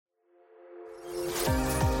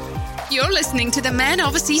You're listening to the Man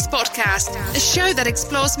Overseas podcast, a show that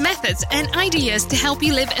explores methods and ideas to help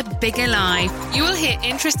you live a bigger life. You will hear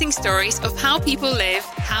interesting stories of how people live,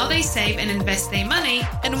 how they save and invest their money,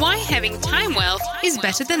 and why having time wealth is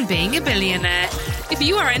better than being a billionaire. If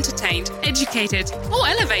you are entertained, educated, or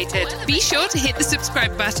elevated, be sure to hit the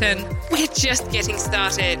subscribe button. We're just getting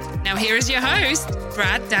started. Now here is your host,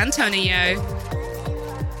 Brad D'Antonio.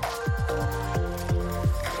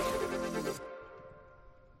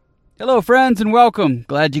 Hello, friends, and welcome.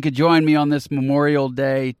 Glad you could join me on this Memorial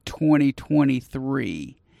Day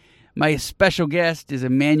 2023. My special guest is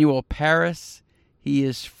Emanuel Parris. He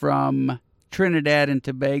is from Trinidad and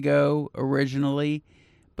Tobago originally,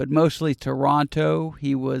 but mostly Toronto.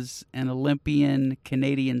 He was an Olympian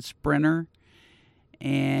Canadian sprinter,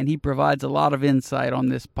 and he provides a lot of insight on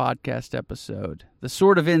this podcast episode. The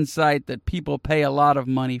sort of insight that people pay a lot of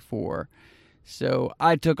money for. So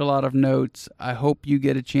I took a lot of notes. I hope you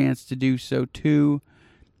get a chance to do so too.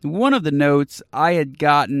 One of the notes I had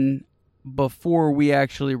gotten before we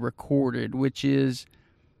actually recorded, which is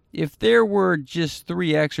if there were just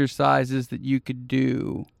 3 exercises that you could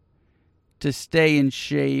do to stay in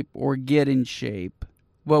shape or get in shape,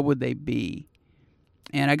 what would they be?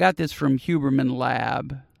 And I got this from Huberman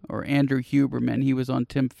Lab, or Andrew Huberman. He was on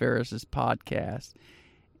Tim Ferriss's podcast.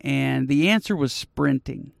 And the answer was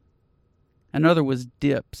sprinting. Another was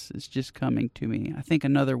dips. It's just coming to me. I think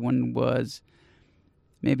another one was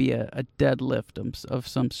maybe a deadlift of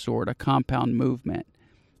some sort, a compound movement.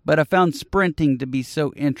 But I found sprinting to be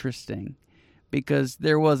so interesting because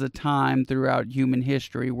there was a time throughout human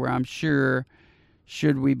history where I'm sure,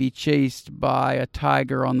 should we be chased by a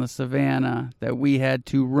tiger on the savannah, that we had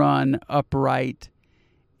to run upright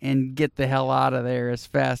and get the hell out of there as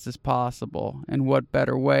fast as possible. And what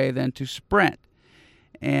better way than to sprint?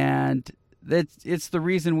 And it's the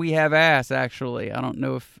reason we have ass, actually. I don't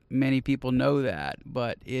know if many people know that,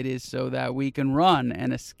 but it is so that we can run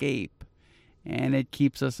and escape, and it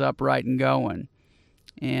keeps us upright and going.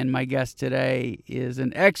 And my guest today is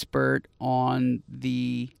an expert on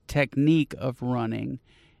the technique of running,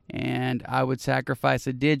 and I would sacrifice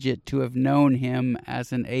a digit to have known him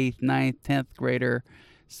as an 8th, 9th, 10th grader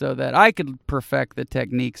so that I could perfect the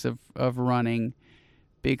techniques of running.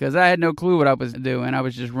 Because I had no clue what I was doing. I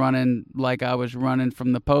was just running like I was running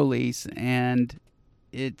from the police, and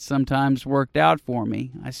it sometimes worked out for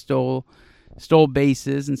me. I stole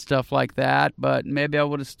bases and stuff like that, but maybe I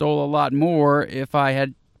would have stole a lot more if I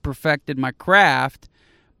had perfected my craft,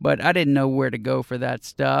 but I didn't know where to go for that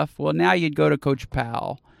stuff. Well, now you'd go to Coach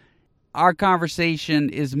Pow. Our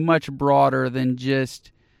conversation is much broader than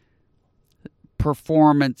just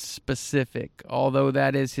performance specific, although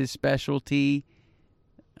that is his specialty.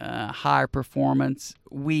 High performance.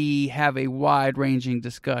 We have a wide-ranging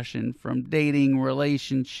discussion from dating,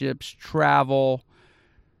 relationships, travel,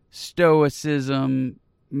 stoicism,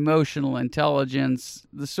 emotional intelligence,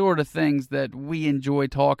 the sort of things that we enjoy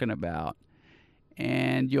talking about.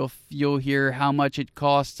 And you'll hear how much it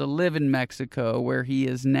costs to live in Mexico, where he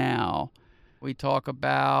is now. We talk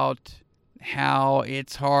about how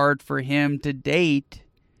it's hard for him to date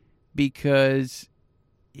because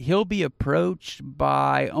he'll be approached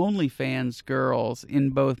by OnlyFans girls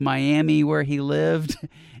in both Miami, where he lived,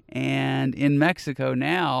 and in Mexico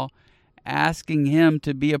now, asking him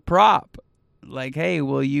to be a prop. Like, hey,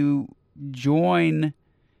 will you join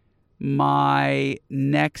my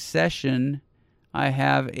next session? I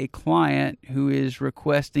have a client who is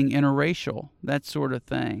requesting interracial, that sort of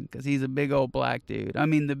thing, because he's a big old black dude. I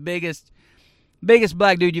mean, the biggest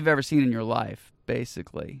black dude you've ever seen in your life,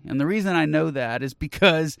 basically. And the reason I know that is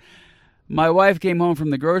because my wife came home from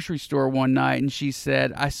the grocery store one night and she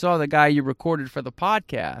said, I saw the guy you recorded for the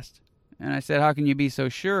podcast. And I said, how can you be so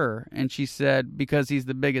sure? And she said, because he's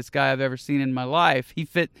the biggest guy I've ever seen in my life. He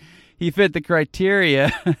fit the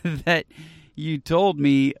criteria that you told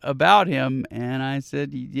me about him. And I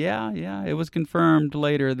said, yeah. It was confirmed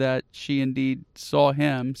later that she indeed saw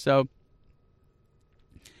him. So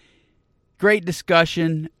great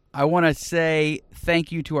discussion. I want to say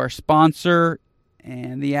thank you to our sponsor,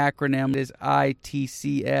 and the acronym is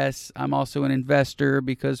ITCS. I'm also an investor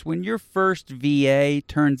because when your first VA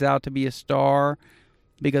turns out to be a star,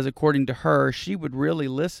 because according to her, she would really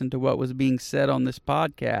listen to what was being said on this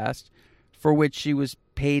podcast, for which she was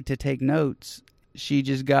paid to take notes. She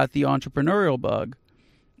just got the entrepreneurial bug.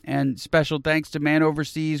 And special thanks to Man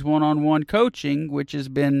Overseas one-on-one coaching, which has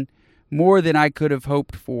been more than I could have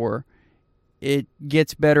hoped for. It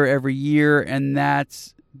gets better every year, and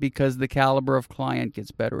that's because the caliber of client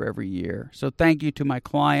gets better every year. So thank you to my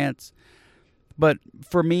clients. But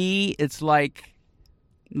for me, it's like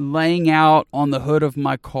laying out on the hood of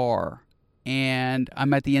my car and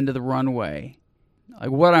I'm at the end of the runway.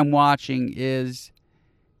 Like, what I'm watching is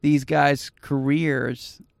these guys'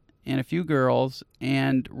 careers and a few girls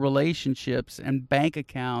and relationships and bank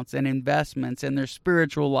accounts and investments and their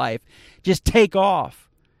spiritual life just take off.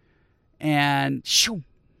 And shoo,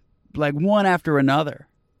 like one after another.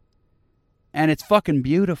 And it's fucking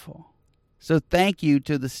beautiful. So thank you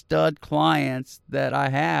to the stud clients that I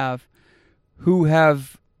have who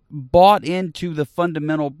have bought into the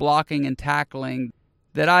fundamental blocking and tackling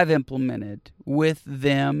that I've implemented with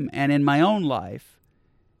them and in my own life.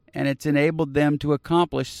 And it's enabled them to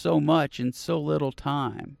accomplish so much in so little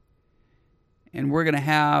time. And we're going to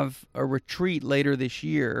have a retreat later this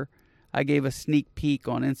year. I gave a sneak peek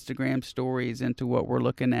on Instagram stories into what we're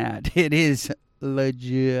looking at. It is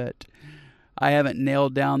legit. I haven't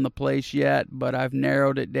nailed down the place yet, but I've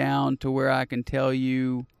narrowed it down to where I can tell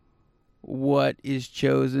you what is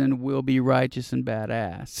chosen will be righteous and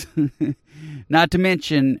badass. Not to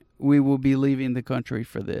mention, we will be leaving the country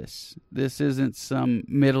for this. This isn't some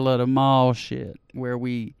middle of the mall shit where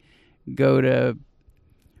we go to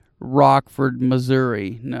Rockford,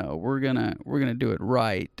 Missouri. No, we're gonna do it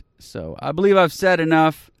right. So I believe I've said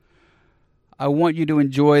enough. I want you to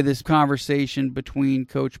enjoy this conversation between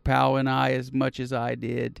Coach Pow and I as much as I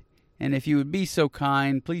did. And if you would be so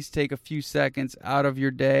kind, please take a few seconds out of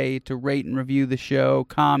your day to rate and review the show,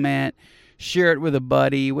 comment, share it with a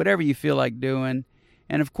buddy, whatever you feel like doing.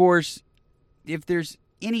 And of course, if there's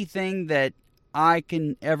anything that I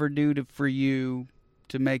can ever do for you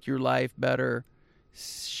to make your life better,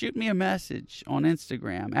 shoot me a message on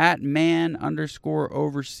Instagram at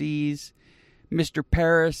man_overseas. Mr.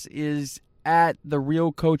 Parris is at the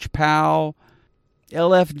real Coach Pow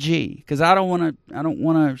LFG, because I don't want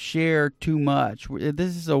to share too much.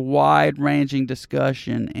 This is a wide-ranging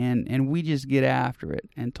discussion, and we just get after it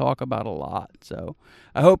and talk about a lot. So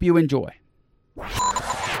I hope you enjoy.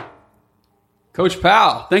 Coach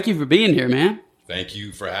Pow, thank you for being here, man. Thank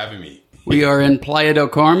you for having me. We are in Playa del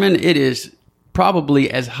Carmen. It is probably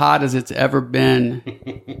as hot as it's ever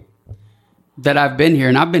been that I've been here,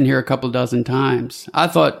 and I've been here a couple dozen times. I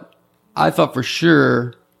thought for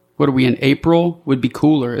sure, what are we in, April, would be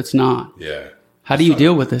cooler. It's not. Yeah. How do you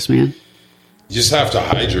deal with this, man? You just have to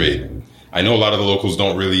hydrate. I know a lot of the locals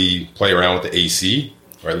don't really play around with the AC,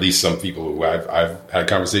 or at least some people who I've had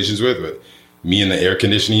conversations with, but me and the air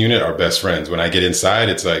conditioning unit are best friends. When I get inside,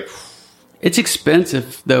 it's like... It's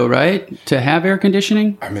expensive, though, right, to have air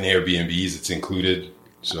conditioning? I'm in Airbnbs. It's included.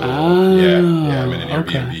 So, yeah, I'm in an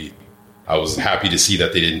Airbnb. Okay. I was happy to see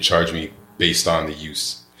that they didn't charge me based on the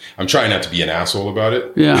use. I'm trying not to be an asshole about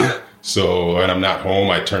it. Yeah. So when I'm not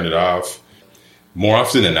home, I turn it off. More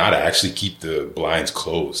often than not, I actually keep the blinds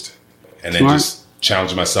closed. And then just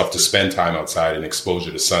challenge myself to spend time outside and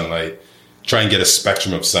exposure to sunlight. Try and get a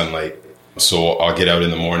spectrum of sunlight. So I'll get out in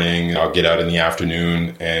the morning, I'll get out in the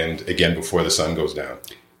afternoon, and again before the sun goes down.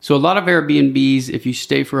 So a lot of Airbnbs, if you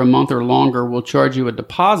stay for a month or longer, will charge you a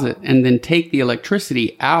deposit and then take the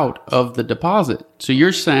electricity out of the deposit. So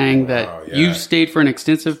you're saying that you've stayed for an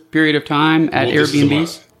extensive period of time at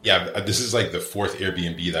Airbnbs? This is like the fourth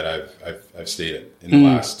Airbnb that I've stayed in the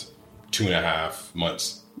last 2.5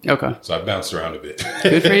 months. Okay. So I've bounced around a bit.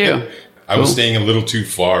 Good for you. I was staying a little too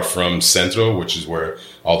far from Centro, which is where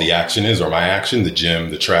all the action is, or my action, the gym,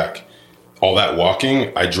 the track. All that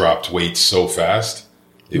walking, I dropped weight so fast.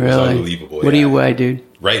 It was unbelievable. What do you weigh, dude?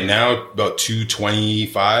 Right now, about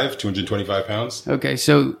 225 pounds. Okay,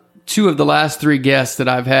 so 2 of the last 3 guests that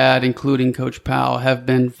I've had, including Coach Pow, have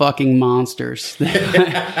been fucking monsters.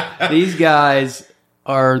 These guys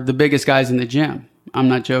are the biggest guys in the gym. I'm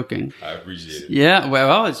not joking. I appreciate it. Yeah,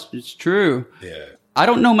 well, it's true. Yeah. I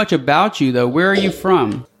don't know much about you, though. Where are you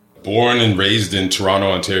from? Born and raised in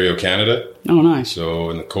Toronto, Ontario, Canada. Oh, nice. So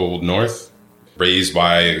in the cold north. Raised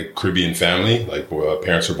by a Caribbean family. Like,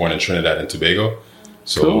 parents were born in Trinidad and Tobago.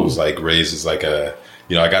 So It was like raised as like a,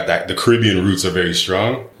 I got that. The Caribbean roots are very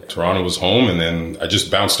strong. Toronto was home. And then I just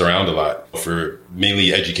bounced around a lot for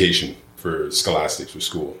mainly education, for scholastics, for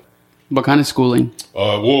school. What kind of schooling?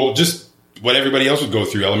 Well, just what everybody else would go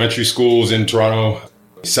through. Elementary schools in Toronto,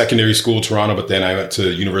 secondary school, Toronto. But then I went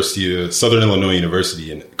to Southern Illinois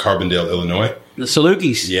University in Carbondale, Illinois. The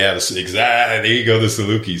Salukis. Yeah, exactly. There you go, the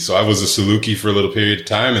Salukis. So I was a Saluki for a little period of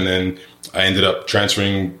time, and then I ended up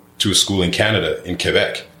transferring to a school in Canada, in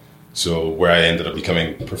Quebec. So where I ended up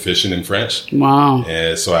becoming proficient in French. Wow.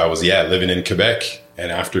 And so I was, living in Quebec. And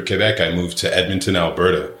after Quebec, I moved to Edmonton,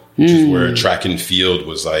 Alberta, which is where track and field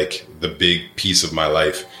was like the big piece of my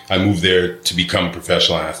life. I moved there to become a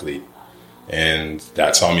professional athlete. And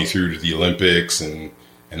that saw me through to the Olympics and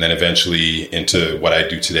and then eventually into what I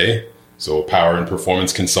do today. So power and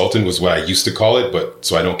performance consultant was what I used to call it, but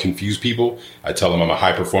so I don't confuse people, I tell them I'm a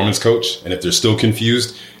high performance coach. And if they're still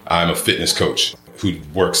confused, I'm a fitness coach who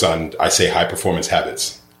works on, I say, high performance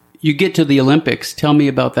habits. You get to the Olympics. Tell me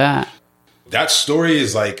about that. That story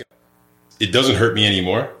is like, it doesn't hurt me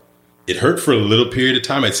anymore. It hurt for a little period of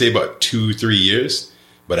time. I'd say about 2-3 years,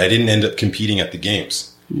 but I didn't end up competing at the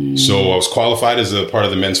games. So I was qualified as a part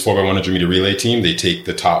of the men's 4x100 meter relay team. They take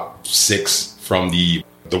the top 6 from the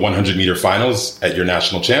 100 meter finals at your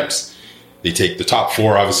national champs. They take the top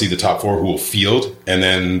 4, obviously the top 4 who will field, and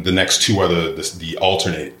then the next 2 are the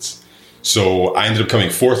alternates. So I ended up coming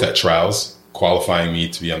 4th at trials, qualifying me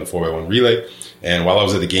to be on the 4x1 relay. And while I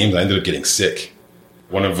was at the games, I ended up getting sick.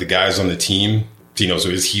 One of the guys on the team,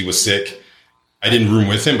 he was sick. I didn't room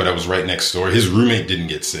with him, but I was right next door. His roommate didn't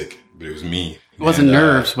get sick, but it was me. It wasn't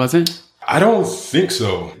nerves, was it? I don't think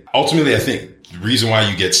so. Ultimately, I think the reason why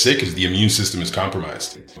you get sick is the immune system is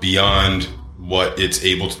compromised beyond what it's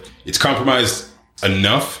able to. It's compromised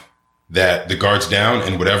enough that the guard's down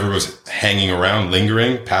and whatever was hanging around,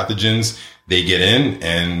 lingering, pathogens, they get in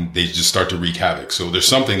and they just start to wreak havoc. So there's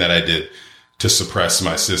something that I did to suppress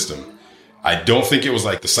my system. I don't think it was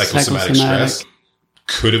like the psychosomatic stress.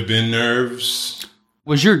 Could have been nerves.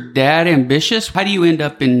 Was your dad ambitious? How do you end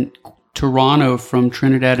up in Toronto from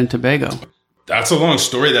Trinidad and Tobago? That's a long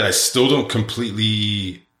story that I still don't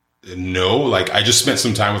completely know. Like, I just spent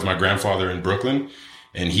some time with my grandfather in Brooklyn,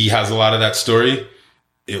 and he has a lot of that story.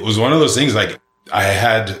 It was one of those things, like,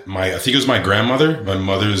 I think it was my grandmother. My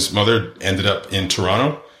mother's mother ended up in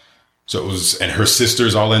Toronto. So it was, and her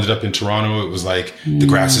sisters all ended up in Toronto. It was like the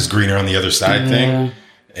grass is greener on the other side thing.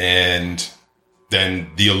 And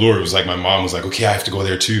then the allure was like, my mom was like, okay, I have to go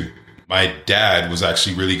there too. My dad was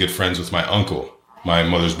actually really good friends with my uncle, my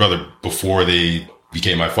mother's brother, before they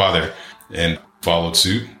became my father, and followed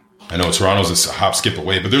suit. I know Toronto's a hop, skip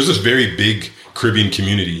away, but there's this very big Caribbean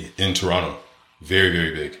community in Toronto. Very,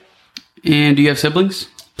 very big. And do you have siblings?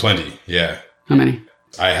 Plenty, yeah. How many?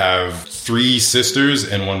 I have 3 sisters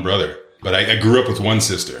and 1 brother, but I grew up with 1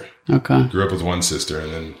 sister. Okay. Grew up with 1 sister,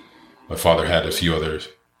 and then my father had a few other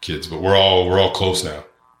kids, but we're all close now,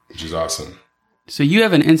 which is awesome. So you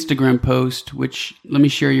have an Instagram post, which let me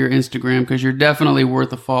share your Instagram because you're definitely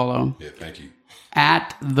worth a follow. Yeah, thank you.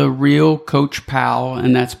 At the real Coach Pow,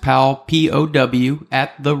 and that's Pow, P-O-W,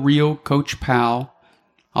 at the real Coach Pow.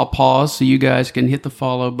 I'll pause so you guys can hit the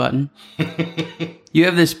follow button. You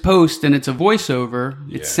have this post and it's a voiceover.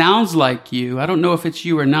 It sounds like you. I don't know if it's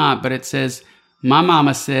you or not, but it says, my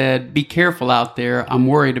mama said, be careful out there. I'm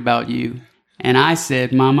worried about you. And I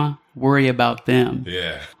said, mama, worry about them.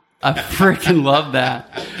 Yeah. I freaking love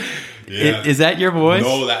that. Yeah. Is that your voice?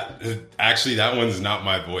 No, that one's not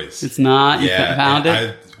my voice. It's not? You found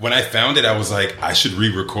it? When I found it, I was like, I should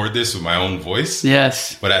re-record this with my own voice.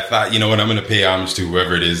 Yes. But I thought, you know what, I'm going to pay homage to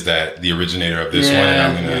whoever it is that the originator of this one,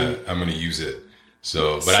 and I'm going to use it.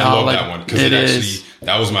 So, but I love that one because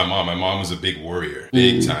that was my mom. My mom was a big worrier,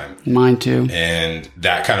 big time. Mine too. And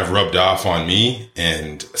that kind of rubbed off on me.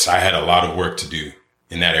 And so I had a lot of work to do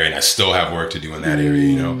in that area. And I still have work to do in that area,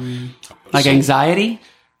 you know. Like anxiety?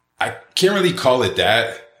 I can't really call it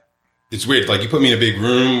that. It's weird. Like, you put me in a big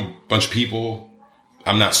room, bunch of people.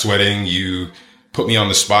 I'm not sweating. You put me on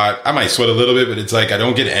the spot. I might sweat a little bit, but it's like I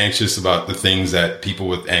don't get anxious about the things that people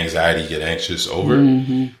with anxiety get anxious over.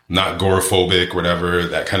 Mm-hmm. Not agoraphobic, whatever,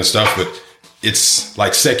 that kind of stuff. But it's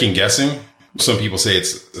like second guessing. Some people say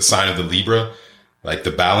it's a sign of the Libra, like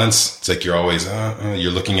the balance. It's like you're always,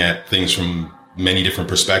 you're looking at things from many different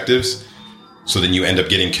perspectives. So then you end up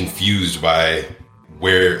getting confused by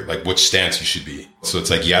which stance you should be. So it's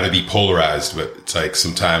like you got to be polarized, but it's like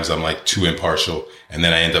sometimes I'm like too impartial, and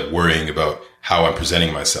then I end up worrying about how I'm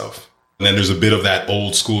presenting myself. And then there's a bit of that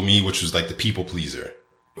old school me, which was like the people pleaser.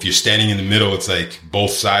 If you're standing in the middle, it's like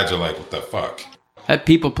both sides are like, what the fuck? That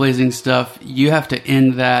people pleasing stuff, you have to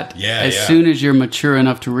end that as soon as you're mature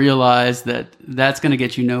enough to realize that that's going to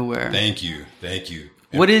get you nowhere. Thank you.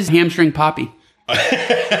 What is hamstring poppy?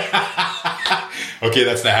 Okay,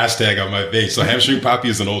 that's the hashtag on my page. So hamstring poppy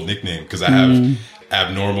is an old nickname because I have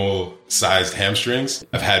abnormal sized hamstrings.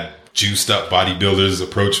 I've had juiced up bodybuilders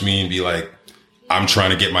approach me and be like, I'm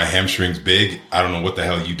trying to get my hamstrings big. I don't know what the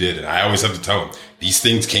hell you did. And I always have to tell them, these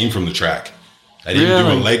things came from the track. I didn't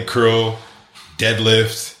do a leg curl,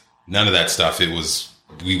 deadlift, none of that stuff.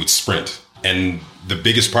 We would sprint. And the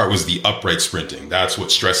biggest part was the upright sprinting. That's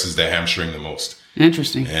what stresses the hamstring the most.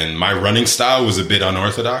 Interesting. And my running style was a bit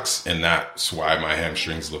unorthodox, and that's why my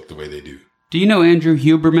hamstrings look the way they do. Do you know Andrew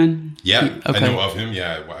Huberman? Yeah, okay. I know of him.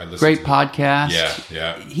 Yeah, I listen Great to podcast.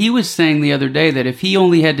 Yeah. He was saying the other day that if he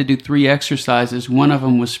only had to do 3 exercises, one of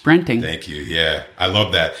them was sprinting. Thank you. Yeah, I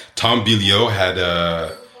love that. Tom Bilyeu had,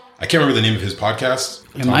 I can't remember the name of his podcast.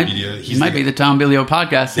 It might be the Tom Bilyeu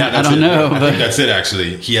podcast. Yeah, I don't know. I think that's it,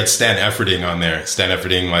 actually. He had Stan Efferding on there. Stan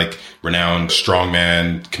Efferding, like renowned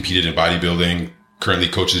strongman, competed in bodybuilding, currently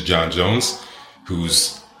coaches John Jones,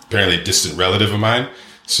 who's apparently a distant relative of mine.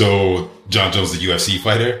 So John Jones, the UFC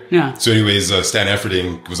fighter. Yeah. So anyways, Stan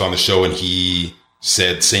Efferding was on the show and he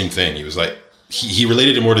said same thing. He was like, he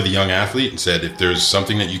related it more to the young athlete and said, if there's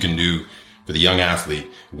something that you can do for the young athlete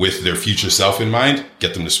with their future self in mind,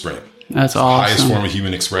 get them to sprint. That's awesome. The highest form of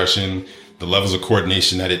human expression, the levels of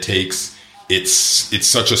coordination that it takes. It's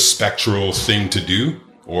such a spectral thing to do,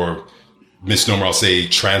 or misnomer, I'll say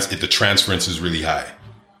the transference is really high.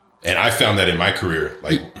 And I found that in my career,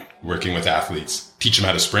 like working with athletes, teach them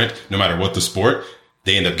how to sprint, no matter what the sport,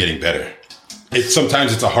 they end up getting better.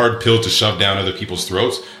 Sometimes it's a hard pill to shove down other people's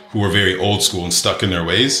throats who are very old school and stuck in their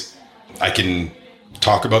ways. I can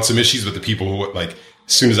talk about some issues, but the people who, like,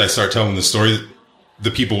 as soon as I start telling the story,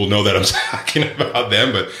 the people will know that I'm talking about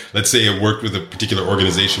them. But let's say I worked with a particular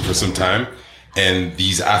organization for some time and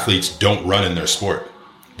these athletes don't run in their sport.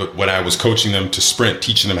 But when I was coaching them to sprint,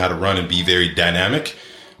 teaching them how to run and be very dynamic,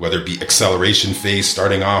 whether it be acceleration phase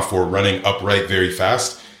starting off or running upright very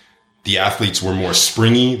fast, the athletes were more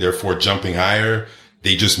springy, therefore jumping higher.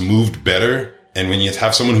 They just moved better. And when you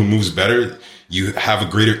have someone who moves better, you have a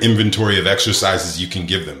greater inventory of exercises you can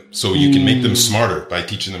give them. So you can make them smarter by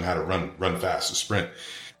teaching them how to run fast or sprint.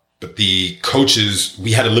 But the coaches,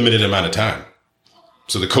 we had a limited amount of time.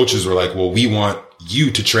 So the coaches were like, well, we want you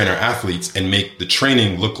to train our athletes and make the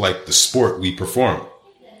training look like the sport we perform.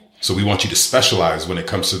 So we want you to specialize when it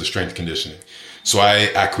comes to the strength conditioning. So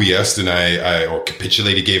I acquiesced and I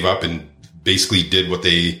capitulated, gave up, and basically did what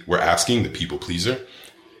they were asking, the people pleaser.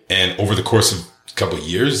 And over the course of a couple of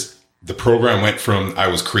years, the program went from I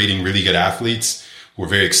was creating really good athletes who were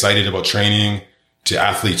very excited about training to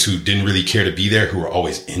athletes who didn't really care to be there, who were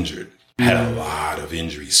always injured. I had a lot of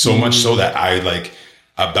injuries, so much so that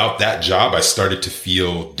about that job, I started to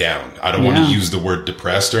feel down. I don't want to use the word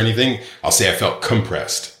depressed or anything. I'll say I felt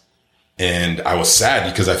compressed. And I was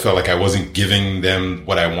sad because I felt like I wasn't giving them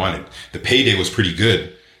what I wanted. The payday was pretty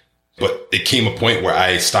good, but it came a point where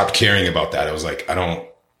I stopped caring about that. I was like, I don't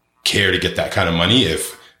care to get that kind of money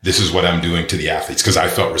if this is what I'm doing to the athletes, because I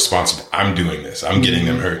felt responsible. I'm doing this. I'm getting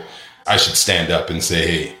them hurt. I should stand up and say,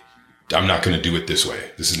 hey, I'm not going to do it this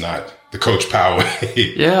way. This is not the Coach Pow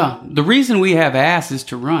way. Yeah. The reason we have ass is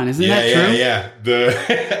to run. Isn't that true?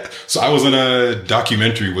 Yeah. So I was in a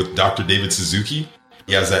documentary with Dr. David Suzuki.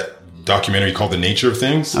 He has that documentary called The Nature of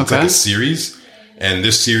Things. It's like a series. And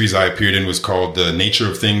this series I appeared in was called The Nature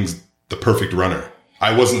of Things, The Perfect Runner.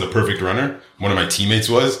 I wasn't the perfect runner. One of my teammates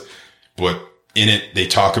was. But in it, they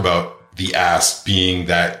talk about the ass being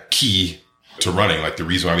that key to running, like the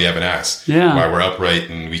reason why we have an ass. Yeah. Why we're upright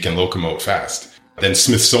and we can locomote fast. Then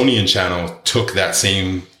Smithsonian Channel took that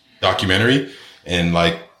same documentary and,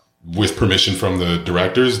 like, with permission from the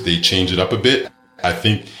directors, they changed it up a bit. I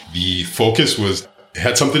think the focus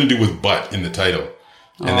had something to do with butt in the title.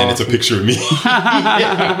 And then it's a picture of me.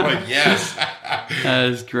 Yeah, I'm like, yes. That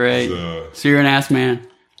is great. So you're an ass man.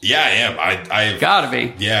 Yeah, I am. I've gotta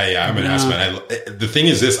be. Yeah, I'm an ass man. The thing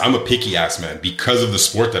is this, I'm a picky ass man because of the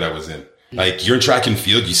sport that I was in. Like, you're in track and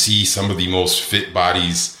field, you see some of the most fit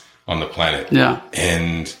bodies on the planet. Yeah.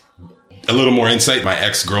 And a little more insight, my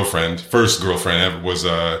ex-girlfriend, first girlfriend ever, was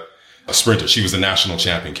a sprinter. She was the national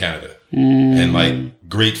champ in Canada. And, like,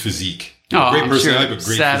 great physique. Great personality, but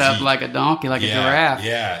great sat physique. Up like a donkey, like a giraffe.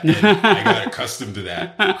 Yeah, and I got accustomed to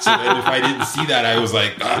that. So then if I didn't see that, I was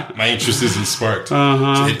like, my interest isn't sparked.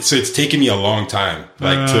 So it's taken me a long time,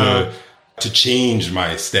 like, to change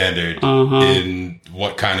my standard in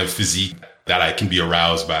what kind of physique that I can be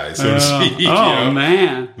aroused by, so to speak.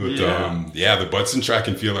 Man. But, the butts in track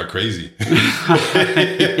and field are crazy.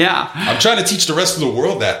 Yeah. I'm trying to teach the rest of the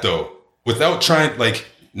world that, though, without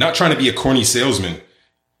not trying to be a corny salesman.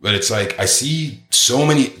 But it's like, I see so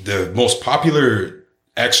many, the most popular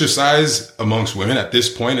exercise amongst women at this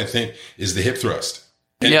point, I think, is the hip thrust.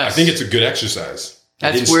 And I think it's a good exercise.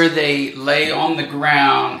 That's where they lay on the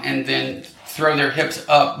ground and then throw their hips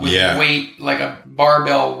up with weight, like a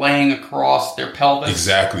barbell laying across their pelvis.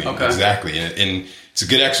 Exactly. And it's a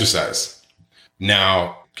good exercise.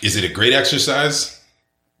 Now, is it a great exercise?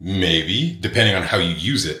 Maybe, depending on how you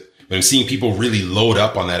use it. But I'm seeing people really load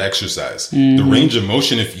up on that exercise. The range of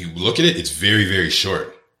motion, if you look at it, it's very, very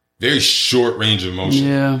short. Very short range of motion.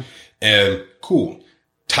 Yeah. And cool.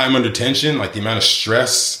 time under tension, like the amount of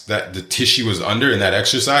stress that the tissue was under in that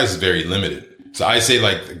exercise is very limited. So I say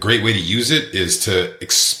like a great way to use it is to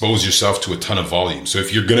expose yourself to a ton of volume. So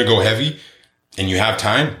if you're going to go heavy and you have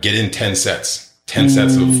time, get in 10 sets. 10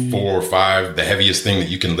 sets of 4 or 5, the heaviest thing that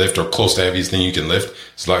you can lift or close to the heaviest thing you can lift,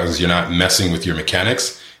 as long as you're not messing with your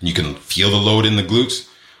mechanics and you can feel the load in the glutes.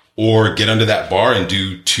 Or get under that bar and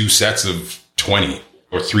do 2 sets of 20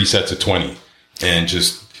 or 3 sets of 20 and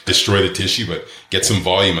just destroy the tissue, but get some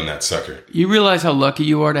volume on that sucker. You realize how lucky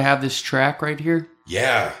you are to have this track right here?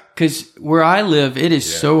 Yeah. Because where I live, it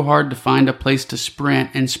is so hard to find a place to sprint,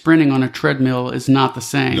 and sprinting on a treadmill is not the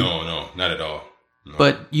same. No, not at all. No.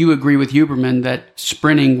 But you agree with Huberman that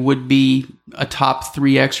sprinting would be a top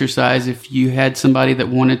 3 exercise if you had somebody that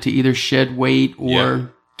wanted to either shed weight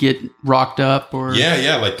or get rocked up or...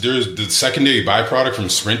 Yeah. Like there's the secondary byproduct from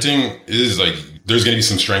sprinting is like there's going to be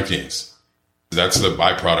some strength gains. That's the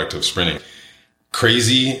byproduct of sprinting.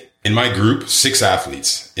 Crazy. In my group, 6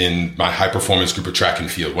 athletes in my high performance group of track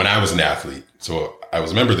and field when I was an athlete. So I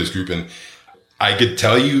was a member of this group, and I could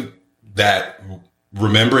tell you that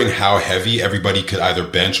remembering how heavy everybody could either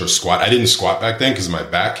bench or squat. I didn't squat back then because of my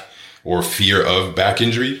back or fear of back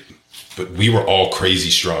injury, but we were all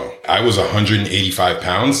crazy strong. I was 185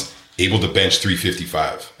 pounds, able to bench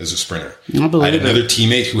 355 as a sprinter. I had another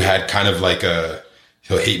teammate who had kind of like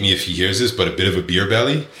he'll hate me if he hears this, but a bit of a beer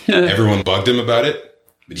belly. Everyone bugged him about it.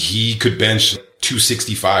 But he could bench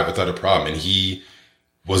 265 without a problem. And he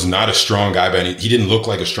was not a strong guy he didn't look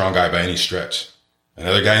like a strong guy by any stretch.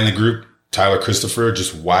 Another guy in the group, Tyler Christopher,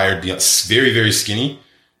 just wired beyond, very, very skinny,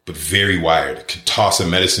 but very wired. Could toss a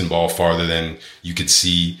medicine ball farther than you could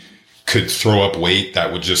see, could throw up weight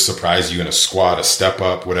that would just surprise you in a squat, a step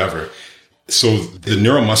up, whatever. So the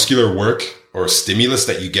neuromuscular work or stimulus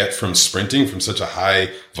that you get from sprinting from such a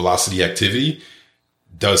high velocity activity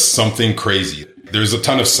does something crazy. There's a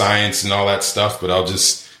ton of science and all that stuff, but I'll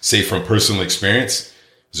just say from personal experience,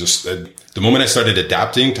 just the moment I started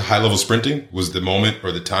adapting to high level sprinting was the moment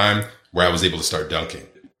or the time where I was able to start dunking.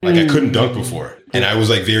 Like I couldn't dunk before. And I was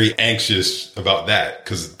like very anxious about that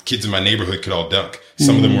because kids in my neighborhood could all dunk.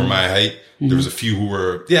 Some of them were my height. There was a few who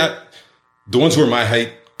were, the ones who were my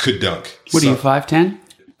height could dunk. What are you, 5'10"?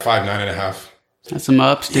 5'9.5". That's some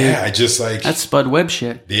ups, dude. Yeah, I just like... That's Spud Webb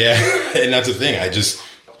shit. Yeah, and that's the thing.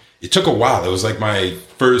 It took a while. It was like my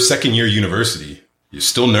second year university. You're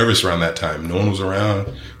still nervous around that time. No one was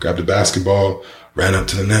around. Grabbed a basketball, ran up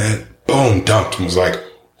to the net, boom, dunked, and was like,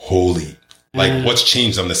 holy. Like, what's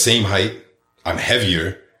changed? I'm the same height. I'm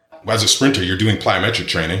heavier. As a sprinter, you're doing plyometric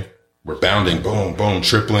training. We're bounding, boom, boom,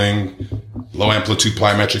 tripling, low amplitude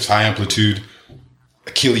plyometrics, high amplitude.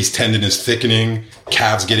 Achilles tendon is thickening,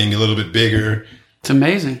 calves getting a little bit bigger. It's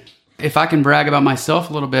amazing. If I can brag about myself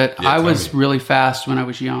a little bit, I was really fast when I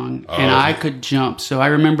was young, and I could jump. So I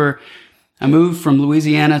remember I moved from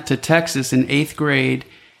Louisiana to Texas in 8th grade,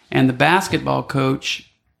 and the basketball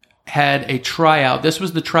coach had a tryout. This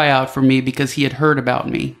was the tryout for me because he had heard about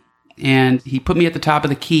me, and he put me at the top of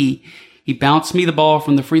the key. He bounced me the ball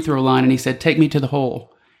from the free throw line, and he said, "Take me to the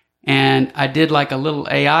hole." And I did like a little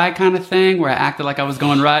AI kind of thing where I acted like I was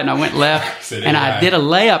going right and I went left and I did a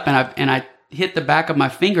layup and I hit the back of my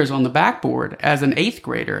fingers on the backboard as an 8th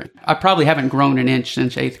grader. I probably haven't grown an inch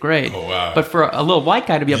since 8th grade. Oh, wow. But for a little white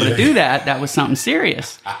guy to be able to do that was something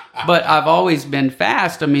serious. But I've always been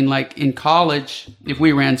fast. I mean, like in college, if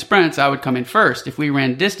we ran sprints, I would come in first. If we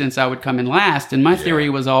ran distance, I would come in last. And my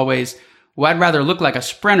theory was always, well, I'd rather look like a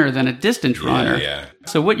sprinter than a distance runner. Yeah.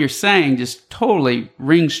 So what you're saying just totally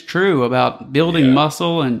rings true about building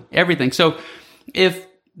muscle and everything. So if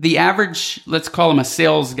the average, let's call him a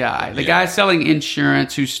sales guy, the guy selling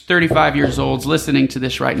insurance who's 35 years old is listening to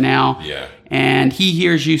this right now, and he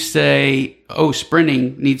hears you say, oh,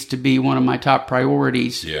 sprinting needs to be one of my top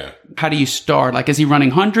priorities. Yeah. How do you start? Like, is he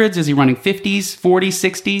running hundreds? Is he running 50s, 40s,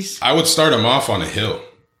 60s? I would start him off on a hill.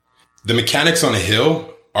 The mechanics on a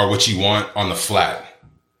hill are what you want on the flat.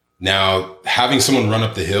 Now, having someone run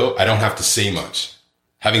up the hill, I don't have to say much.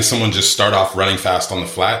 Having someone just start off running fast on the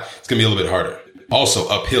flat, it's going to be a little bit harder. Also,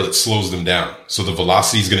 uphill, it slows them down. So the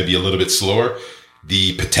velocity is going to be a little bit slower.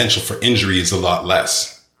 The potential for injury is a lot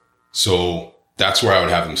less. So that's where I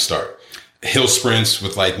would have them start. Hill sprints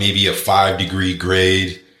with like maybe a 5-degree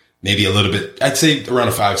grade, maybe a little bit, I'd say around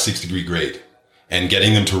a 5-6 degree grade, and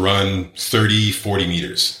getting them to run 30, 40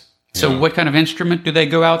 meters. So what kind of instrument do they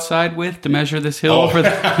go outside with to measure this hill? What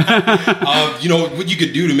you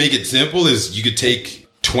could do to make it simple is you could take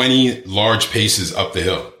 20 large paces up the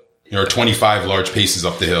hill, or 25 large paces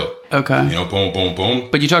up the hill. Okay. Boom, boom, boom.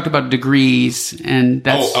 But you talked about degrees, and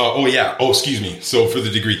that's... excuse me. So for the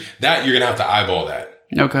degree, that you're going to have to eyeball that.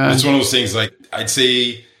 Okay. It's one of those things, like, I'd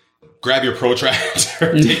say grab your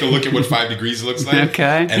protractor, take a look at what 5 degrees looks like.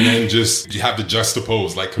 Okay. And then just, you have to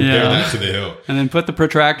juxtapose, like, compare that to the hill. And then put the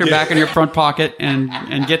protractor back in your front pocket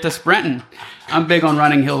and get to sprinting. I'm big on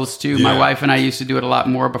running hills too. My wife and I used to do it a lot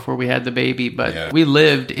more before we had the baby, but we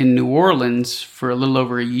lived in New Orleans for a little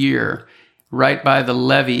over a year, right by the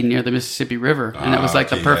levee near the Mississippi River. And that was like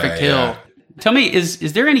the perfect hill. Yeah. Tell me,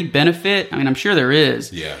 is there any benefit? I mean, I'm sure there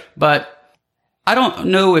is. Yeah. But I don't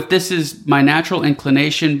know if this is my natural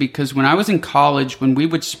inclination, because when I was in college, when we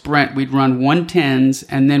would sprint, we'd run 110s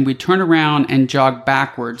and then we'd turn around and jog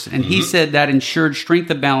backwards. And he said that ensured strength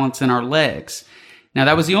of balance in our legs. Now,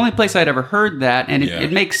 that was the only place I'd ever heard that, and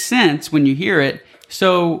it makes sense when you hear it.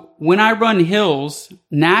 So when I run hills,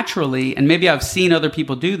 naturally, and maybe I've seen other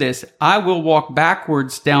people do this, I will walk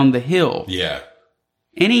backwards down the hill. Yeah.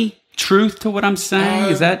 Any truth to what I'm saying?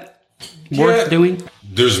 Is that worth doing?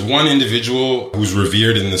 There's one individual who's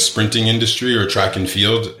revered in the sprinting industry or track and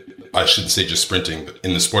field. I shouldn't say just sprinting, but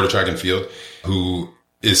in the sport of track and field, who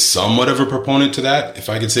is somewhat of a proponent to that, if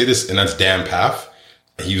I could say this, and that's Dan Paff.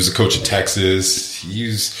 He was a coach at Texas. He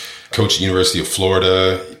was coach at the University of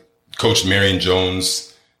Florida. Coached Marion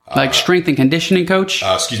Jones. Like strength and conditioning coach?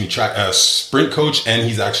 Sprint coach, and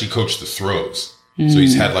he's actually coached the throws. So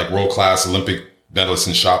he's had like world-class Olympic medalists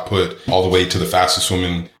in shot put all the way to the fastest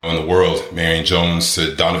woman in the world, Marion Jones,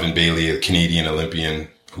 to Donovan Bailey, a Canadian Olympian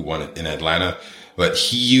who won it in Atlanta. But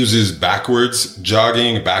he uses backwards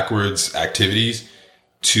jogging, backwards activities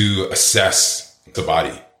to assess the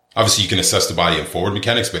body. Obviously, you can assess the body in forward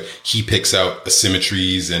mechanics, but he picks out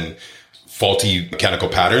asymmetries and faulty mechanical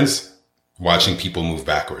patterns watching people move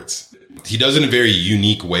backwards. He does it in a very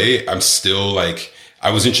unique way. I'm still like,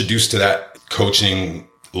 I was introduced to that coaching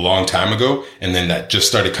a long time ago, and then that just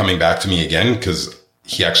started coming back to me again because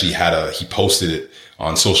he actually he posted it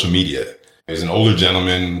on social media. He was an older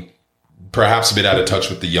gentleman, perhaps a bit out of touch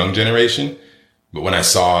with the young generation, but when I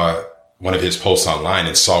saw one of his posts online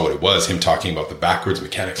and saw what it was, him talking about the backwards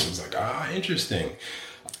mechanics, I was like, interesting.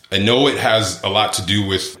 I know it has a lot to do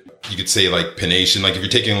with, you could say, like pennation. Like if you're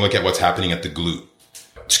taking a look at what's happening at the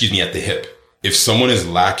at the hip. If someone is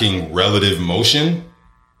lacking relative motion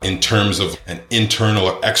in terms of an internal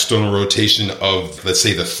or external rotation of, let's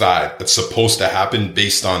say, the thigh, that's supposed to happen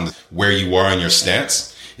based on where you are in your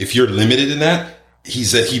stance. If you're limited in that, he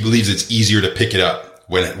said he believes it's easier to pick it up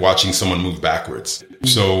when watching someone move backwards.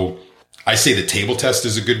 So I say the table test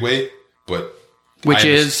is a good way, but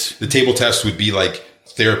the table test would be like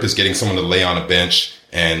therapists getting someone to lay on a bench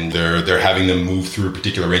and they're having them move through a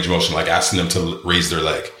particular range of motion, like asking them to raise their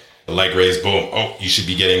leg. The leg raise, boom. Oh, you should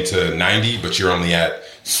be getting to 90, but you're only at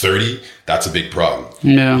 30. That's a big problem.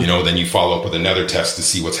 Yeah. Then you follow up with another test to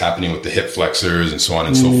see what's happening with the hip flexors and so on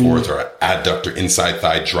and so forth, or adductor inside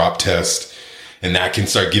thigh drop test. And that can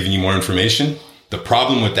start giving you more information. The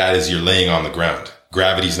problem with that is you're laying on the ground.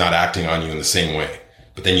 Gravity's not acting on you in the same way.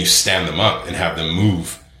 But then you stand them up and have them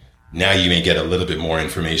move. Now you may get a little bit more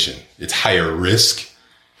information. It's higher risk.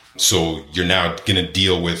 So you're now going to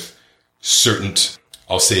deal with certain,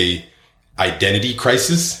 I'll say, identity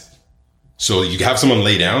crisis. So you have someone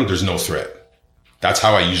lay down, there's no threat. That's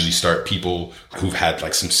how I usually start people who've had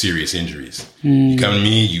like some serious injuries. You come to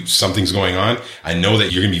me, something's going on. I know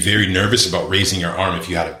that you're going to be very nervous about raising your arm if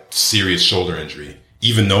you had a serious shoulder injury,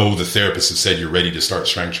 even though the therapist has said you're ready to start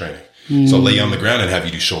strength training. So I'll lay you on the ground and have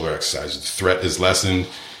you do shoulder exercises. The threat is lessened.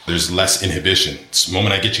 There's less inhibition. The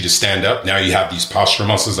moment I get you to stand up, now you have these posture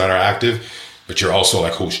muscles that are active, but you're also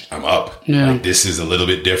like, oh, I'm up. Yeah. Like, this is a little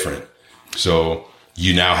bit different. So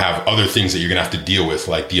you now have other things that you're going to have to deal with,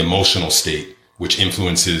 like the emotional state, which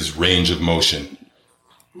influences range of motion.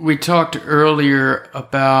 We talked earlier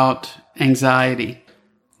about anxiety.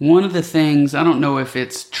 One of the things, I don't know if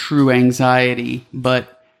it's true anxiety,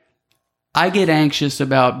 but I get anxious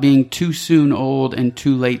about being too soon old and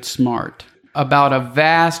too late smart, about a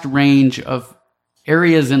vast range of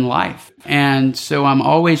areas in life. And so I'm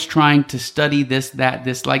always trying to study this,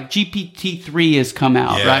 like GPT-3 has come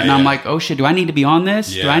out, right? And I'm like, oh shit, do I need to be on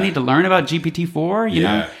this? Do I need to learn about GPT-4? You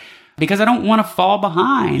know? Because I don't want to fall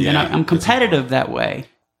behind, and I'm competitive that way.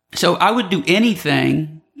 So I would do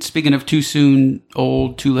anything, speaking of too soon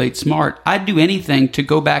old, too late smart, I'd do anything to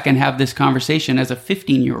go back and have this conversation as a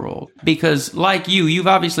 15-year-old. Because like you've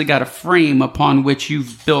obviously got a frame upon which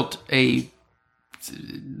you've built a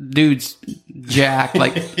dude's jack.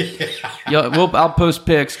 Like, I'll post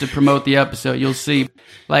pics to promote the episode. You'll see.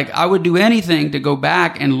 Like, I would do anything to go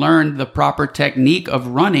back and learn the proper technique of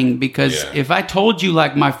running, because if I told you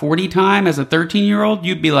like my 40 time as a 13-year-old,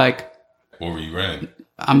 you'd be like, what were you running?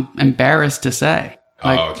 I'm embarrassed to say.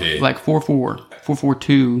 Like, like 4.4,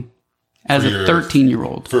 4.42, as a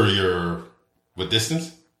 13-year-old. For your, what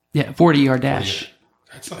distance? Yeah, 40-yard dash. 40,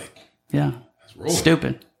 that's like, yeah, that's rolling.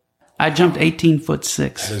 Stupid. I jumped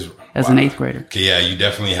 18'6" as an 8th grader. Okay, yeah, you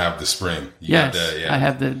definitely have the spring. Yes, I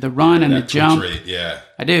have the run and the jump. Rate, yeah,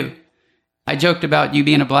 I do. I joked about you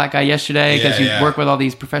being a black guy yesterday because you work with all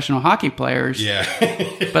these professional hockey players. Yeah.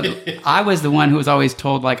 But I was the one who was always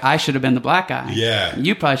told, like, I should have been the black guy. Yeah.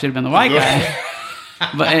 You probably should have been the white guy.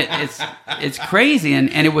 But it's crazy. And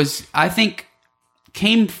it was, I think,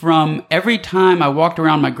 came from every time I walked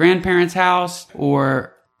around my grandparents' house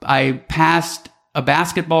or I passed a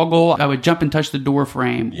basketball goal, I would jump and touch the door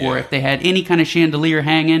frame. Yeah. Or if they had any kind of chandelier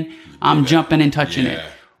hanging, I'm jumping and touching it.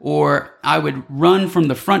 Or I would run from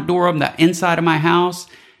the front door of the inside of my house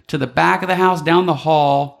to the back of the house, down the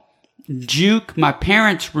hall, juke my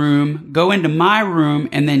parents' room, go into my room,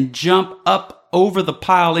 and then jump up over the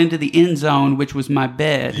pile into the end zone, which was my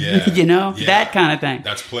bed. Yeah. That kind of thing.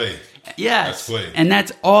 That's play. Yes. That's play. And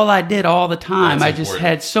that's all I did all the time. That's I just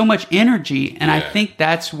had so much energy. And I think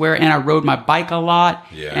that's where, and I rode my bike a lot.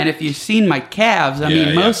 Yeah. And if you've seen my calves, I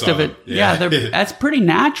mean, most of it, that's pretty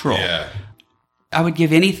natural. Yeah. I would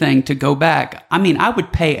give anything to go back. I mean, I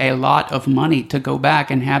would pay a lot of money to go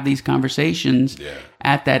back and have these conversations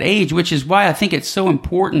at that age, which is why I think it's so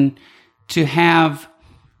important to have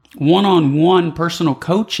one-on-one personal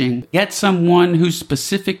coaching. Get someone who's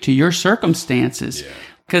specific to your circumstances.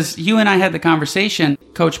 Because you and I had the conversation,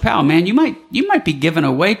 Coach Pow, man, you might be giving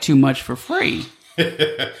away too much for free.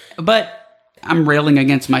 But I'm railing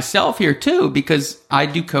against myself here too, because I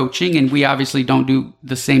do coaching and we obviously don't do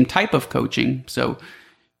the same type of coaching. So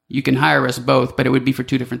you can hire us both, but it would be for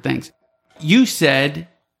two different things. You said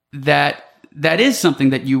that is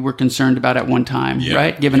something that you were concerned about at one time,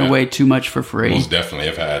 right? Giving away too much for free. Most definitely.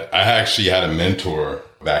 I actually had a mentor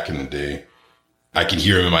back in the day. I can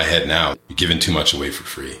hear him in my head now, giving too much away for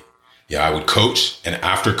free. Yeah, I would coach, and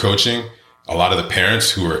after coaching, a lot of the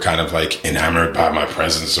parents who were kind of like enamored by my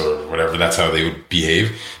presence or whatever, that's how they would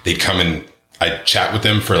behave. They'd come and I'd chat with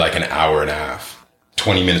them for like an hour and a half,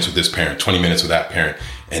 20 minutes with this parent, 20 minutes with that parent.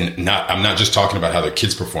 And I'm not just talking about how their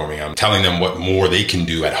kid's performing. I'm telling them what more they can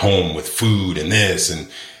do at home with food and this and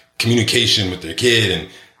communication with their kid. And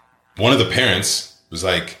one of the parents was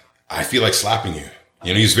like, I feel like slapping you.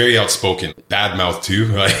 He's very outspoken, bad mouth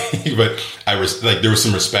too, but there was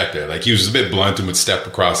some respect there. Like he was a bit blunt and would step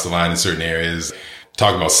across the line in certain areas,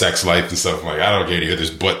 talking about sex life and stuff. I'm like, I don't care to hear this.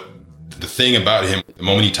 But the thing about him, the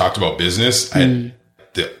moment he talked about business, I had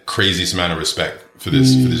the craziest amount of respect for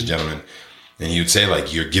this gentleman. And he would say,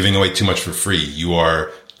 like, you're giving away too much for free. You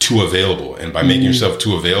are too available. And by making yourself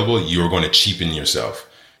too available, you are going to cheapen yourself.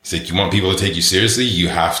 He's like, you want people to take you seriously? You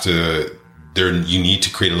need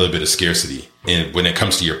to create a little bit of scarcity when it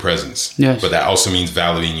comes to your presence. Yes. But that also means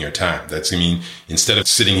valuing your time. That's going to mean instead of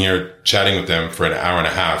sitting here chatting with them for an hour and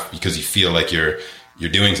a half because you feel like you're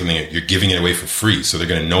doing something, you're giving it away for free. So they're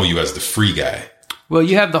going to know you as the free guy. Well,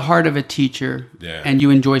 you have the heart of a teacher and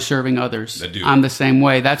you enjoy serving others. I do. I'm the same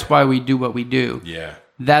way. That's why we do what we do. Yeah.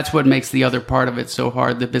 That's what makes the other part of it so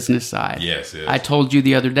hard, the business side. Yes. I told you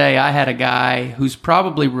the other day, I had a guy who's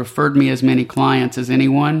probably referred me as many clients as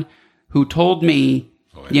anyone who told me,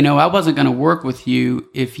 I wasn't going to work with you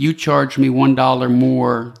if you charged me $1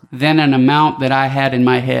 more than an amount that I had in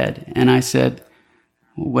my head. And I said,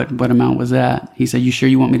 what amount was that? He said, you sure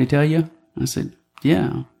you want me to tell you? I said,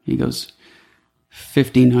 yeah. He goes,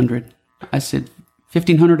 $1,500. I said,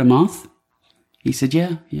 $1,500 a month? He said,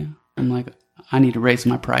 yeah. I'm like, I need to raise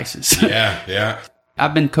my prices. Yeah.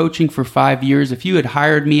 I've been coaching for 5 years. If you had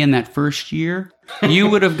hired me in that first year, you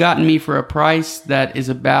would have gotten me for a price that is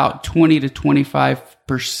about 20 to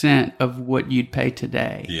 25% of what you'd pay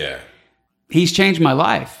today. Yeah. He's changed my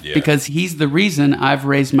life because he's the reason I've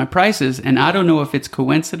raised my prices. And I don't know if it's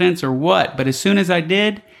coincidence or what, but as soon as I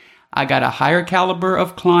did, I got a higher caliber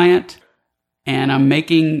of client and I'm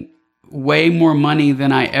making way more money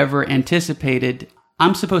than I ever anticipated.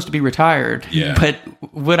 I'm supposed to be retired, but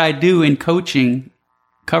what I do in coaching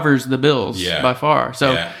covers the bills by far.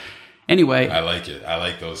 So anyway. I like it. I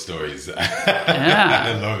like those stories.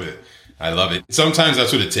 I love it. Sometimes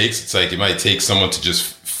that's what it takes. It's like it might take someone to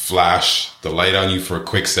just flash the light on you for a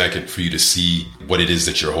quick second for you to see what it is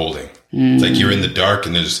that you're holding. It's like you're in the dark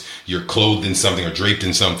and you're clothed in something or draped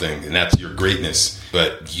in something, and that's your greatness,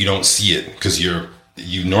 but you don't see it because you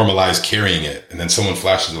normalize carrying it, and then someone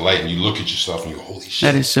flashes the light and you look at yourself and you go, holy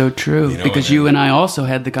shit. That is so true. Because you and I also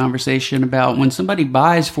had the conversation about when somebody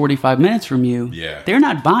buys 45 minutes from you, they're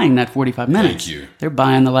not buying that 45 minutes. Thank you. They're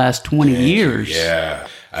buying the last 20 years. Yeah.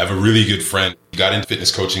 I have a really good friend who got into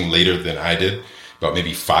fitness coaching later than I did, about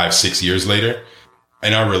maybe 5-6 years later.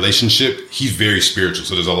 in our relationship, he's very spiritual.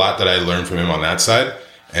 So there's a lot that I learned from him on that side.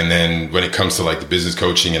 And then when it comes to like the business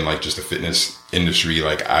coaching and like just the fitness industry,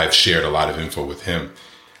 like I've shared a lot of info with him.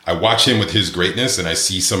 I watch him with his greatness and I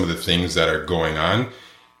see some of the things that are going on.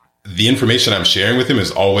 The information I'm sharing with him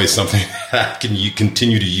is always something that I can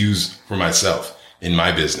continue to use for myself in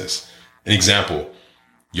my business. An example,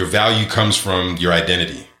 your value comes from your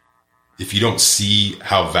identity. If you don't see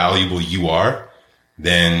how valuable you are,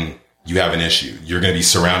 then you have an issue. You're going to be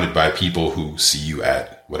surrounded by people who see you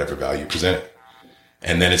at whatever value presented.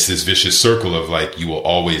 And then it's this vicious circle of like, you will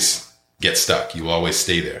always get stuck. You will always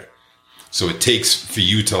stay there. So it takes for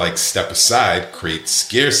you to like step aside, create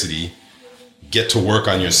scarcity, get to work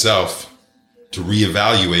on yourself, to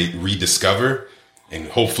reevaluate, rediscover, and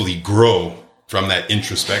hopefully grow from that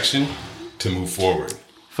introspection to move forward.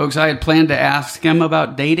 Folks, I had planned to ask him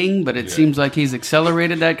about dating, but it seems like he's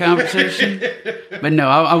accelerated that conversation. But no,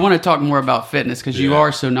 I want to talk more about fitness because you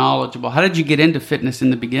are so knowledgeable. How did you get into fitness in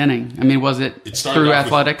the beginning? I mean, was it through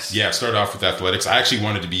athletics? It started off with athletics. I actually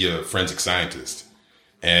wanted to be a forensic scientist.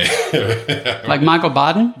 And like Michael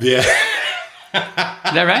Baden? Yeah.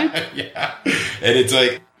 Is that right? Yeah. And it's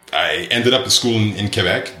like, I ended up at school in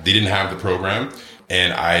Quebec. They didn't have the program.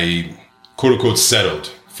 And I, quote unquote, settled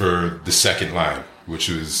for the second line, which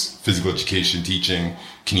was physical education, teaching,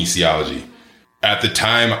 kinesiology. At the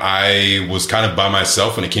time, I was kind of by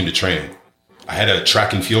myself when it came to training. I had a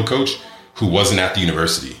track and field coach who wasn't at the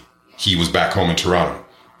university. He was back home in Toronto.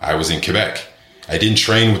 I was in Quebec. I didn't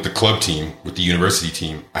train with the club team, with the university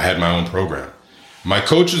team. I had my own program. My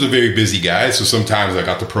coach was a very busy guy, so sometimes I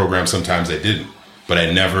got the program, sometimes I didn't. But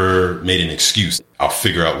I never made an excuse. I'll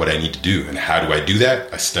figure out what I need to do. And how do I do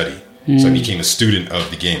that? I study. So I became a student of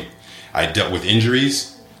the game. I dealt with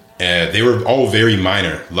injuries. They were all very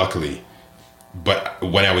minor, luckily. But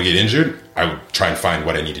when I would get injured, I would try and find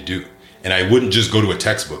what I need to do. And I wouldn't just go to a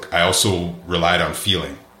textbook. I also relied on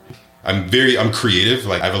feeling. I'm creative.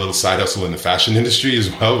 Like I have a little side hustle in the fashion industry as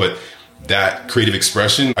well, but that creative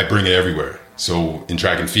expression, I bring it everywhere. So in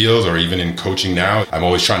track and fields or even in coaching now, I'm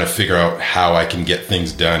always trying to figure out how I can get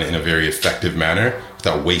things done in a very effective manner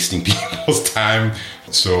without wasting people's time.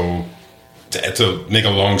 So to make a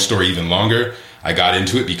long story even longer, I got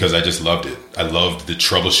into it because I just loved it. I loved the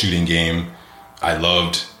troubleshooting game. I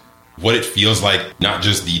loved what it feels like, not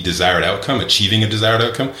just the desired outcome, achieving a desired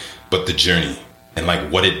outcome, but the journey and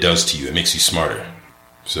like what it does to you. It makes you smarter.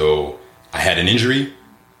 So I had an injury.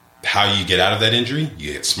 How you get out of that injury,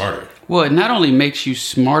 you get smarter. Well, it not only makes you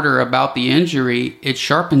smarter about the injury, it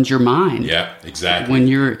sharpens your mind. Yeah, exactly. When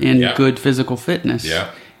you're in good physical fitness.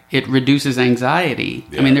 Yeah. It reduces anxiety.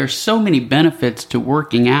 Yeah. I mean, there's so many benefits to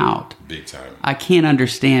working out. Big time. I can't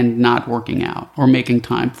understand not working out or making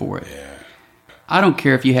time for it. Yeah. I don't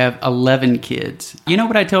care if you have 11 kids. You know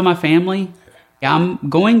what I tell my family? I'm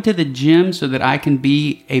going to the gym so that I can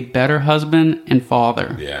be a better husband and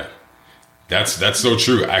father. Yeah. That's so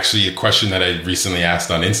true. Actually, a question that I recently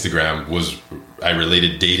asked on Instagram was, I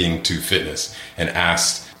related dating to fitness and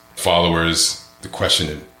asked followers the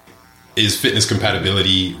question, is fitness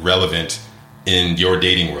compatibility relevant in your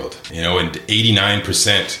dating world? You know, and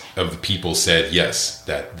 89% of the people said yes,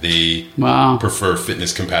 that they prefer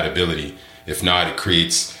fitness compatibility. If not, it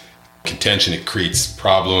creates contention, it creates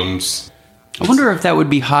problems. I wonder if that would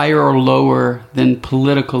be higher or lower than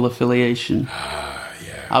political affiliation.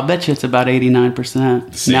 I'll bet you it's about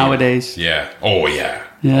 89% nowadays. Yeah. Oh, yeah.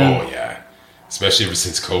 Oh, yeah. Especially ever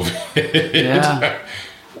since COVID. Yeah.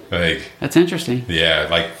 Like, that's interesting. Yeah.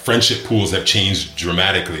 Like friendship pools have changed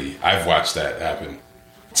dramatically. I've watched that happen.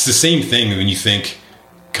 It's the same thing when you think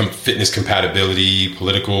fitness compatibility,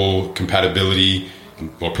 political compatibility,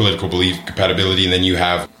 or political belief compatibility, and then you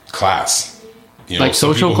have class. You know, like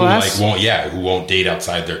social class? Who won't date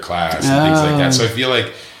outside their class and things like that. So I feel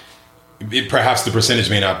like perhaps the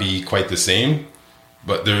percentage may not be quite the same,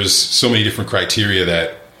 but there's so many different criteria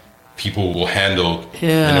that people will handle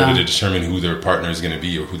in order to determine who their partner is going to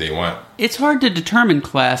be or who they want. It's hard to determine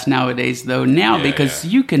class nowadays, though, because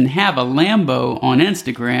you can have a Lambo on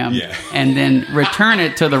Instagram and then return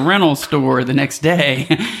it to the rental store the next day.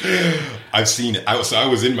 I've seen it. I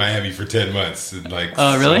was in Miami for 10 months. And like,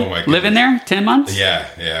 oh, really? Living there 10 months?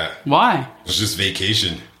 Yeah. Why? It was just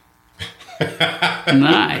vacation.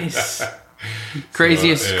 Nice.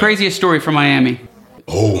 Craziest story from Miami.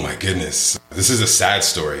 Oh my goodness. This is a sad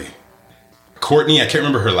story. Courtney, I can't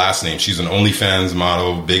remember her last name. She's an OnlyFans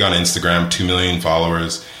model, big on Instagram, 2 million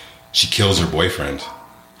followers. She kills her boyfriend.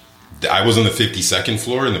 I was on the 52nd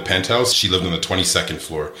floor in the penthouse. She lived on the 22nd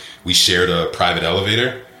floor. We shared a private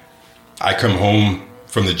elevator. I come home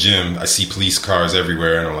from the gym. I see police cars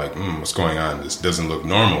everywhere. And I'm like, what's going on? This doesn't look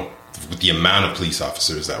normal. with the amount of police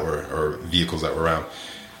officers that were, or vehicles that were around.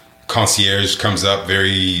 Concierge comes up,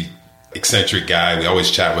 very eccentric guy. We always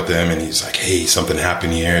chat with him, and he's like, hey, something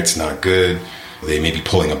happened here. It's not good. They may be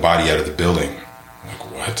pulling a body out of the building. I'm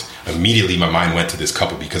like, what? Immediately my mind went to this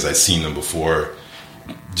couple because I'd seen them before.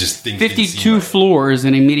 Just 52 floors,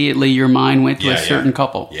 and immediately your mind went to a certain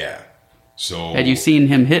couple. Yeah. So had you seen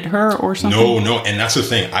him hit her or something? No. And that's the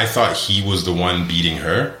thing. I thought he was the one beating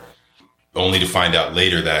her, only to find out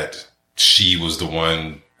later that she was the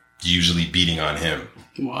one usually beating on him.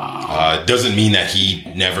 Wow. Doesn't mean that he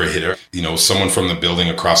never hit her. You know, someone from the building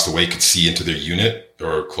across the way could see into their unit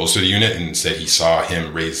or closer to the unit and said he saw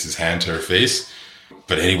him raise his hand to her face.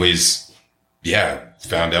 But anyways,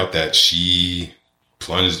 found out that she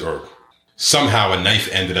plunged, or somehow a knife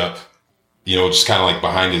ended up, just kind of like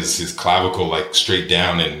behind his clavicle, like straight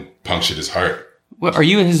down, and punctured his heart. What, are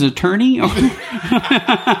you his attorney?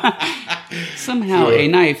 Somehow a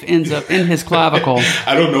knife ends up in his clavicle.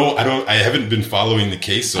 I don't know. I haven't been following the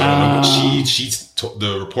case, so I don't know. But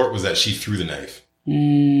the report was that she threw the knife.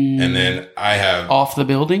 And then I have... Off the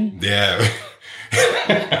building? Yeah.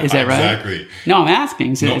 Is that right? Exactly. No, I'm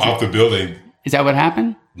asking. Off the building. Is that what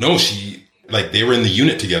happened? No, they were in the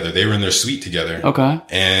unit together. They were in their suite together. Okay.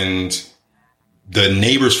 And the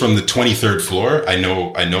neighbors from the 23rd floor, I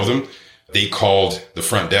know them. They called the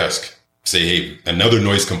front desk, say, hey, another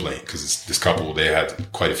noise complaint, because this couple, they had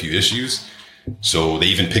quite a few issues. So they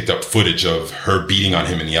even picked up footage of her beating on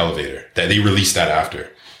him in the elevator. That they released that after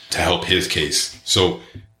to help his case. So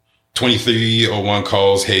 2301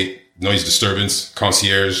 calls, hey, noise disturbance,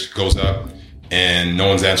 concierge goes up, and no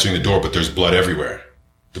one's answering the door, but there's blood everywhere.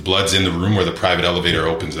 The blood's in the room where the private elevator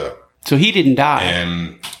opens up. So he didn't die.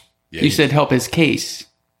 And you said help his case.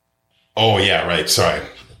 Oh, yeah, right. Sorry.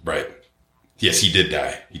 Right. Yes, he did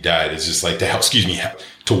die. He died. It's just like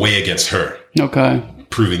to weigh against her. Okay.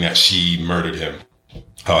 Proving that she murdered him,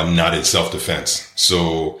 not in self-defense.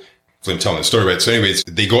 So I'm telling the story, right? So anyways,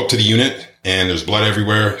 they go up to the unit and there's blood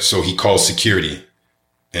everywhere. So he calls security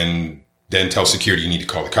and then tells security, you need to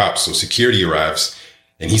call the cops. So security arrives,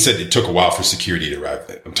 and he said it took a while for security to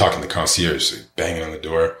arrive. I'm talking to the concierge, so banging on the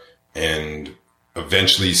door, and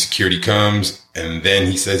eventually security comes, and then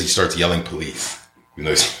he says he starts yelling police.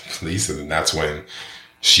 Police, and then that's when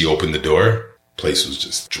she opened the door. Place was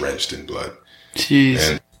just drenched in blood. Jeez.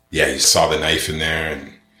 And he saw the knife in there,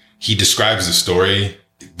 and he describes the story.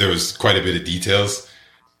 There was quite a bit of details.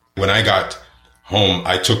 When I got home,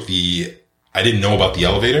 I didn't know about the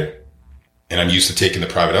elevator, and I'm used to taking the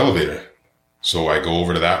private elevator. So I go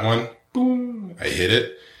over to that one, boom, I hit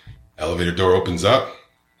it, elevator door opens up,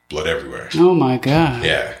 blood everywhere. Oh my God.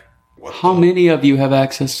 Yeah. How many of you have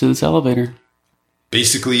access to this elevator?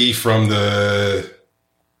 Basically, from the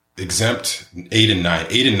exempt 8 and 9.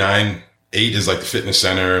 8 and 9, 8 is like the fitness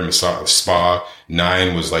center, massage, spa.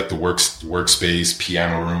 9 was like the workspace,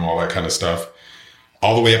 piano room, all that kind of stuff.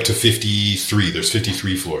 All the way up to 53. There's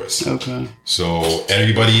 53 floors. Okay. So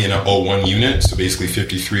everybody in a 01 unit, so basically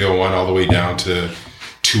 5301 all the way down to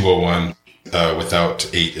 201 without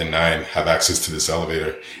 8 and 9 have access to this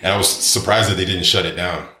elevator. And I was surprised that they didn't shut it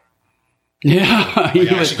down. Yeah. I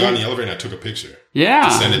actually got in the elevator and I took a picture. Yeah.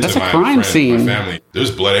 To send it that's to a my crime friend, scene. my family. There's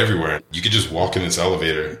blood everywhere. You could just walk in this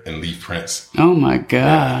elevator and leave prints. Oh my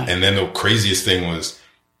God. And then the craziest thing was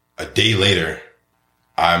a day later,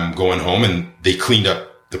 I'm going home and they cleaned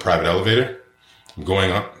up the private elevator. I'm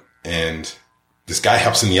going up and this guy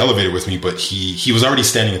hops in the elevator with me, but he was already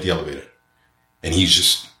standing at the elevator and he's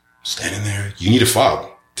just standing there. You need a fob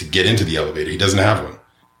to get into the elevator. He doesn't have one.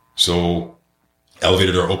 So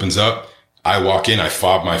elevator door opens up. I walk in, I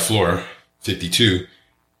fob my floor, 52.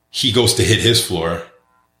 He goes to hit his floor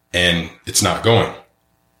and it's not going.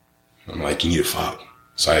 I'm like, you need a fob.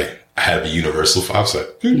 So I had a universal fob.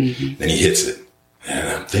 So then he hits it. And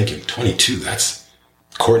I'm thinking 22, that's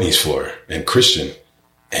Courtney's floor and Christian.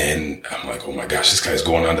 And I'm like, oh my gosh, this guy's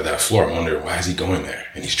going onto that floor. I'm wondering, why is he going there?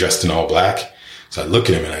 And he's dressed in all black. So I look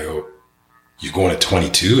at him and I go, you're going to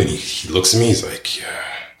 22? And he looks at me. He's like, yeah.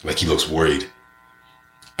 Like he looks worried.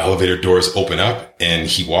 Elevator doors open up and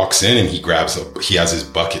he walks in and he has his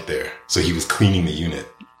bucket there. So he was cleaning the unit.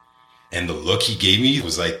 And the look he gave me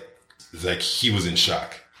was like he was in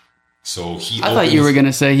shock. So I thought you were going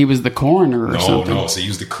to say he was the coroner or something. No. So he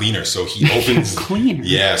was the cleaner. So he opens. Cleaner?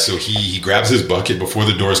 Yeah. So he grabs his bucket before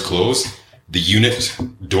the doors close. The unit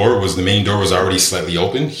door the main door was already slightly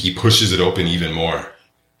open. He pushes it open even more.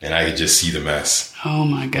 And I could just see the mess. Oh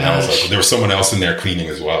my gosh. And I was like, there was someone else in there cleaning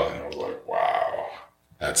as well. And I was like, wow,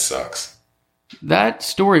 that sucks. That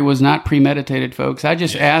story was not premeditated, folks. I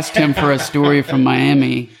just asked him for a story from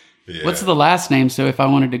Miami. Yeah. What's the last name? So if I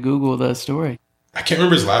wanted to Google the story. I can't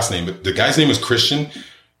remember his last name, but the guy's name was Christian.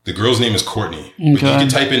 The girl's name is Courtney. Okay. But you can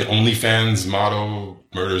type in OnlyFans model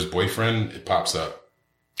murders boyfriend. It pops up.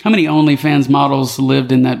 How many OnlyFans models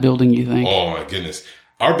lived in that building, you think? Oh, my goodness.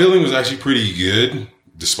 Our building was actually pretty good,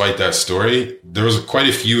 despite that story. There was quite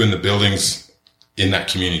a few in the buildings in that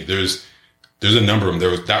community. There's a number of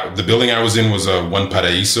them. The building I was in was One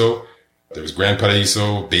Paraíso. There was Grand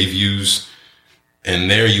Paraíso, Bayviews.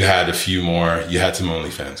 And there you had a few more. You had some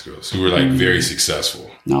OnlyFans girls who were like very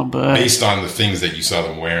successful. No, but based on the things that you saw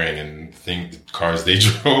them wearing and the cars they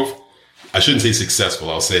drove. I shouldn't say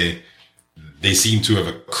successful. I'll say they seem to have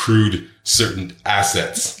accrued certain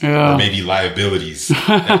assets or maybe liabilities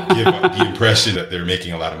that give the impression that they're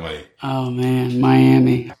making a lot of money. Oh, man,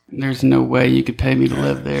 Miami. There's no way you could pay me to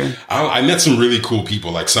live there. I met some really cool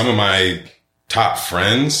people. Like some of my top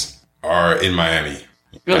friends are in Miami.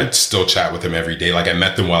 Really? I still chat with them every day. Like I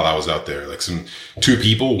met them while I was out there. Like two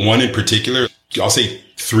people, one in particular, I'll say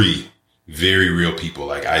 3 very real people.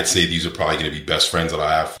 Like I'd say these are probably going to be best friends that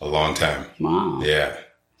I have a long time. Wow. Yeah.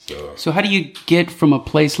 So how do you get from a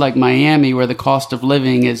place like Miami, where the cost of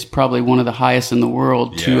living is probably one of the highest in the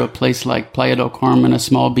world, to a place like Playa del Carmen, a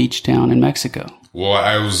small beach town in Mexico? Well,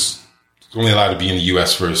 I was only allowed to be in the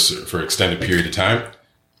U.S. for an extended period of time.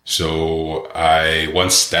 So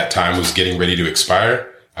once that time was getting ready to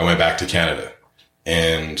expire, I went back to Canada,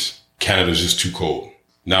 and Canada was just too cold.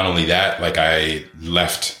 Not only that, like I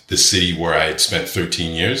left the city where I had spent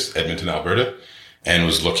 13 years, Edmonton, Alberta, and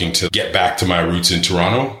was looking to get back to my roots in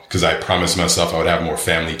Toronto because I promised myself I would have more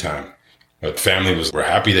family time. But family we're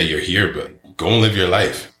happy that you're here, but go and live your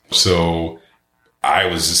life. So I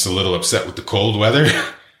was just a little upset with the cold weather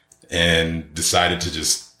and decided to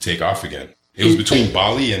just take off again. It was between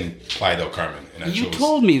Bali and Playa del Carmen. And you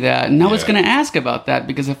told me that, and I was going to ask about that,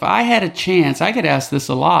 because if I had a chance, I could ask this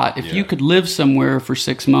a lot. If you could live somewhere for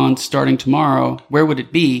 6 months starting tomorrow, where would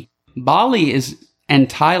it be? Bali and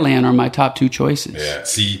Thailand are my top 2 choices. Yeah.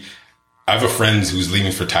 See, I have a friend who's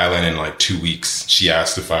leaving for Thailand in like 2 weeks. She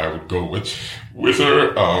asked if I would go with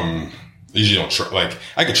her. Usually don't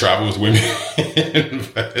I could travel with women,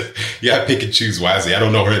 but I pick and choose wisely. I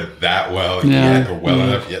don't know her that well yet, or well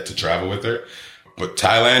enough yet to travel with her. But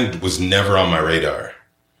Thailand was never on my radar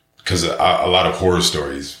because a lot of horror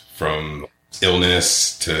stories, from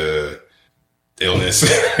illness to illness,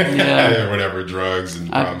 or whatever, drugs and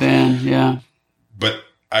problems. But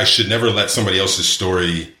I should never let somebody else's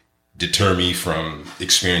story deter me from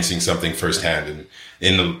experiencing something firsthand. And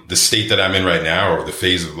in the state that I'm in right now, or the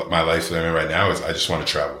phase of my life that I'm in right now, is I just want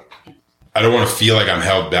to travel. I don't want to feel like I'm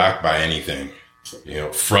held back by anything,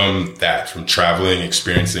 from traveling,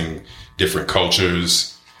 experiencing different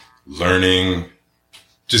cultures, learning,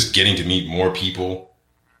 just getting to meet more people.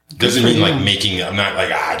 Doesn't mean I'm not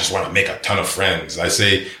like, I just want to make a ton of friends. I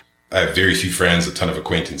say I have very few friends, a ton of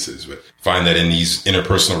acquaintances, but find that in these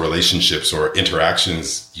interpersonal relationships or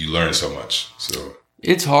interactions, you learn so much. So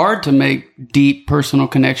it's hard to make deep personal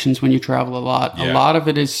connections when you travel a lot. Yeah. A lot of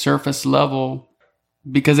it is surface level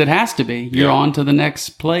because it has to be. You're on to the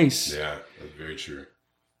next place. Yeah, that's very true.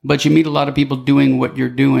 But you meet a lot of people doing what you're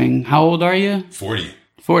doing. How old are you? 40.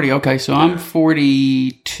 40. Okay. So I'm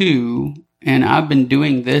 42, and I've been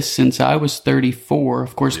doing this since I was 34.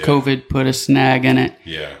 Of course, COVID put a snag in it.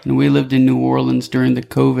 Yeah. And we lived in New Orleans during the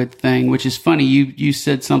COVID thing, which is funny. You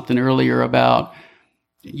said something earlier about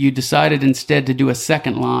you decided instead to do a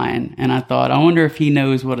second line. And I thought, I wonder if he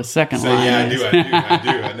knows what a second line is. I do.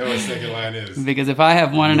 I know what a second line is. Because if I have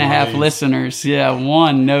 1.5 listeners,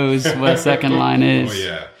 one knows what a second line is. Oh,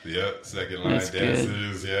 yeah. Yep. Second line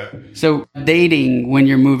dancers. Yeah. So dating when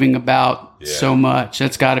you're moving about so much,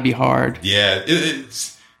 that's got to be hard. Yeah.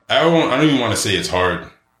 I don't even want to say it's hard.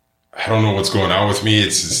 I don't know what's going on with me.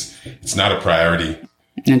 It's not a priority.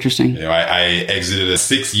 Interesting. I exited a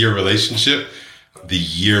 6-year relationship the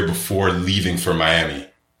year before leaving for Miami.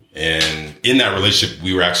 And in that relationship,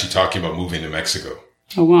 we were actually talking about moving to Mexico.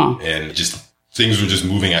 Oh, wow. And things were just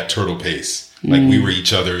moving at turtle pace. Like we were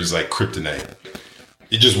each other's like kryptonite.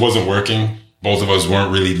 It just wasn't working. Both of us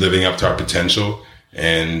weren't really living up to our potential,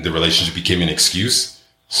 and the relationship became an excuse.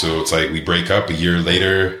 So it's like we break up. A year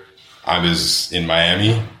later, I was in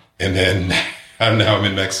Miami, and then now I'm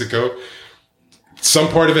in Mexico. Some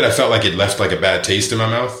part of it, I felt like it left like a bad taste in my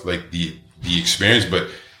mouth, like the experience, but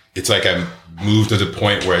it's like I moved to the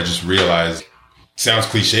point where I just realized, sounds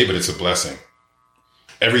cliche, but it's a blessing.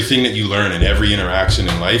 Everything that you learn in every interaction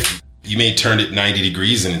in life, you may turn it 90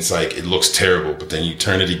 degrees and it's like, it looks terrible, but then you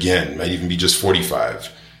turn it again, it might even be just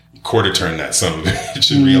 45. Quarter turn that son of a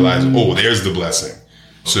bitch and realize, oh, there's the blessing.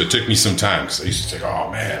 So it took me some time, because I used to think, oh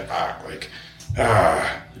man,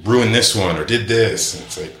 ruined this one or did this. And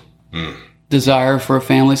it's like, desire for a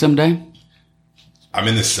family someday? I'm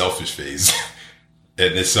in the selfish phase.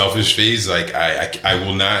 In this selfish phase, like I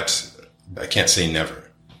will not, I can't say never.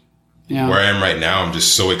 Yeah. Where I am right now, I'm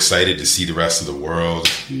just so excited to see the rest of the world,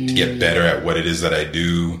 to get better at what it is that I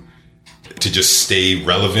do, to just stay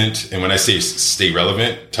relevant. And when I say stay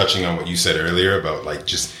relevant, touching on what you said earlier about like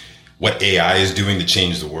just what AI is doing to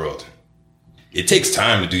change the world. It takes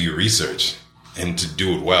time to do your research and to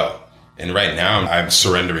do it well. And right now I'm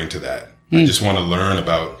surrendering to that. I just want to learn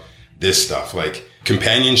about this stuff, like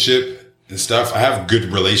companionship and stuff. I have good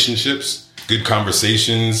relationships, good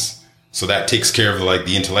conversations. So that takes care of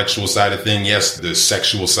the intellectual side of thing. Yes, the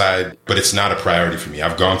sexual side, but it's not a priority for me.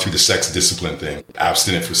 I've gone through the sex discipline thing,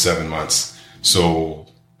 abstinent for 7 months. So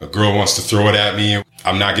a girl wants to throw it at me.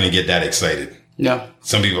 I'm not going to get that excited. Yeah.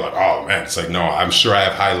 Some people are like, oh man, it's like, no, I'm sure I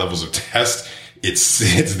have high levels of test. It's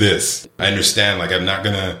this. I understand. Like, I'm not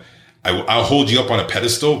going to, I'll hold you up on a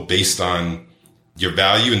pedestal based on your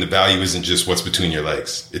value. And the value isn't just what's between your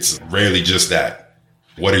legs. It's rarely just that.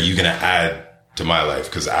 What are you going to add to my life?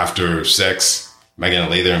 Because after sex, am I going to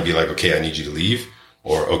lay there and be like, okay, I need you to leave?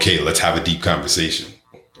 Or, okay, let's have a deep conversation.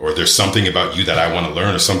 Or there's something about you that I want to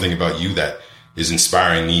learn, or something about you that is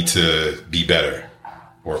inspiring me to be better,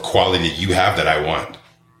 or a quality that you have that I want.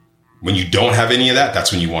 When you don't have any of that,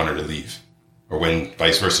 that's when you want her to leave. Or when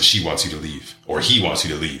vice versa, she wants you to leave, or he wants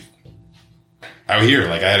you to leave. Out here,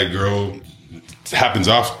 like, I had a girl, it happens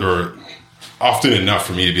often enough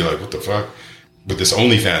for me to be like, what the fuck? But this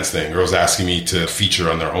OnlyFans thing, girls asking me to feature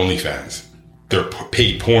on their OnlyFans. They're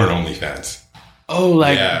paid porn OnlyFans. Oh,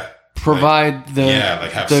 like provide the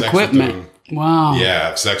have the sex equipment. with them. Wow. Yeah,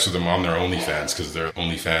 have sex with them on their OnlyFans because they're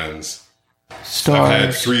OnlyFans Stars. I've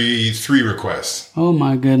had three requests. Oh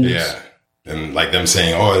my goodness. Yeah, and like them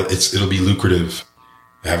saying, "Oh, it'll be lucrative.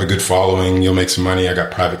 Have a good following. You'll make some money. I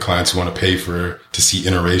got private clients who want to pay to see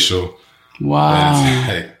interracial." Wow,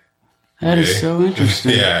 like, that is so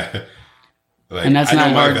interesting. Yeah. Like, And that's I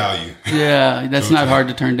not know hard. my value. Yeah, that's not hard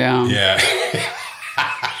to turn down. Yeah.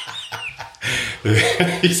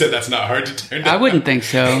 He said that's not hard to turn down. I wouldn't think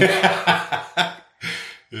so.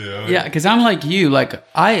 Yeah, because I'm like you. Like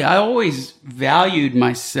I always valued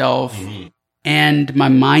myself and my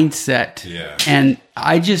mindset. Yeah. And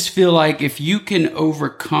I just feel like if you can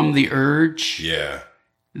overcome the urge,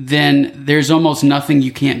 then there's almost nothing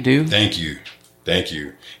you can't do. Thank you.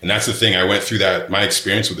 And that's the thing. I went through that. My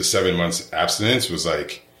experience with the 7 months abstinence was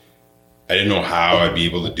like, I didn't know how I'd be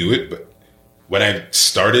able to do it. But when I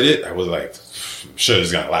started it, I was like, I'm sure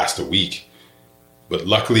it's going to last a week. But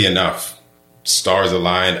luckily enough, stars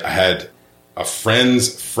aligned. I had a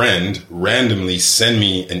friend's friend randomly send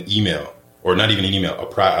me an email, or not even an email,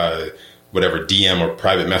 whatever, DM or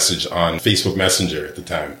private message on Facebook Messenger at the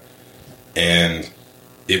time. And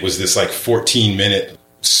it was this like 14-minute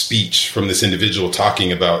speech from this individual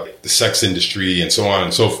talking about the sex industry and so on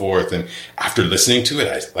and so forth. And after listening to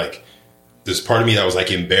it, there's part of me that was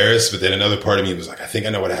like embarrassed, but then another part of me was like, I think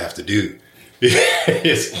I know what I have to do.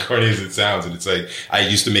 As corny as it sounds. And it's like, I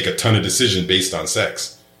used to make a ton of decisions based on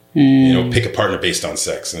sex, pick a partner based on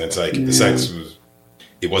sex. And it's like, the sex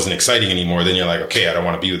wasn't exciting anymore. Then you're like, okay, I don't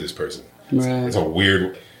want to be with this person. Right. It's a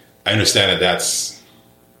weird, I understand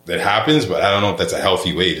that happens, but I don't know if that's a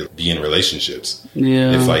healthy way to be in relationships.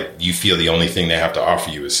 Yeah. If like you feel the only thing they have to offer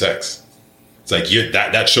you is sex. It's like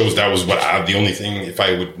that shows that was the only thing, if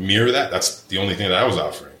I would mirror that's the only thing that I was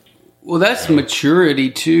offering. Well, that's maturity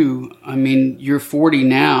too. I mean, you're 40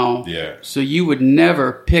 now. Yeah. So you would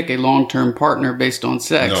never pick a long-term partner based on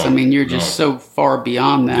sex. No, I mean, you're just so far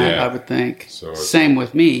beyond that, I would think. So same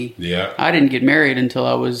with me. Yeah. I didn't get married until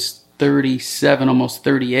I was 37, almost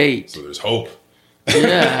 38. So there's hope.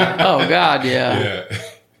 Yeah. Oh, God, yeah. Yeah.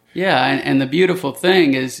 Yeah, and the beautiful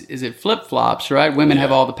thing is it flip-flops, right? Women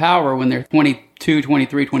have all the power when they're 22,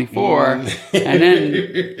 23, 24, and then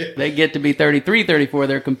they get to be 33, 34,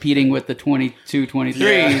 they're competing with the 22,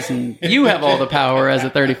 23s, and you have all the power as a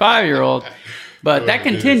 35-year-old. But that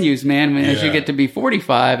continues, man, as you get to be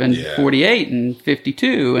 45 and 48 and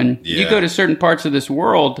 52, and you go to certain parts of this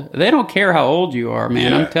world, they don't care how old you are,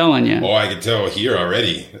 man, I'm telling you. Oh, I can tell here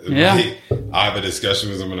already. Yeah. I have a discussion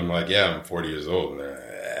with them, and I'm like, I'm 40 years old, and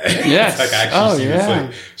yes. It's like I actually see this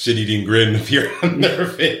like shit-eating grin appear on their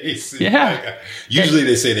face. Yeah. Usually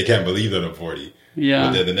they say they can't believe that I'm 40. Yeah.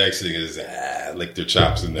 But then the next thing is lick their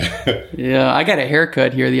chops in there. Yeah. I got a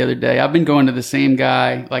haircut here the other day. I've been going to the same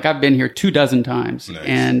guy. Like I've been here 24 times. Nice.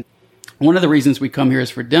 And one of the reasons we come here is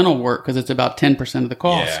for dental work because it's about 10% of the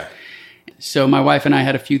cost. Yeah. So my wife and I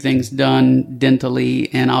had a few things done dentally,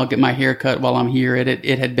 and I'll get my hair cut while I'm here.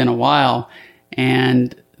 It had been a while.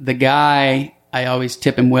 And the guy I always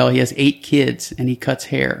tip him well. He has 8 kids and he cuts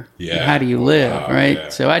hair. Yeah. How do you live, right? Yeah.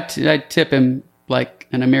 So I tip him like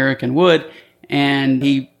an American would. And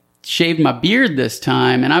he shaved my beard this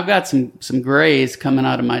time, and I've got some grays coming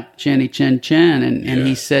out of my chin. And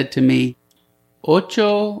he said to me, 8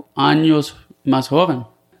 años más joven.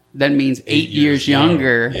 That means 8 years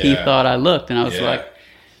younger. Yeah. He thought I looked, and I was like,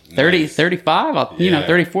 30, nice. 35,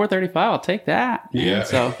 34, 35, I'll take that. Man. Yeah.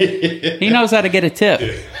 So he knows how to get a tip.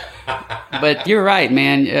 But you're right,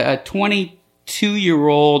 man. A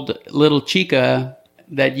 22-year-old little chica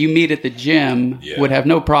that you meet at the gym would have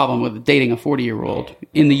no problem with dating a 40-year-old.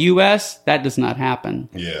 In the U.S., that does not happen.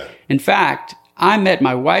 Yeah. In fact, I met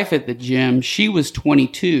my wife at the gym. She was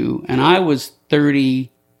 22, and I was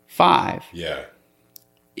 35. Yeah.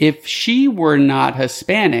 If she were not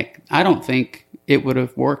Hispanic, I don't think it would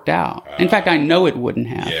have worked out. In fact, I know it wouldn't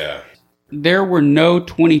have. Yeah. There were no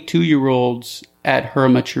 22-year-olds at her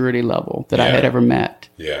maturity level that I had ever met.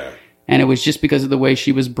 Yeah. And it was just because of the way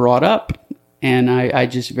she was brought up. And I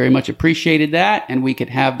just very much appreciated that. And we could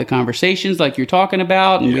have the conversations like you're talking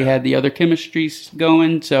about. And we had the other chemistries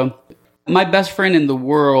going. So my best friend in the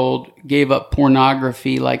world gave up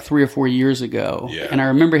pornography like 3 or 4 years ago. Yeah. And I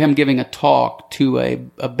remember him giving a talk to a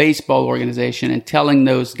baseball organization and telling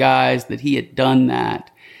those guys that he had done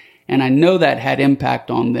that. And I know that had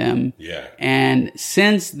impact on them. Yeah. And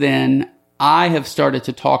since then, I have started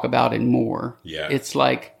to talk about it more. Yeah. It's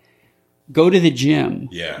like, go to the gym.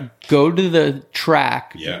 Yeah. Go to the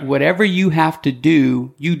track. Yeah. Whatever you have to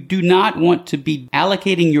do, you do not want to be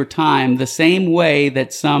allocating your time the same way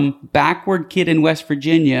that some backward kid in West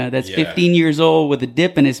Virginia that's 15 years old with a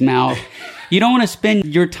dip in his mouth. You don't want to spend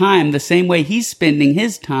your time the same way he's spending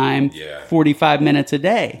his time, 45 minutes a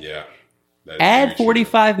day. Yeah. Add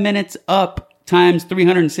 45 minutes up times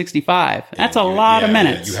 365. That's a lot of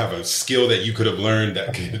minutes. You have a skill that you could have learned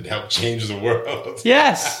that could help change the world.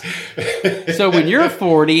 Yes. So when you're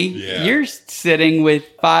 40, you're sitting with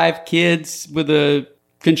 5 kids with a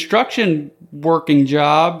construction working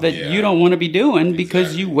job that you don't want to be doing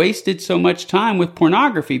because you wasted so much time with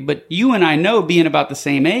pornography. But you and I know, being about the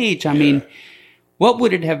same age, I mean, what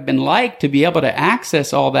would it have been like to be able to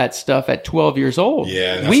access all that stuff at 12 years old?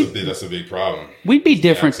 Yeah, and that's a big problem. We'd be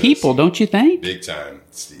different people, don't you think? Big time.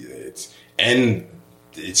 It's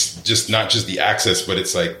just not just the access, but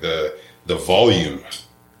it's like the volume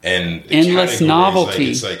and the endless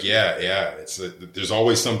novelty. It's like there's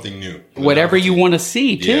always something new. Whatever you want to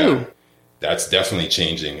see, too. Yeah, that's definitely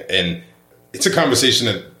changing. And it's a conversation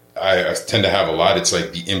that I tend to have a lot. It's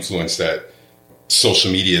like the influence that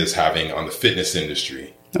social media is having on the fitness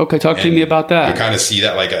industry. Okay, talk to me about that. You kind of see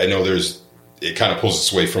that, like, I know it kind of pulls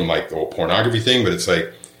us away from like the whole pornography thing, but it's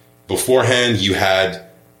like beforehand you had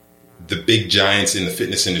the big giants in the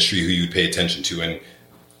fitness industry who you pay attention to. And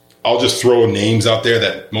I'll just throw names out there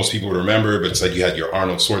that most people would remember, but it's like you had your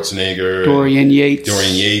Arnold Schwarzenegger, Dorian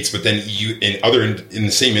Yates. But then you, in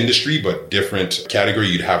the same industry, but different category,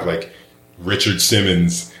 you'd have like Richard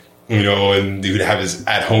Simmons, and he would have his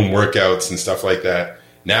at-home workouts and stuff like that.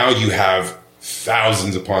 Now you have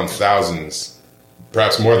thousands upon thousands,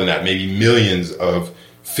 perhaps more than that, maybe millions of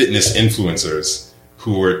fitness influencers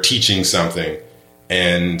who are teaching something,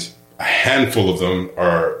 and a handful of them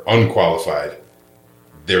are unqualified.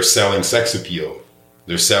 They're selling sex appeal.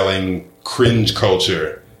 They're selling cringe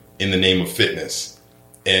culture in the name of fitness.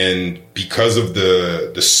 And because of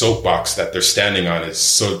the soapbox that they're standing on is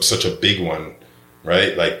such a big one,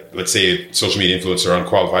 right? Like, let's say a social media influencer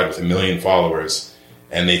unqualified with 1 million followers,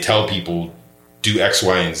 and they tell people, do X,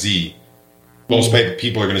 Y, and Z. Most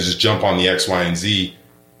people are going to just jump on the X, Y, and Z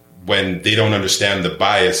when they don't understand the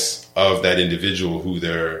bias of that individual who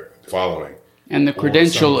they're following. And the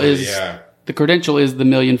credential is the 1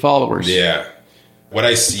 million followers. Yeah. What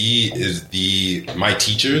I see is my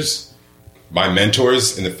teachers, my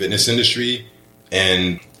mentors in the fitness industry,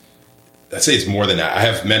 and I'd say it's more than that. I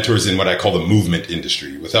have mentors in what I call the movement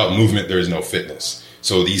industry. Without movement, there is no fitness.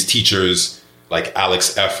 So these teachers like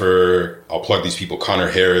Alex Effer, I'll plug these people, Connor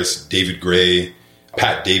Harris, David Gray,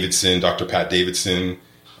 Pat Davidson, Dr. Pat Davidson,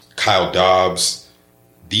 Kyle Dobbs.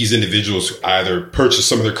 These individuals either purchased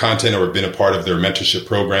some of their content or have been a part of their mentorship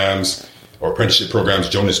programs or apprenticeship programs.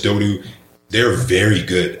 Jonas Dodu, they're very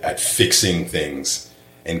good at fixing things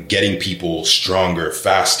and getting people stronger,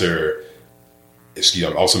 faster. Excuse me,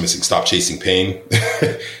 I'm also missing Stop Chasing Pain.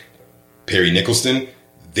 Perry Nicholson,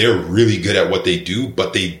 they're really good at what they do,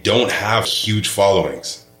 but they don't have huge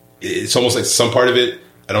followings. It's almost like some part of it,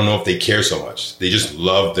 I don't know if they care so much. They just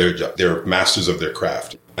love their job. They're masters of their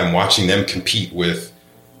craft. I'm watching them compete with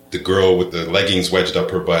the girl with the leggings wedged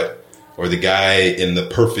up her butt, or the guy in the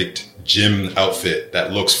perfect gym outfit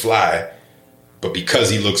that looks fly, But because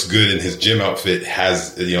he looks good in his gym outfit,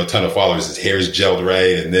 has, you know, a ton of followers, his hair is gelled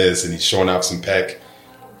right and this, and he's showing off some pec,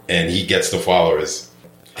 and he gets the followers.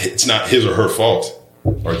 It's not his or her fault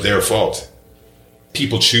or their fault.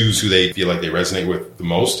 People choose who they feel like they resonate with the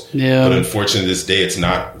most. Yeah. But unfortunately, this day, it's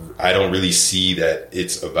not. I don't really see that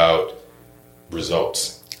it's about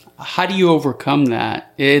results. How do you overcome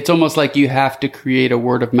that? It's almost like you have to create a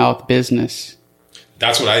word of mouth business.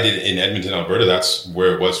 That's what I did in Edmonton, Alberta. That's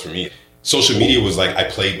where it was for me. Social media was like, I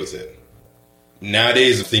played with it.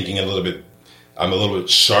 Nowadays, I'm thinking I'm a little bit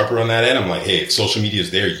sharper on that end. I'm like, hey, if social media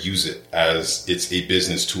is there, use it as it's a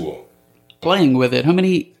business tool. Playing with it. How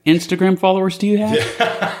many Instagram followers do you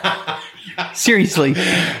have? Seriously.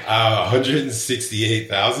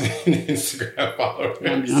 168,000 Instagram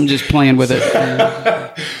followers. I'm just playing with it.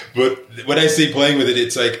 But when I say playing with it,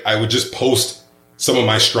 it's like I would just post some of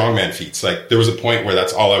my strongman feats. Like there was a point where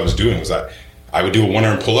that's all I was doing was I would do a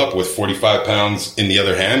 1-arm pull-up with 45 pounds in the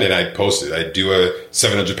other hand, and I'd post it. I'd do a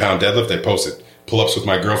 700-pound deadlift, I'd post it. Pull-ups with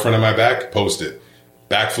my girlfriend on my back, post it.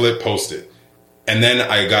 Backflip, post it. And then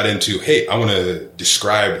I got into, hey, I want to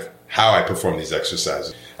describe how I perform these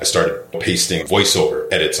exercises. I started pasting voiceover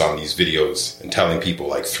edits on these videos and telling people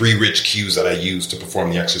like 3 rich cues that I use to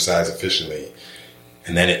perform the exercise efficiently.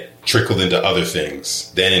 And then it trickled into other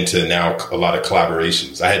things, then into now a lot of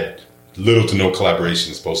collaborations. I had little to no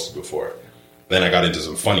collaborations posted before. Then I got into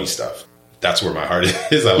some funny stuff. That's where my heart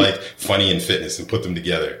is. I like funny and fitness and put them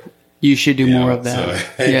together. You should do more of that. So,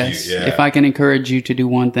 thank you. Yeah. If I can encourage you to do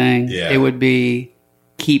one thing, it would be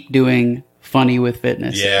keep doing funny with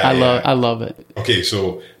fitness. I love it. Okay,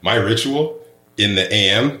 so my ritual in the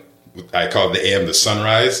AM, I call it the AM, the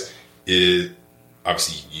sunrise, is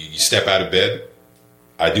obviously you step out of bed.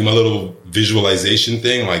 I do my little visualization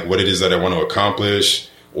thing, like what it is that I want to accomplish,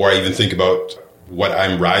 or I even think about what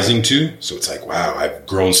I'm rising to. So it's like, wow, I've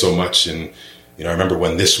grown so much. And, you know, I remember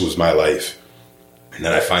when this was my life. And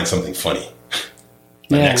then I find something funny.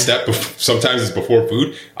 The next step, sometimes it's before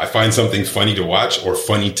food. I find something funny to watch or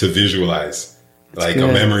funny to visualize, like a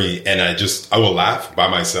memory. And I will laugh by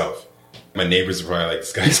myself. My neighbors are probably like,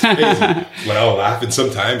 this guy's crazy. But I'll laugh. And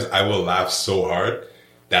sometimes I will laugh so hard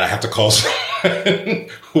that I have to call someone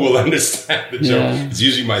who will understand the joke. Yeah. It's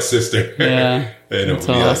usually my sister. Yeah. And it'll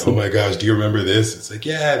be awesome. Like, oh my gosh, do you remember this? It's like,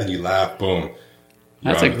 yeah. Then you laugh, boom.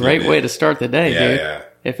 That's a great way to start the day, dude. Yeah.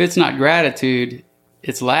 If it's not gratitude,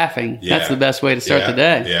 it's laughing. Yeah. That's the best way to start the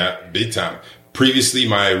day. Yeah, big time. Previously,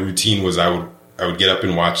 my routine was I would get up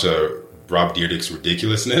and watch Rob Dyrdek's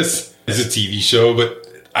Ridiculousness. It's a TV show, but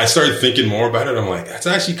I started thinking more about it. I'm like, that's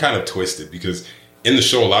actually kind of twisted because in the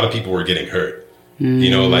show, a lot of people were getting hurt. You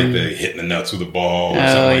know, like the hitting the nuts with a ball or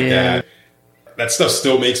something like that. That stuff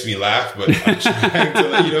still makes me laugh, but I'm trying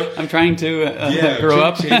to, you know. I'm trying to grow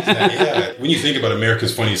up. Change that. Yeah. When you think about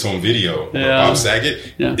America's Funniest Home Video, Bob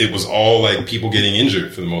Saget, it was all like people getting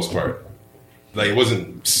injured for the most part. Like it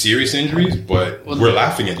wasn't serious injuries, but we're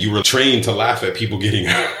laughing at. You were trained to laugh at people getting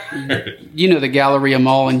hurt. You know the Galleria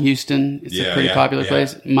Mall in Houston? It's a pretty popular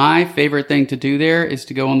place. My favorite thing to do there is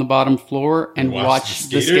to go on the bottom floor and watch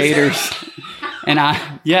the skaters. And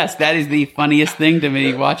that is the funniest thing to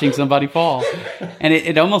me, watching somebody fall. And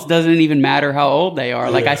it almost doesn't even matter how old they are.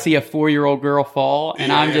 Like I see a 4-year-old girl fall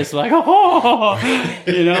and I'm just like, oh,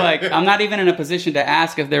 you know, like I'm not even in a position to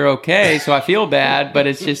ask if they're okay. So I feel bad, but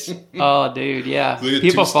it's just, oh dude, yeah.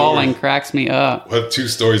 People falling cracks me up. I have 2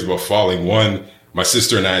 stories about falling. One, my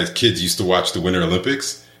sister and I as kids used to watch the Winter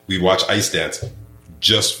Olympics. We'd watch ice dance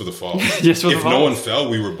just for the fall. If no one fell,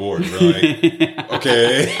 we were bored. We're like,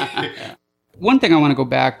 okay. One thing I want to go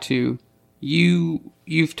back to,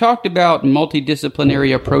 you've talked about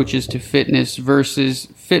multidisciplinary approaches to fitness versus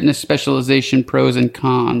fitness specialization pros and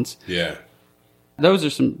cons. Yeah. Those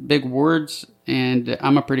are some big words, and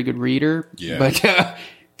I'm a pretty good reader. Yeah. But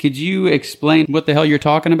could you explain what the hell you're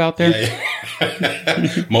talking about there?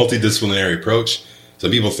 Multidisciplinary approach.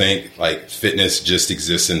 Some people think like fitness just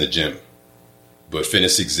exists in the gym, but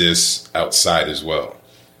fitness exists outside as well.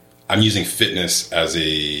 I'm using fitness as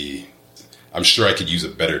I'm sure I could use a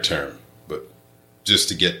better term, but just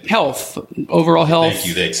to get health, overall health.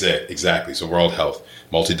 Thank you. Exactly. So overall health.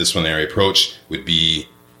 Multidisciplinary approach would be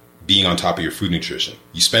being on top of your food nutrition.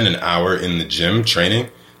 You spend an hour in the gym training,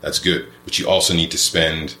 that's good. But you also need to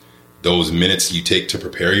spend those minutes you take to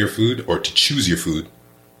prepare your food or to choose your food,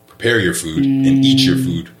 prepare your food, and eat your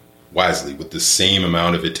food wisely with the same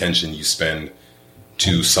amount of attention you spend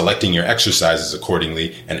to selecting your exercises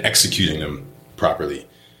accordingly and executing them properly.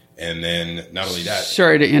 And then not only that.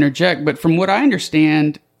 Sorry to interject, but from what I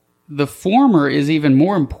understand, the former is even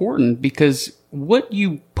more important because what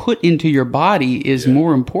you put into your body is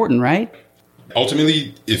more important, right?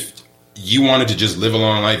 Ultimately, if you wanted to just live a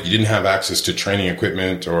long life, you didn't have access to training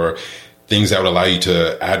equipment or things that would allow you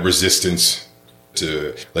to add resistance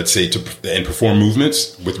to, let's say, and perform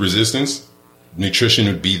movements with resistance, nutrition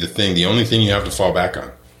would be the thing, the only thing you have to fall back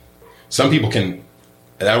on. Some people can,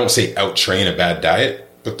 and I won't say out-train a bad diet,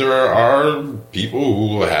 but there are people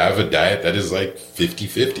who will have a diet that is like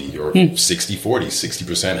 50-50 or 60-40,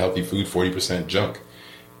 60% healthy food, 40% junk,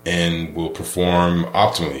 and will perform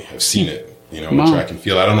optimally. I've seen it, in track and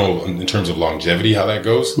field. I don't know in terms of longevity how that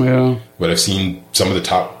goes, but I've seen some of the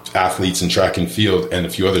top athletes in track and field and a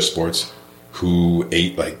few other sports who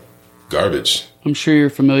ate like garbage. I'm sure you're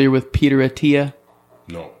familiar with Peter Attia.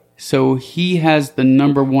 No. So he has the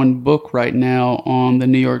 #1 book right now on the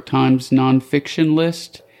New York Times nonfiction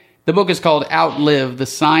list. The book is called Outlive, The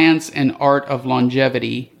Science and Art of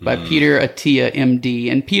Longevity by Peter Attia,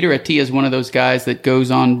 MD. And Peter Attia is one of those guys that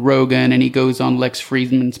goes on Rogan and he goes on Lex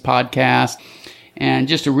Fridman's podcast. And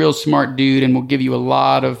just a real smart dude and will give you a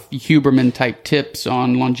lot of Huberman type tips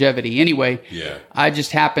on longevity. Anyway, I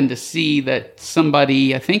just happened to see that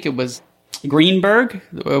somebody, I think it was Greenberg,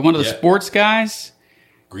 one of the sports guys.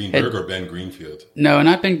 Greenberg or Ben Greenfield? No,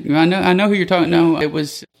 not Ben. I know who you're talking. No, it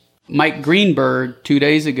was Mike Greenberg 2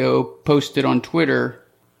 days ago posted on Twitter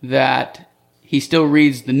that he still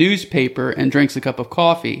reads the newspaper and drinks a cup of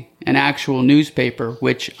coffee, an actual newspaper,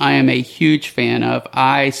 which I am a huge fan of.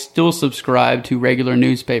 I still subscribe to regular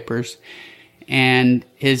newspapers. And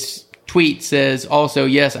his tweet says also,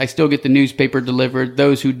 yes, I still get the newspaper delivered.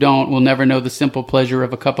 Those who don't will never know the simple pleasure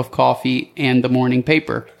of a cup of coffee and the morning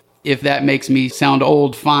paper. If that makes me sound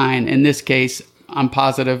old, fine. In this case, I'm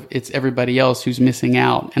positive it's everybody else who's missing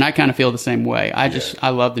out. And I kind of feel the same way. I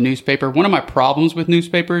love the newspaper. One of my problems with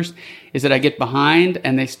newspapers is that I get behind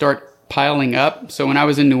and they start piling up. So when I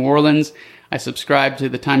was in New Orleans, I subscribed to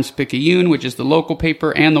the Times-Picayune, which is the local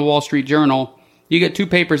paper, and the Wall Street Journal. You get 2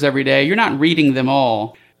 papers every day. You're not reading them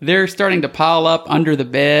all. They're starting to pile up under the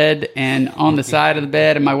bed and on the side of the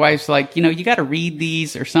bed. And my wife's like, you got to read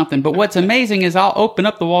these or something. But what's amazing is I'll open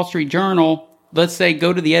up the Wall Street Journal, let's say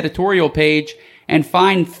go to the editorial page and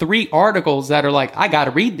find 3 articles that are like, I got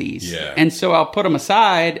to read these. Yeah. And so I'll put them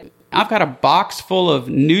aside. I've got a box full of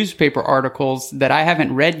newspaper articles that I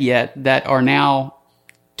haven't read yet that are now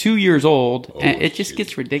 2 years old. And it just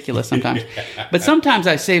gets ridiculous sometimes. But sometimes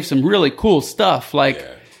I save some really cool stuff like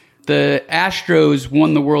the Astros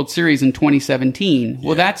won the World Series in 2017.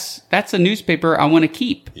 Well, that's a newspaper I want to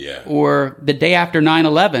keep. Yeah. Or the day after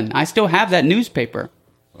 9/11. I still have that newspaper.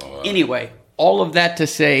 Oh, wow. Anyway, all of that to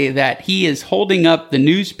say that he is holding up the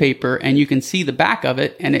newspaper and you can see the back of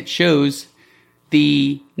it and it shows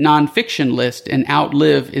the nonfiction list and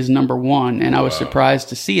Outlive is #1. And I was surprised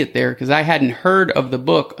to see it there because I hadn't heard of the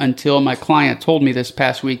book until my client told me this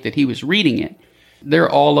past week that he was reading it. They're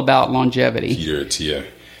all about longevity. Peter Attia.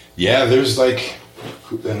 Yeah, there's like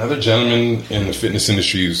another gentleman in the fitness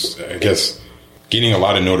industry who's, I guess, gaining a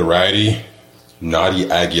lot of notoriety. Nadi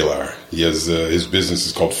Aguilar. He has his business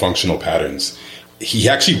is called Functional Patterns. He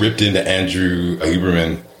actually ripped into Andrew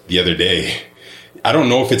Huberman the other day. I don't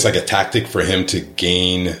know if it's like a tactic for him to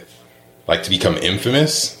gain, like to become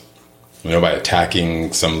infamous, by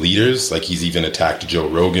attacking some leaders. Like he's even attacked Joe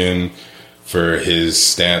Rogan for his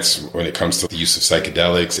stance when it comes to the use of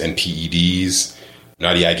psychedelics and PEDs.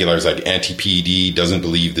 Nadi Aguilar is like anti-PED, doesn't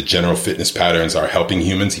believe the general fitness patterns are helping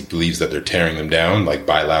humans. He believes that they're tearing them down, like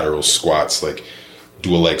bilateral squats, like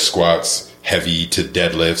dual leg squats, heavy to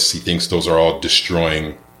deadlifts. He thinks those are all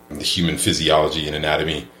destroying the human physiology and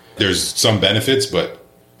anatomy. There's some benefits, but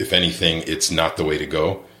if anything, it's not the way to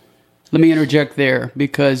go. Let me interject there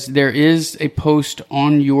because there is a post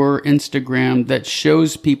on your Instagram that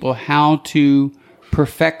shows people how to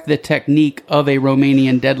perfect the technique of a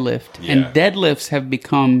Romanian deadlift. Yeah. And deadlifts have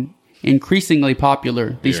become increasingly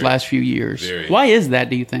popular these last few years. Why is that,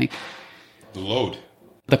 do you think? The load.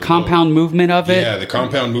 The compound movement of it? Yeah, the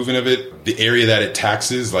compound movement of it. The area that it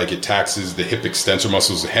taxes, like it taxes the hip extensor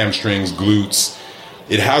muscles, the hamstrings, glutes.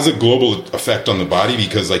 It has a global effect on the body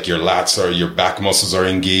because like your lats your back muscles are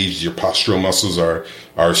engaged, your postural muscles are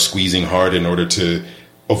squeezing hard in order to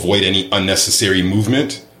avoid any unnecessary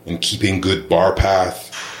movement and keeping good bar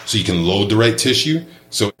path so you can load the right tissue.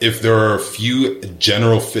 So if there are a few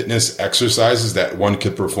general fitness exercises that one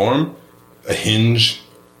could perform, a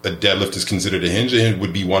deadlift is considered a hinge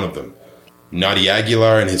would be one of them. Nadi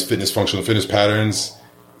Aguilar and his functional fitness patterns,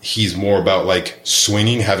 he's more about like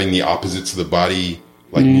swinging, having the opposites of the body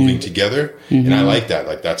like moving together. Mm-hmm. And I like that.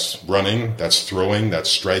 Like that's running, that's throwing, that's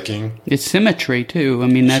striking. It's symmetry too. I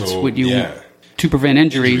mean, that's what you want to prevent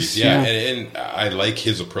injuries. Yeah. And I like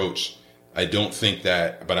his approach. I don't think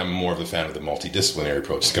that, but I'm more of a fan of the multidisciplinary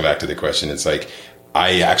approach. To come back to the question, it's like,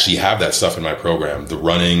 I actually have that stuff in my program. The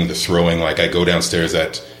running, the throwing, like I go downstairs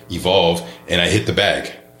at Evolve and I hit the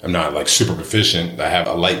bag. I'm not like super proficient. I have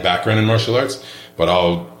a light background in martial arts, but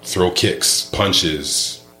I'll throw kicks,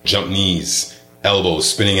 punches, jump knees, elbows,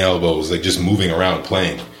 spinning elbows, like just moving around,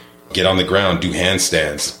 playing. Get on the ground, do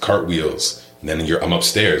handstands, cartwheels. And then I'm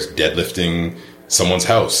upstairs deadlifting someone's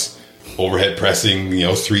house, overhead pressing,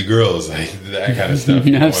 3 girls, like that kind of stuff.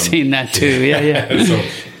 I've seen that too.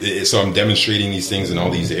 Yeah. So I'm demonstrating these things in all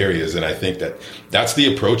these areas. And I think that's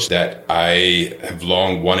the approach that I have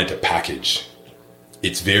long wanted to package.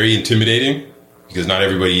 It's very intimidating because not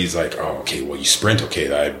everybody's like, oh, okay, well, you sprint.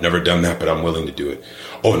 Okay, I've never done that, but I'm willing to do it.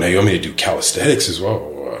 Oh, now you want me to do calisthenics as well?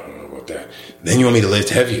 Oh, I don't know about that. Then you want me to lift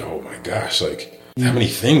heavy? Oh my gosh, like how many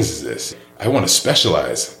things is this? I want to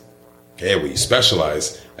specialize. Okay, well, you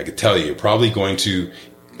specialize. I could tell you, you're probably going to,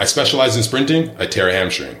 I specialize in sprinting. I tear a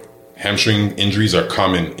hamstring. Hamstring injuries are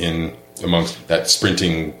common amongst that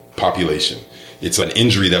sprinting population. It's an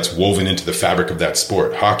injury that's woven into the fabric of that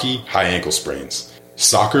sport. Hockey, high ankle sprains.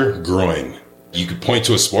 Soccer, groin. You could point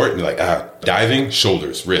to a sport and be like, diving,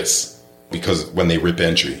 shoulders, wrists, because when they rip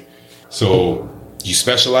entry. So you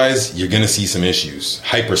specialize, you're going to see some issues.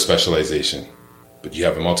 Hyper specialization. But you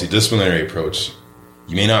have a multidisciplinary approach.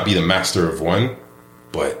 You may not be the master of one,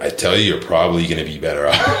 but I tell you, you're probably going to be better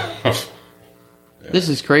off. This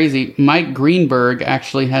is crazy. Mike Greenberg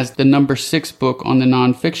actually has the number 6 book on the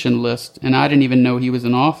nonfiction list, and I didn't even know he was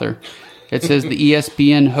an author. It says the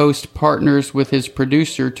ESPN host partners with his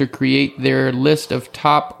producer to create their list of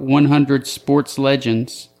top 100 sports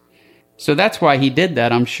legends. So that's why he did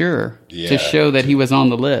that, I'm sure, to show that he was on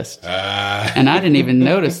the list. And I didn't even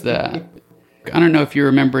notice that. I don't know if you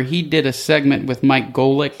remember, he did a segment with Mike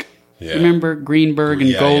Golick. Yeah. Remember Greenberg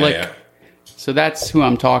and Golick? Yeah. So that's who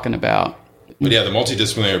I'm talking about. But yeah, the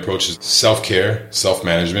multidisciplinary approach is self-care,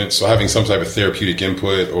 self-management. So having some type of therapeutic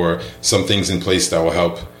input or some things in place that will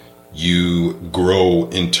help you grow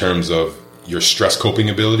in terms of your stress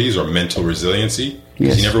coping abilities or mental resiliency.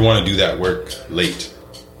 Because you never want to do that work late.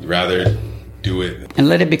 You rather do it. And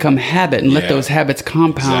let it become habit and let those habits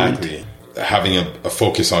compound. Exactly. Having a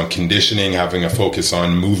focus on conditioning, having a focus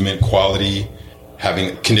on movement quality,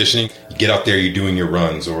 having conditioning. You get out there, you're doing your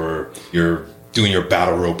runs or you're doing your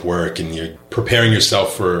battle rope work and you're preparing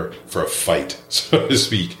yourself for a fight, so to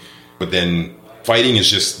speak. But then fighting is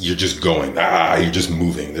just, you're just going, you're just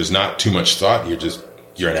moving. There's not too much thought.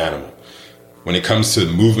 You're an animal. When it comes to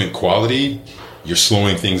movement quality, you're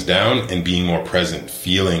slowing things down and being more present,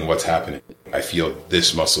 feeling what's happening. I feel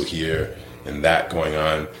this muscle here and that going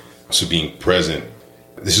on. So being present,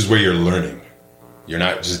 this is where you're learning. You're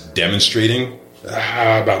not just demonstrating,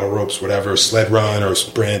 battle ropes, whatever, sled run or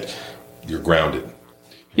sprint. You're grounded.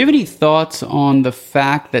 You have any thoughts on the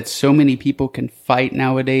fact that so many people can fight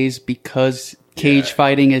nowadays because cage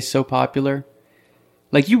fighting is so popular?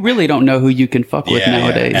 Like, you really don't know who you can fuck with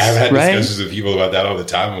nowadays. I've had right? discussions with people about that all the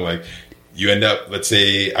time. I'm like, you end up, let's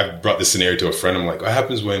say, I brought this scenario to a friend. I'm like, what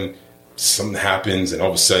happens when something happens and all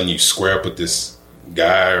of a sudden you square up with this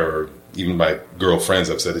guy, or even my girlfriends,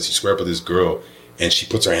 I've said this, you square up with this girl and she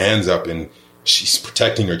puts her hands up and she's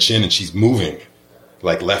protecting her chin and she's moving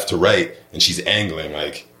like left to right and she's angling,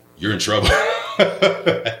 like, you're in trouble.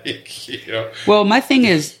 Well, my thing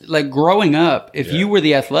is, like, growing up, if you were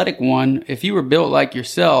the athletic one, if you were built like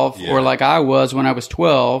yourself or like I was when I was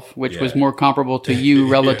 12, which was more comparable to you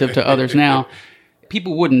relative to others now,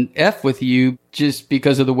 people wouldn't F with you just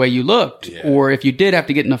because of the way you looked. Or if you did have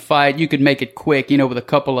to get in a fight, you could make it quick, with a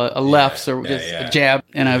couple of lefts or just a jab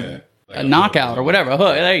and a knockout or whatever.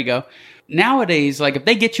 There you go. Nowadays, like, if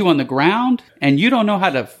they get you on the ground and you don't know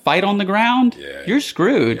how to fight on the ground, you're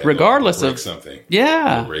screwed, regardless of something.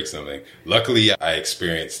 Yeah. Break something. Luckily, I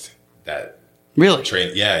experienced that. Really?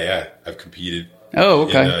 I've competed. Oh,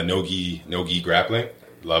 okay. In no-gi grappling.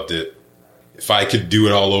 Loved it. If I could do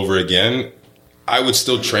it all over again, I would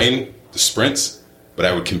still train the sprints, but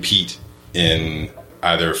I would compete in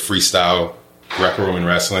either freestyle Greco-Roman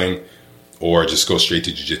wrestling or just go straight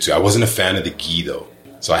to jiu-jitsu. I wasn't a fan of the gi, though.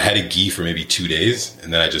 So I had a gi for maybe 2 days,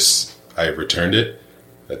 and then I returned it.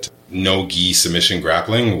 That no gi submission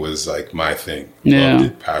grappling was like my thing. Loved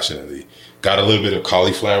it passionately. Got a little bit of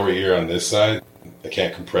cauliflower ear on this side. I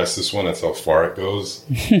can't compress this one. That's how far it goes.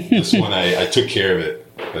 This one, I took care of it.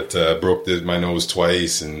 But broke my nose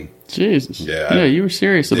twice. And Jesus. Yeah, you were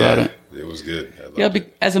serious about it. It was good.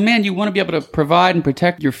 As a man, you want to be able to provide and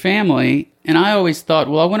protect your family. And I always thought,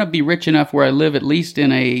 well, I want to be rich enough where I live at least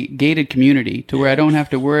in a gated community to where I don't have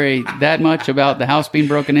to worry that much about the house being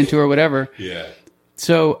broken into or whatever. Yeah.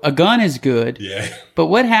 So a gun is good. Yeah. But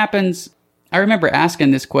what happens? I remember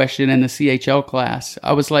asking this question in the CHL class.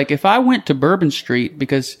 I was like, if I went to Bourbon Street,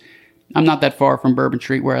 because I'm not that far from Bourbon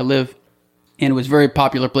Street where I live, and it was a very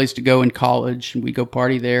popular place to go in college, and we go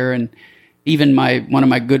party there, and even one of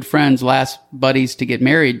my good friends, last buddies to get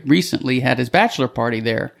married recently, had his bachelor party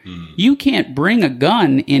there. You can't bring a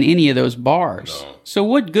gun in any of those bars. No. So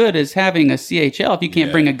what good is having a CHL if you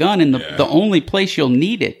can't bring a gun in the only place you'll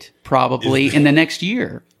need it probably in the next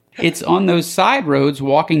year? It's on those side roads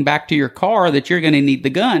walking back to your car that you're going to need the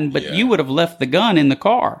gun, but you would have left the gun in the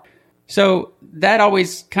car. So that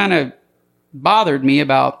always kind of bothered me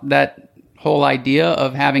about that whole idea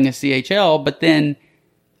of having a CHL. But then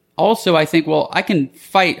also I think, well, I can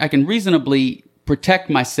fight, I can reasonably protect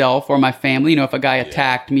myself or my family, if a guy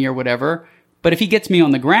attacked me or whatever. But if he gets me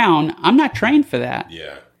on the ground, I'm not trained for that.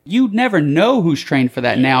 Yeah. You'd never know who's trained for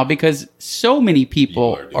that now because so many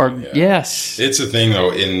people are yes. It's a thing,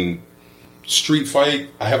 though. In street fight,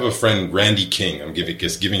 I have a friend, Randy King. I'm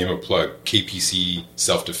giving him a plug. KPC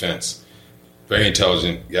Self-Defense. Very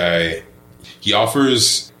intelligent guy. He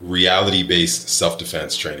offers reality-based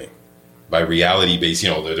self-defense training. By reality-based,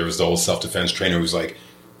 there was the old self-defense trainer who's like,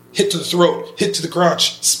 hit to the throat, hit to the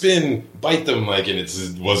crotch, spin, bite them, and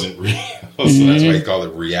it wasn't real. So that's why he called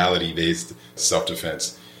it reality-based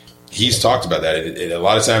self-defense. He's talked about that. A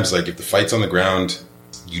lot of times, if the fight's on the ground,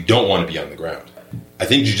 you don't want to be on the ground. I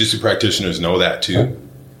think jiu-jitsu practitioners know that too.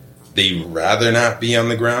 They'd rather not be on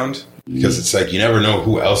the ground because it's you never know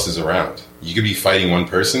who else is around. You could be fighting one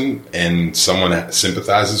person and someone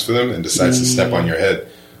sympathizes for them and decides to step on your head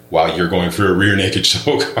while you're going for a rear naked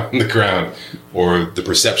choke on the ground. Or the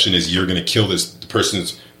perception is you're going to kill the person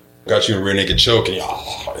who's got you in a rear naked choke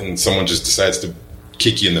and someone just decides to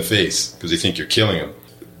kick you in the face because they think you're killing them.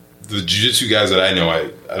 The jiu-jitsu guys that I know,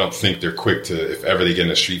 I don't think they're quick to, if ever they get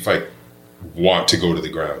in a street fight, want to go to the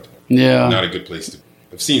ground. Yeah. Not a good place to.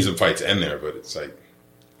 I've seen some fights end there, but it's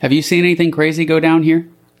Have you seen anything crazy go down here?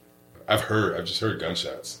 I've just heard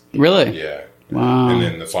gunshots. Really? Yeah. Wow. And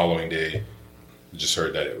then the following day, I just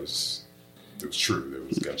heard that it was true. There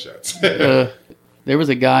was gunshots. There was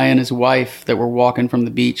a guy and his wife that were walking from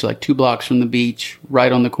the beach, 2 blocks from the beach,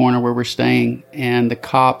 right on the corner where we're staying, and the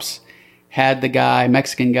cops had the guy,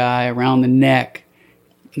 Mexican guy, around the neck.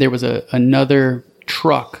 There was another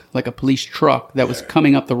truck, a police truck, that was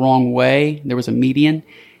coming up the wrong way. There was a median,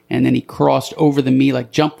 and then he crossed over the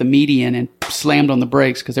jumped the median and slammed on the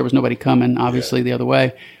brakes because there was nobody coming, obviously, the other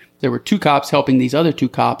way. There were 2 cops helping these other 2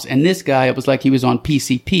 cops, and this guy, it was like he was on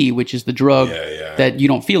PCP, which is the drug that you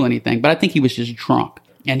don't feel anything. But I think he was just drunk.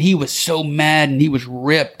 And he was so mad, and he was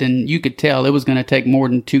ripped, and you could tell it was going to take more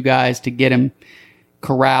than 2 guys to get him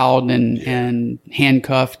corralled and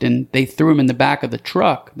handcuffed, and they threw him in the back of the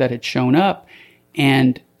truck that had shown up.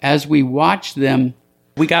 And as we watched them,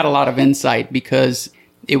 we got a lot of insight because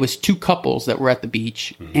it was 2 couples that were at the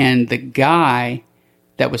beach, and the guy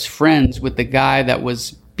that was friends with the guy that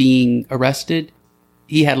was being arrested,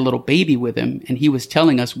 he had a little baby with him, and he was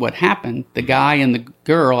telling us what happened. The guy and the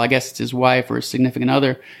girl, I guess it's his wife or his significant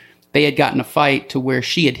other, they had gotten a fight to where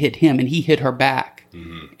she had hit him and he hit her back.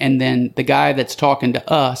 And then the guy that's talking to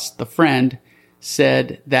us, the friend,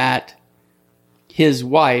 said that his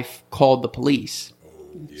wife called the police.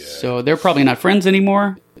 So they're probably not friends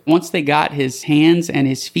anymore. Once they got his hands and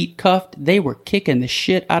his feet cuffed, they were kicking the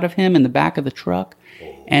shit out of him in the back of the truck.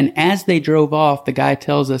 And as they drove off, the guy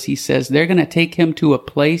tells us, he says, they're going to take him to a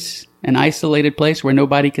place, an isolated place where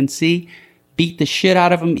nobody can see, beat the shit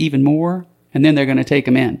out of him even more, and then they're going to take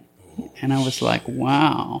him in. And I was like,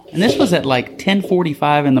 wow. And this was at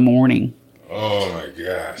 10:45 in the morning. Oh, my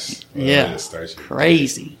gosh. Yeah,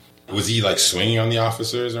 crazy. Was he swinging on the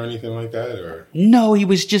officers or anything like that? Or no, he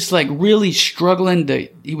was just really struggling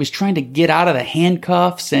he was trying to get out of the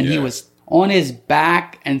handcuffs, and he was on his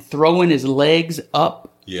back and throwing his legs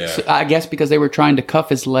up. Yeah. So I guess because they were trying to cuff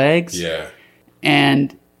his legs. Yeah.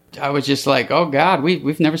 And I was just like, oh God,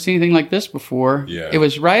 we've never seen anything like this before. Yeah. It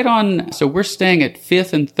was right on, so we're staying at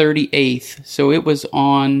 5th and 38th. So it was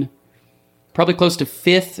on probably close to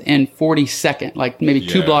 5th and 42nd, maybe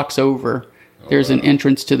 2 blocks over. There's an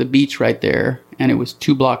entrance to the beach right there, and it was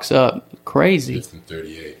 2 blocks up. Crazy. 5th and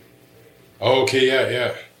 38. Oh, okay,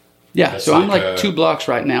 yeah. Yeah, so I'm 2 blocks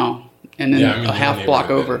right now, and then a half block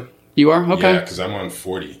over. Then. You are? Okay. Yeah, because I'm on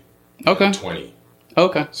 40. Okay. 20.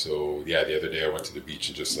 Okay. So, the other day I went to the beach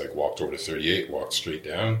and just walked over to 38, walked straight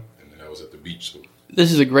down, and then I was at the beach. So.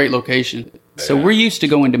 This is a great location. So we're used to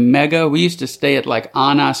going to Mega. We used to stay at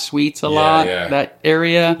Anna Suites a lot, that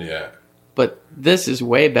area. Yeah. But this is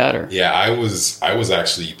way better. Yeah, I was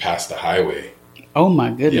actually past the highway. Oh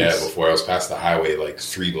my goodness. Yeah, before I was past the highway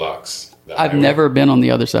 3 blocks. I've never been on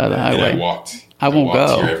the other side of the highway. And I walked I won't walked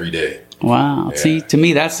go here every day. Wow. Yeah. See, to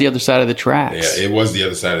me, that's the other side of the tracks. Yeah, it was the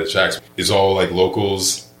other side of the tracks. It's all like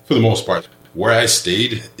locals for the most part. Where I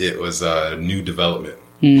stayed, it was a new development.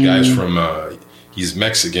 The guy's from, he's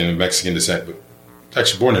Mexican descent, but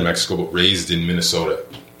actually born in Mexico, but raised in Minnesota.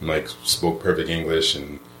 And like spoke perfect English,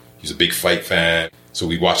 and he's a big fight fan. So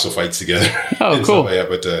we watched the fights together. Oh, cool.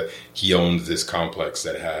 But he owned this complex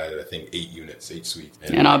that had, I think, 8 units, 8 suites.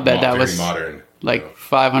 And I bet that was modern, like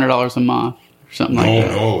 $500 a month or something like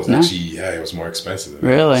that. No, it was actually, it was more expensive than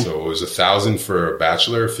really? that. So it was $1,000 for a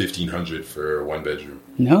bachelor, $1,500 for a 1-bedroom.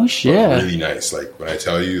 No shit. But really nice. Like when I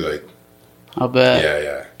tell you, like, I'll bet.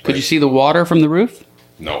 Yeah. Could you see the water from the roof?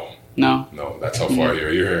 No. No. That's how far you're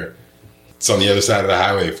here. It's on the other side of the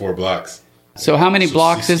highway, 4 blocks. So how many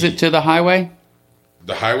blocks 60. is it to the highway?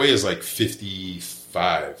 The highway is like 50th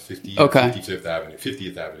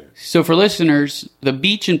Avenue. So for listeners, the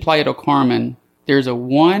beach in Playa del Carmen, there's a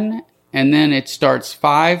 1, and then it starts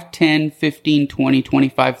 5, 10, 15, 20,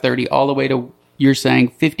 25, 30, all the way to, you're saying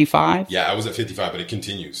 55? Yeah, I was at 55, but it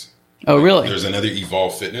continues. Oh, really? There's another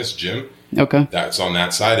Evolve Fitness gym. Okay. That's on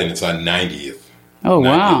that side, and it's on 90th. Oh,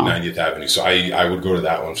 wow. 90th Avenue. So I would go to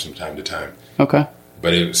that one from time to time. Okay.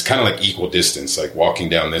 But it was kind of like equal distance, like walking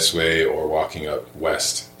down this way or walking up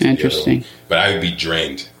west. Interesting. But I would be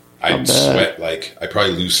drained. I'd sweat I'd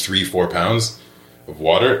probably lose 3-4 pounds of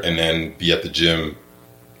water and then be at the gym,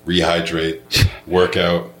 rehydrate, work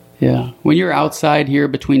out. Yeah. When you're outside here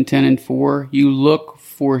between 10 and 4, you look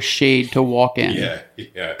for shade to walk in.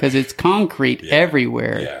 Yeah. Because it's concrete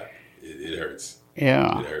everywhere. Yeah. It hurts.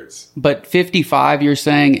 Yeah. It hurts. But 55, you're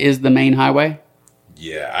saying, is the main highway?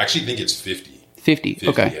 Yeah. I actually think it's 50. 50.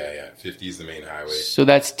 Okay. Yeah. 50 is the main highway. So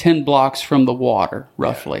that's 10 blocks from the water,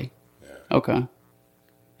 roughly. Yeah. Okay.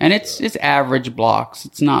 And it's average blocks.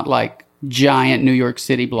 It's not like giant New York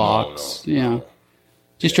City blocks. No.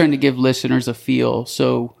 Just trying to give listeners a feel.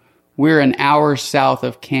 So we're an hour south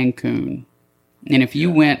of Cancun. And if you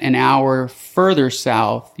went an hour further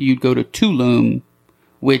south, you'd go to Tulum,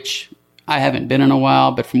 which I haven't been in a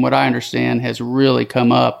while, but from what I understand has really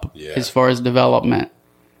come up as far as development.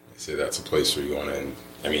 Say that's a place where you want to,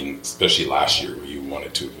 I mean, especially last year where you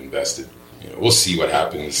wanted to have invested. We'll see what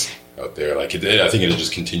happens out there. I think it'll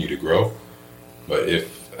just continue to grow. But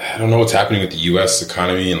I don't know what's happening with the U.S.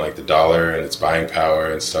 economy and like the dollar and its buying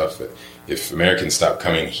power and stuff. But if Americans stop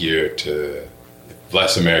coming here if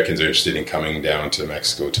less Americans are interested in coming down to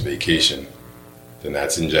Mexico to vacation, then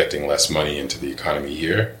that's injecting less money into the economy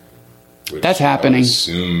here. Which that's happening. I would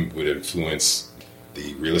assume would influence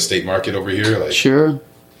the real estate market over here. Sure.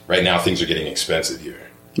 Right now, things are getting expensive here.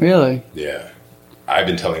 Really? Yeah. I've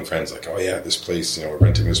been telling friends, like, oh, yeah, this place, we're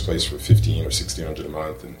renting this place for $1,500 or $1,600 a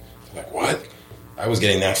month. And they're like, what? I was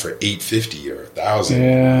getting that for $850 or $1,000.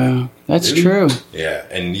 Yeah, that's really? true. Yeah.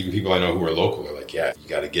 And even people I know who are local are like, yeah, you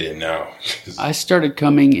got to get in now. I started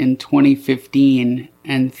coming in 2015,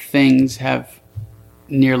 and things have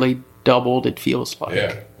nearly doubled, it feels like.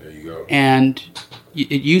 Yeah, there you go. And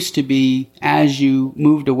it used to be, as you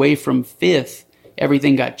moved away from 5th,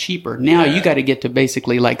 everything got cheaper. Now you got to get to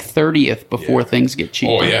basically like 30th before things get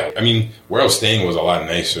cheaper. Oh, yeah. I mean, where I was staying was a lot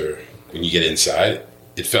nicer. When you get inside,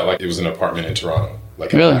 it felt like it was an apartment in Toronto,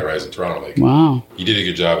 like a high-rise in Toronto. Like, wow. You did a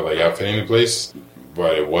good job of outfitting the place,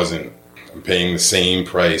 but it wasn't. I'm paying the same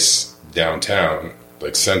price downtown,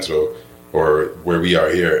 like Central, or where we are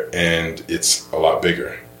here, and it's a lot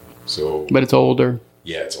bigger. But it's older.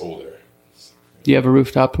 Yeah, it's older. Do you have a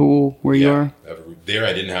rooftop pool where you are? There,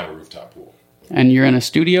 I didn't have a rooftop pool. And you're in a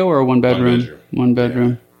studio or a one-bedroom? One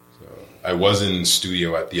bedroom. Yeah. So I was in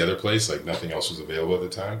studio at the other place, like nothing else was available at the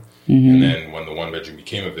time. Mm-hmm. And then when the one-bedroom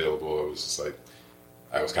became available, it was just like,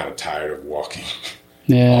 I was kind of tired of walking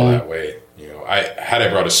all that way. Had I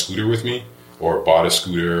brought a scooter with me or bought a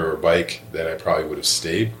scooter or a bike, then I probably would have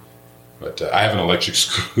stayed. But I have an electric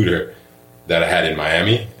scooter that I had in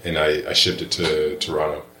Miami, and I shipped it to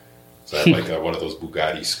Toronto. So I have one of those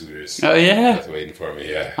Bugatti scooters. Oh, yeah? That's waiting for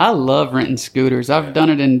me, yeah. I love renting scooters. I've done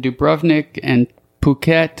it in Dubrovnik and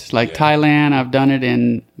Phuket, Thailand. I've done it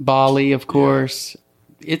in Bali, of course.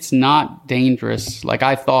 Yeah. It's not dangerous like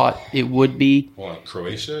I thought it would be. Well,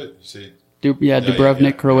 Croatia? You say?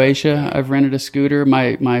 Dubrovnik, Croatia. Yeah. I've rented a scooter.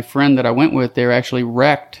 My friend that I went with there actually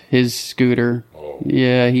wrecked his scooter. Oh.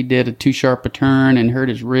 Yeah, he did a too sharp a turn and hurt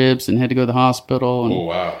his ribs and had to go to the hospital. And, oh,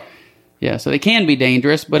 wow. Yeah, so they can be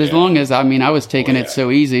dangerous, but as long as, I was taking it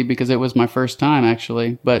so easy because it was my first time,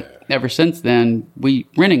 actually. But ever since then,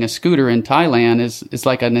 renting a scooter in Thailand is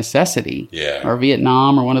like a necessity. Yeah. Or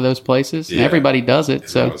Vietnam or one of those places. Yeah. And everybody does it.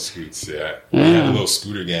 Scoots, We had a little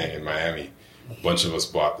scooter gang in Miami. A bunch of us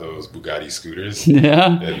bought those Bugatti scooters.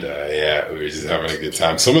 Yeah. And, we were just having a good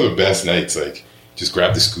time. Some of the best nights, just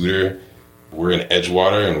grab the scooter. We're in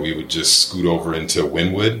Edgewater, and we would just scoot over into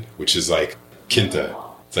Wynwood, which is like Quinta.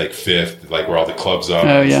 It's like Fifth, like where all the clubs are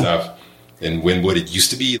and stuff. In Wynwood, it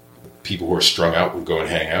used to be people who are strung out would go and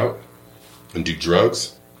hang out and do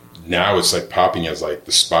drugs. Now it's like popping as like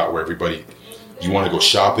the spot where everybody, you want to go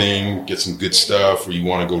shopping, get some good stuff, or you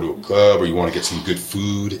want to go to a club, or you want to get some good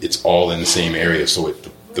food. It's all in the same area. So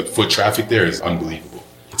the foot traffic there is unbelievable.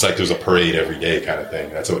 It's like there's a parade every day kind of thing.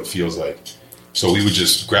 That's how it feels like. So we would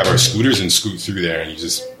just grab our scooters and scoot through there, and you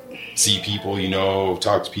just see people,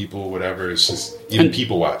 talk to people, whatever. It's just, even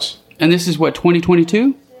people watch. And this is what,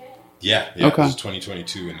 2022? Yeah. Okay. This is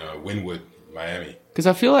 2022 in Wynwood, Miami. Because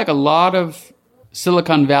I feel like a lot of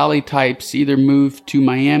Silicon Valley types either moved to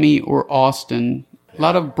Miami or Austin. A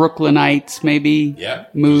lot of Brooklynites maybe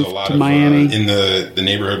moved to Miami. In the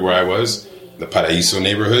neighborhood where I was, the Paraíso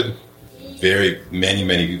neighborhood,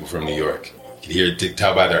 many people from New York. You could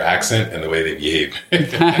tell by their accent and the way they behave.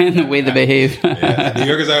 And the way they behave. New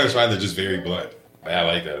Yorkers, I always find they're just very blunt. I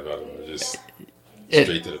like that about them. They're just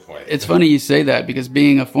straight to the point. It's funny you say that, because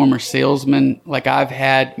being a former salesman, like I've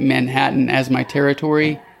had Manhattan as my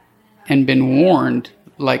territory and been warned,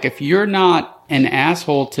 like if you're not an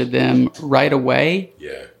asshole to them right away,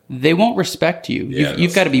 they won't respect you.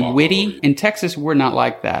 You've got to be witty. In Texas, we're not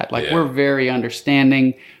like that. Like we're very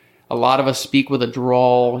understanding. A lot of us speak with a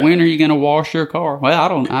drawl. When are you going to wash your car? Well, I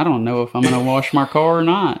don't know if I'm going to wash my car or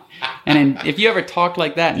not. And if you ever talk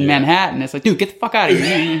like that in Manhattan, it's like, dude, get the fuck out of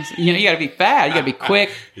here. You got to be fast. You got to be quick,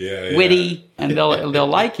 witty, and they'll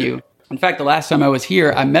like you. In fact, the last time I was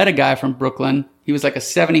here, I met a guy from Brooklyn. He was like a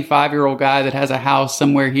 75-year-old guy that has a house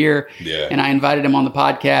somewhere here. Yeah. And I invited him on the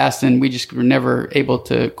podcast, and we just were never able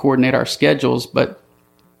to coordinate our schedules. But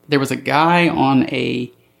there was a guy on a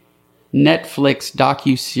Netflix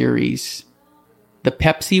docuseries, the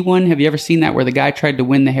Pepsi one. Have you ever seen that, where the guy tried to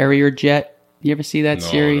win the Harrier jet? You ever see that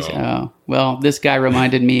series? No. Oh, well, this guy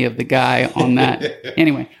reminded me of the guy on that.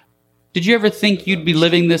 Anyway, did you ever think you'd be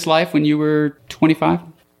living this life when you were 25?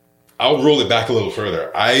 I'll roll it back a little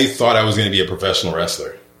further. I thought I was going to be a professional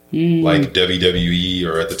wrestler, like WWE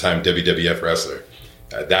or at the time WWF wrestler.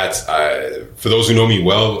 For those who know me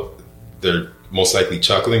well, they're most likely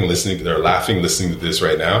chuckling, they're laughing, listening to this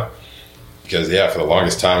right now. Because, for the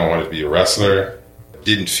longest time, I wanted to be a wrestler.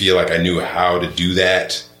 Didn't feel like I knew how to do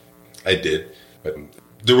that. I did. But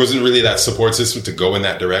there wasn't really that support system to go in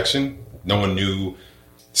that direction. No one knew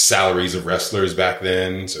salaries of wrestlers back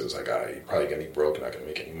then. So it was like, you're probably going to be broke, not going to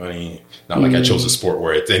make any money. Not like I chose a sport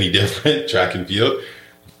where it's any different, track and field.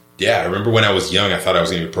 I remember when I was young, I thought I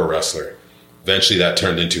was going to be a pro wrestler. Eventually that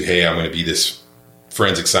turned into, hey, I'm going to be this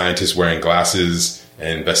forensic scientist wearing glasses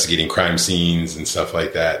and investigating crime scenes and stuff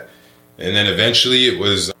like that. And then eventually it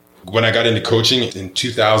was when I got into coaching in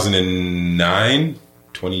 2010,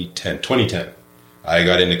 I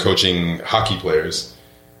got into coaching hockey players.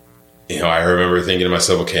 I remember thinking to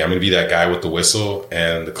myself, okay, I'm going to be that guy with the whistle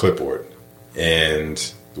and the clipboard. And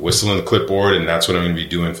the whistle and the clipboard, and that's what I'm going to be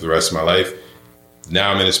doing for the rest of my life.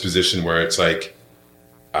 Now I'm in this position where it's like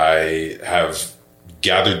I have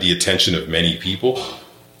gathered the attention of many people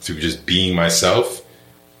through just being myself,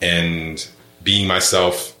 and being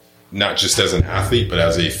myself not just as an athlete, but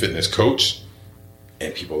as a fitness coach,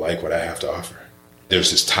 and people like what I have to offer.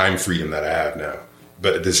 There's this time freedom that I have now.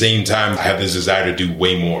 But at the same time, I have this desire to do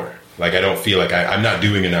way more. Like, I don't feel like I'm not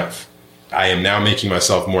doing enough. I am now making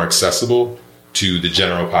myself more accessible to the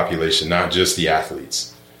general population, not just the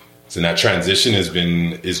athletes. So that transition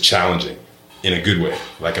is challenging in a good way.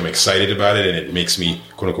 Like, I'm excited about it, and it makes me,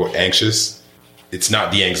 quote unquote, anxious. It's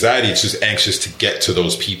not the anxiety, it's just anxious to get to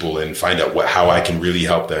those people and find out how I can really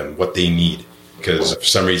help them, what they need. Because for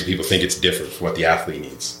some reason, people think it's different from what the athlete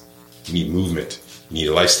needs. You need movement. You need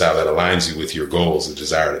a lifestyle that aligns you with your goals and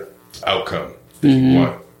desired outcome that you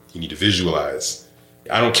want. You need to visualize.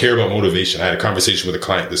 I don't care about motivation. I had a conversation with a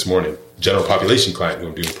client this morning, general population client who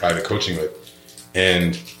I'm doing private coaching with.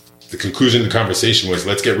 And the conclusion of the conversation was,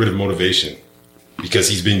 let's get rid of motivation, because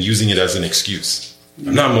he's been using it as an excuse.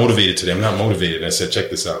 I'm not motivated today. I'm not motivated. And I said, check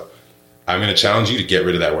this out. I'm going to challenge you to get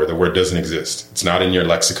rid of that word. The word doesn't exist. It's not in your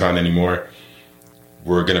lexicon anymore.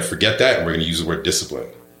 We're going to forget that, and we're going to use the word discipline,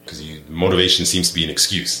 because motivation seems to be an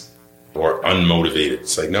excuse, or unmotivated.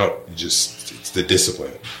 It's like, no, it's the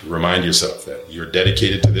discipline. Remind yourself that you're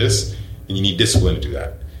dedicated to this, and you need discipline to do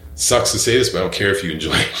that. It sucks to say this, but I don't care if you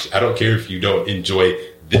enjoy it. I don't care if you don't enjoy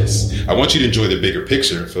this. I want you to enjoy the bigger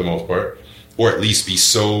picture for the most part, or at least be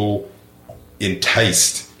so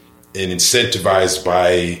enticed and incentivized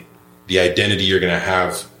by the identity you're going to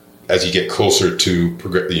have as you get closer to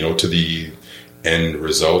to the end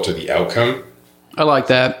result or the outcome. I like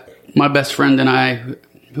that. My best friend and I,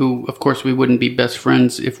 who, of course, we wouldn't be best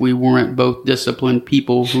friends if we weren't both disciplined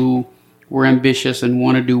people who were ambitious and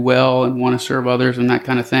want to do well and want to serve others and that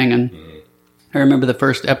kind of thing. And I remember the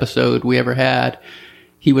first episode we ever had,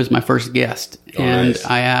 he was my first guest. And nice.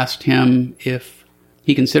 I asked him if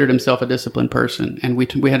he considered himself a disciplined person. And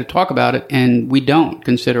we had to talk about it. And we don't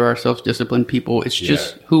consider ourselves disciplined people. It's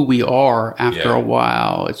just who we are after a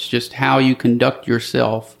while. It's just how you conduct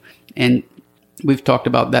yourself. And we've talked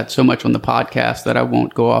about that so much on the podcast that I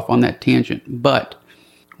won't go off on that tangent. But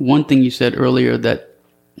one thing you said earlier that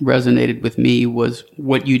resonated with me was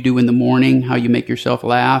what you do in the morning, how you make yourself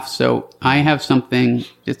laugh. So I have something,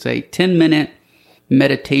 it's a 10-minute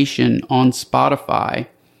meditation on Spotify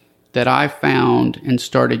that I found and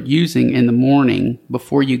started using in the morning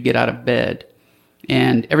before you get out of bed.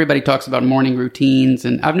 And everybody talks about morning routines,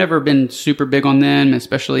 and I've never been super big on them,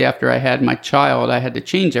 especially after I had my child. I had to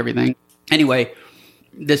change everything. Anyway,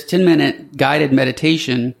 this 10-minute guided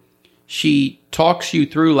meditation, she talks you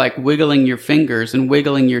through like wiggling your fingers and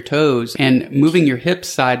wiggling your toes and moving your hips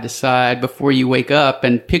side to side before you wake up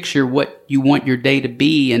and picture what you want your day to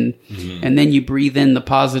be. And then you breathe in the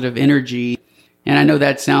positive energy. And I know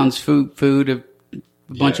that sounds food of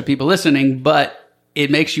a bunch of people listening, but it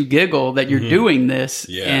makes you giggle that you're doing this.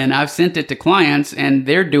 Yeah. And I've sent it to clients and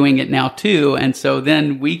they're doing it now too. And so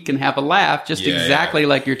then we can have a laugh just exactly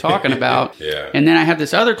like you're talking about. And then I have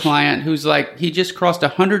this other client who's like, he just crossed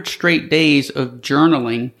 100 straight days of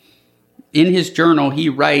journaling. In his journal, he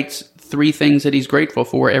writes 3 things that he's grateful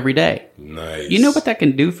for every day. Nice. You know what that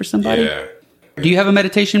can do for somebody? Yeah. Do you have a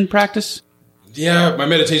meditation practice? Yeah, my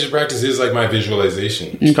meditation practice is like my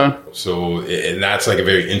visualization. Okay. So, and that's like a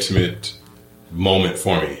very intimate moment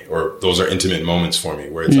for me, or those are intimate moments for me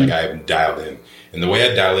where it's like I'm dialed in. And the way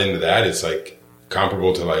I dial into that is like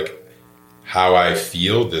comparable to like how I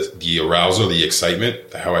feel, the arousal, the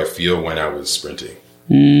excitement, how I feel when I was sprinting.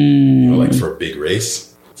 You know, like for a big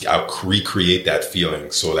race, I'll recreate that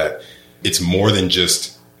feeling so that it's more than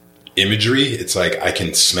just imagery. It's like I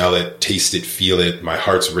can smell it, taste it, feel it. My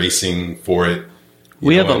heart's racing for it.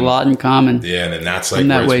 We have a lot in common. Yeah, and then that's like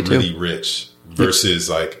where it's really rich versus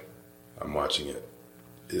like I'm watching it.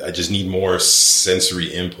 I just need more sensory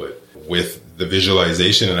input with the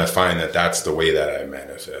visualization, and I find that that's the way that I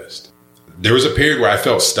manifest. There was a period where I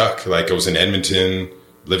felt stuck. Like I was in Edmonton,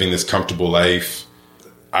 living this comfortable life.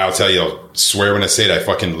 I'll tell you, I'll swear when I say it, I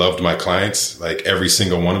fucking loved my clients, like every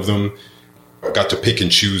single one of them. I got to pick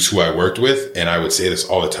and choose who I worked with, and I would say this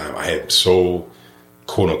all the time. I am so,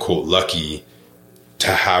 quote unquote, lucky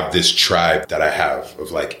to have this tribe that I have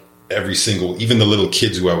of like every single, even the little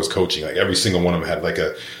kids who I was coaching, like every single one of them had like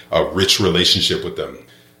a rich relationship with them.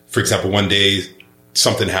 For example, one day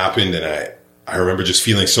something happened and I remember just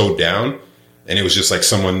feeling so down, and it was just like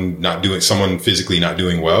someone physically not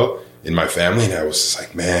doing well in my family. And I was just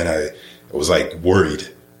like, man, I was like worried.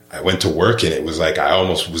 I went to work and it was like, I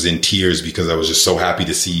almost was in tears because I was just so happy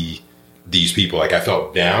to see these people. Like I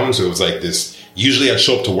felt down. So it was like this, usually I'd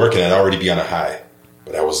show up to work and I'd already be on a high.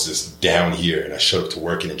 But I was just down here, and I showed up to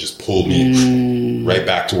work, and it just pulled me right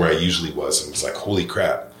back to where I usually was. And it was like, holy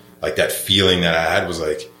crap. Like that feeling that I had was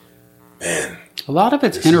like, man. A lot of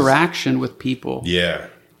it's interaction with people. Yeah.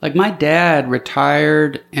 Like my dad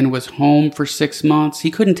retired and was home for 6 months. He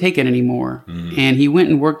couldn't take it anymore. And he went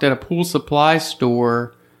and worked at a pool supply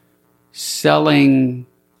store selling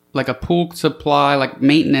like a pool supply, like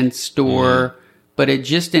maintenance store. But it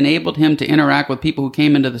just enabled him to interact with people who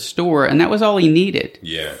came into the store, and that was all he needed.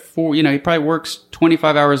 Yeah. He probably works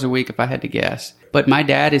 25 hours a week if I had to guess. But my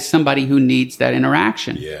dad is somebody who needs that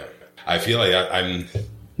interaction. Yeah. I feel like I'm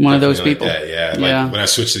one of those people. Like that, yeah. Like when I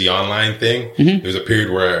switched to the online thing, there was a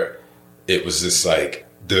period where it was just like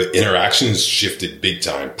the interactions shifted big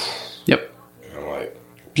time. Yep. And I'm like,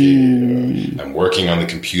 okay, I'm working on the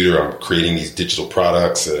computer. I'm creating these digital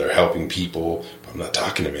products that are helping people. I'm not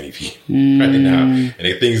talking to many people right now.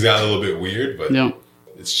 And things got a little bit weird, but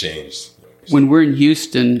it's changed. When we're in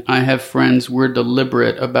Houston, I have friends, we're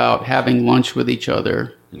deliberate about having lunch with each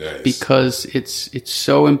other. Nice. Because it's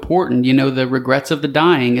so important. You know, the regrets of the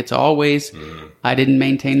dying, it's always, I didn't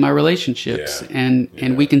maintain my relationships. Yeah.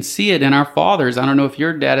 And we can see it in our fathers. I don't know if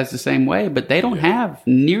your dad is the same way, but they don't have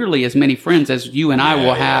nearly as many friends as you and I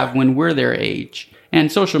will have when we're their age.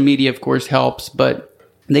 And social media, of course, helps, but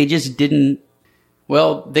they just didn't.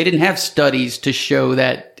 Well, they didn't have studies to show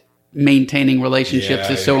that maintaining relationships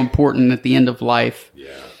is so important at the end of life.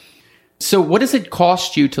 Yeah. So what does it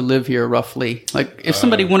cost you to live here roughly? Like if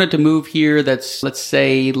somebody wanted to move here that's, let's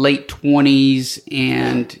say, late 20s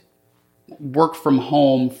and work from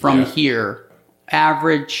home from here,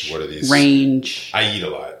 average what are these? Range? I eat a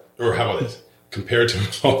lot. Or how about this? compared to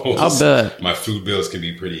most, I'll bet my food bills can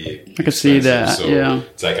be pretty I can see that. So yeah.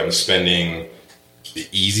 it's like I'm spending the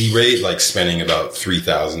easy rate, like spending about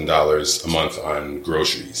 $3,000 a month on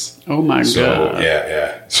groceries. Oh my God.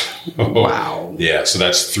 Yeah. Wow. Yeah. So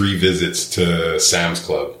that's 3 visits to Sam's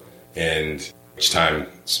Club, and each time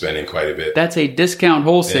spending quite a bit. That's a discount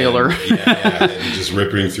wholesaler. And just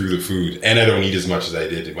ripping through the food. And I don't eat as much as I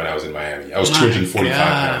did when I was in Miami. I was 245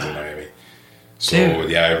 pounds in Miami. So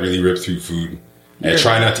I really ripped through food. And I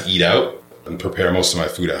try not to eat out and prepare most of my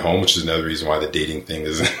food at home, which is another reason why the dating thing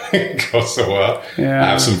doesn't go so well. Yeah. I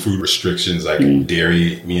have some food restrictions, like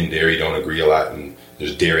dairy. Me and dairy don't agree a lot, and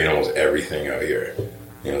there's dairy in almost everything out here,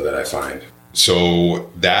 that I find. So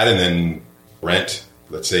that, and then rent,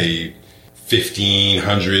 let's say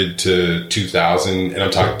 $1,500 to $2,000, and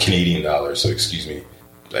I'm talking Canadian dollars, so excuse me.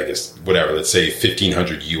 I guess whatever. Let's say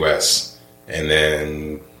 $1,500 US, and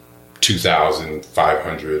then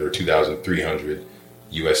 $2,500 or $2,300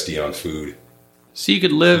 USD on food. So you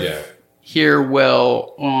could live here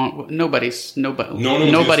well on nobody eats on food.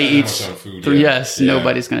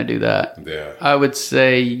 Nobody's going to do that. Yeah. I would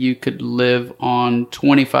say you could live on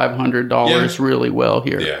 $2,500 really well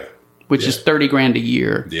here. Yeah. Which is $30,000 a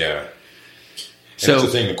year. Yeah. So that's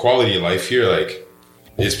the thing, the quality of life here, like,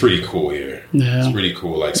 it's pretty cool here. Yeah. It's pretty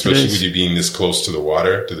cool, like, especially with you being this close to the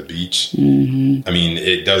water, to the beach. Mm-hmm. I mean,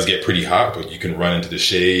 it does get pretty hot, but you can run into the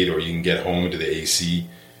shade, or you can get home into the AC.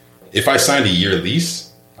 If I signed a year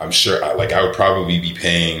lease, I'm sure, I would probably be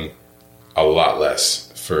paying a lot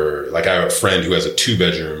less for, like, I have a friend who has a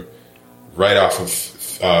 2-bedroom right off of,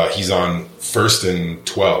 he's on 1st and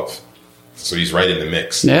 12th. So he's right in the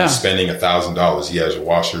mix. Yeah. He's spending $1,000. He has a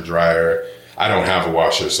washer, dryer. I don't have a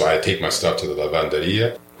washer, so I take my stuff to the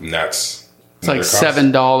lavanderia, and it's like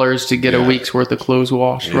 $7 to get a week's worth of clothes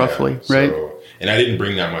washed, roughly, right? And I didn't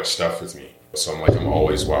bring that much stuff with me, so I'm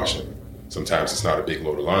always washing. Sometimes it's not a big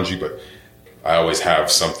load of laundry, but I always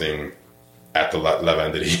have something at the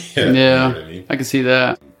lavanderia. Yeah, you know what I mean? I can see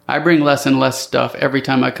that. I bring less and less stuff every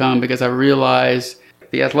time I come because I realize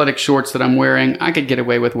the athletic shorts that I'm wearing, I could get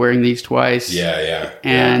away with wearing these twice. Yeah.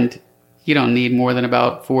 And you don't need more than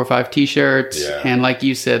about 4 or 5 T-shirts. Yeah. And like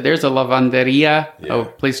you said, there's a lavanderia, a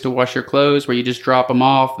place to wash your clothes where you just drop them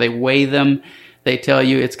off. They weigh them. They tell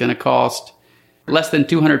you it's going to cost less than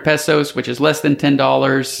 200 pesos, which is less than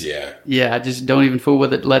 $10. Yeah. Yeah, just don't even fool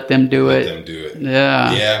with it. Let them do it.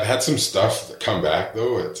 Yeah. Yeah, I've had some stuff come back,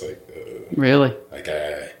 though. It's like... really?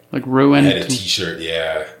 Like ruined? I had a T-shirt,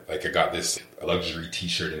 Like I got this luxury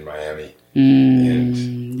T-shirt in Miami.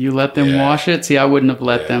 You let them wash it? See, I wouldn't have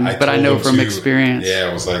let them, but I know from experience. Yeah,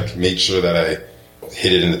 I was like, made sure that I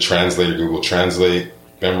hit it in the translator, Google Translate,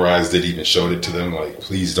 memorized it, even showed it to them. Like,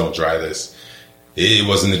 please don't dry this. It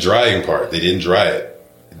wasn't the drying part. They didn't dry it.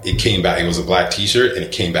 It came back. It was a black T-shirt, and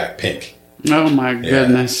it came back pink. Oh, my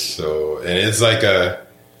goodness. So, and it's like a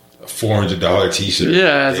 $400 T-shirt.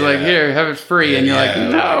 Yeah, it's like, here, have it free. And you're like,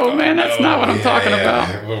 no, man, that's not what I'm talking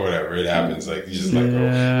about. Well, whatever, it happens. Like, you just let go.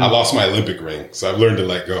 I lost my Olympic ring, so I've learned to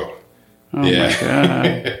let go. Oh, my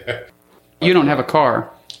God. You don't have a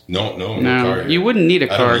car. No car here. You wouldn't need a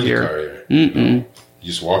car here. You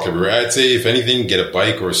just walk everywhere. I'd say, if anything, get a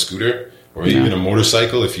bike or a scooter or even a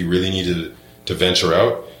motorcycle if you really need to venture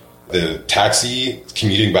out. The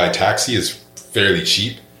commuting by taxi is fairly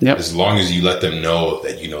cheap. Yep. As long as you let them know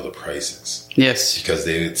that you know the prices. Yes. Because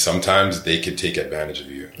sometimes they can take advantage of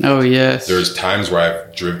you. Oh, yes. There's times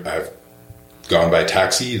where I've gone by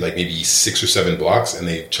taxi, like maybe 6 or 7 blocks, and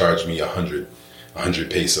they charged me 100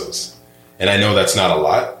 pesos. And I know that's not a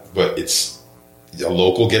lot, but it's a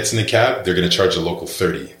local gets in the cab, they're going to charge a local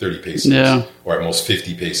 30 pesos. Yeah. Or at most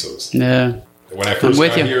 50 pesos. Yeah. When I first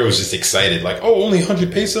got here, I was just excited. Like, oh, only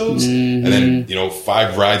 100 pesos? Mm-hmm. And then,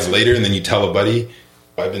 5 rides later, and then you tell a buddy,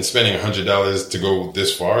 I've been spending $100 to go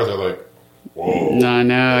this far. They're like, whoa.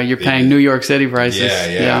 No, you're paying New York City prices.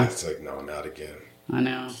 Yeah. It's like, no, not again. I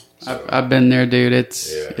know. So, I've been there, dude.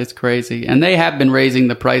 It's crazy. And they have been raising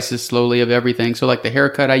the prices slowly of everything. So like the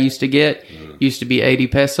haircut I used to get used to be 80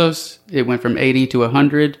 pesos. It went from 80 to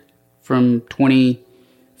 100 from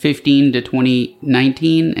 2015 to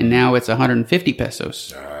 2019. And now it's 150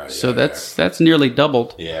 pesos. So that's nearly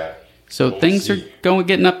doubled. Yeah. So things are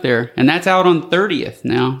getting up there, and that's out on 30th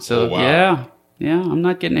now. So yeah, I'm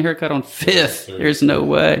not getting a haircut on 5th. There's no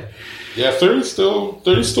way. Yeah, 30's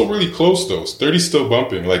still really close though. 30's still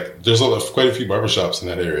bumping. Like there's quite a few barbershops in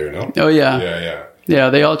that area, no? Oh yeah. Yeah,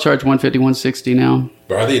 they all charge 150, 160 now.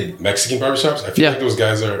 But are they Mexican barbershops? I feel like those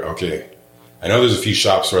guys are okay. I know there's a few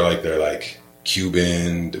shops where they're like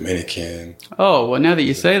Cuban, Dominican. Oh well, now that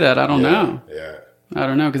you say that, I don't know. Yeah. I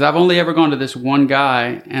don't know, because I've only ever gone to this one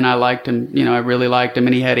guy, and I liked him. You know, I really liked him,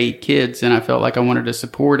 and he had 8 kids, and I felt like I wanted to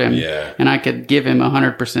support him. Yeah. And I could give him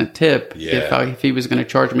 100% tip if he was going to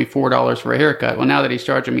charge me $4 for a haircut. Well, now that he's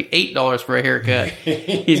charging me $8 for a haircut,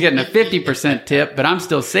 he's getting a 50% tip, but I'm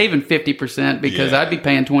still saving 50% because I'd be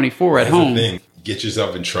paying $24 at home. The thing. You get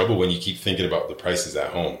yourself in trouble when you keep thinking about the prices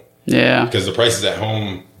at home. Yeah. Because the prices at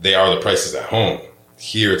home, they are the prices at home.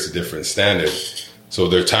 Here, it's a different standard. So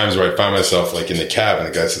there are times where I find myself like in the cab and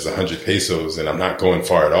the guy says 100 pesos and I'm not going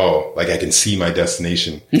far at all. Like I can see my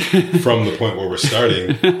destination from the point where we're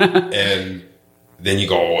starting. And then you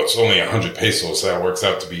go, oh, it's only 100 pesos. So that works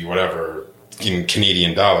out to be whatever in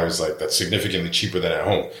Canadian dollars. Like that's significantly cheaper than at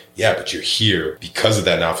home. Yeah, but you're here because of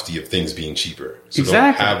that novelty of things being cheaper. So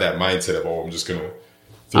don't have that mindset of, oh, I'm just going to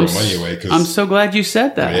throw money away. I'm so glad you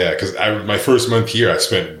said that. Yeah, because my first month here, I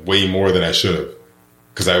spent way more than I should have.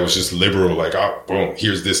 Because I was just liberal, like, oh, boom,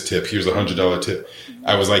 here's this tip, here's a $100 tip.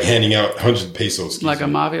 I was like handing out 100 pesos. Like a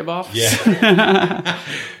mafia boss? Yeah.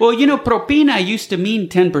 Well, you know, propina used to mean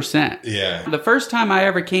 10%. Yeah. The first time I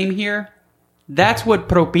ever came here, that's what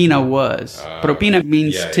propina was. Propina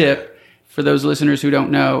means tip, for those listeners who don't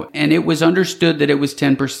know. And it was understood that it was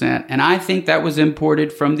 10%. And I think that was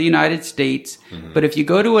imported from the United States. Mm-hmm. But if you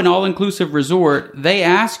go to an all-inclusive resort, they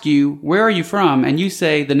ask you, where are you from? And you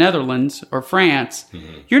say the Netherlands or France.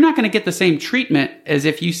 Mm-hmm. You're not going to get the same treatment as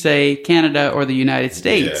if you say Canada or the United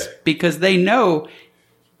States. Yeah. Because they know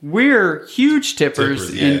we're huge tippers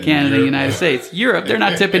in Canada and the United States. Europe, they're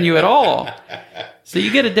not tipping you at all. So you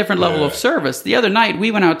get a different level of service. The other night,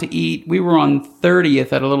 we went out to eat. We were on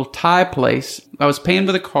 30th at a little Thai place. I was paying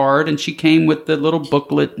with a card, and she came with the little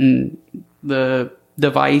booklet and the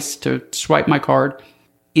device to swipe my card.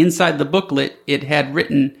 Inside the booklet, it had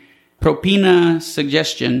written, propina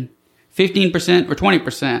suggestion, 15% or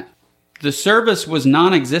 20%. The service was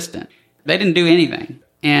non-existent. They didn't do anything.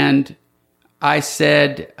 And I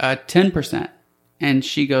said 10%. And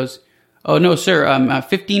she goes, oh, no, sir,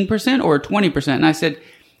 15% or 20%? And I said,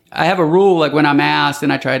 I have a rule, like when I'm asked,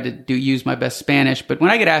 and I tried to use my best Spanish, but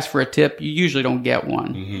when I get asked for a tip, you usually don't get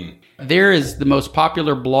one. Mm-hmm. There is the most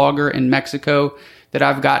popular blogger in Mexico that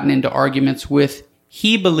I've gotten into arguments with.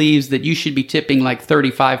 He believes that you should be tipping like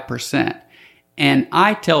 35%. And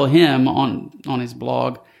I tell him on his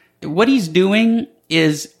blog, what he's doing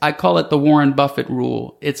is, I call it the Warren Buffett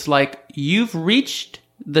rule. It's like you've reached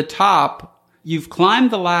the top, you've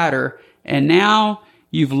climbed the ladder, and now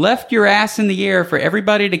you've left your ass in the air for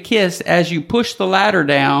everybody to kiss as you push the ladder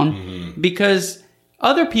down because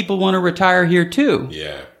other people want to retire here too.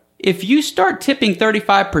 Yeah. If you start tipping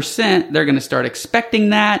 35%, they're going to start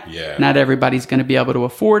expecting that. Yeah. Not everybody's going to be able to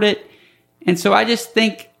afford it. And so I just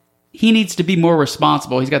think he needs to be more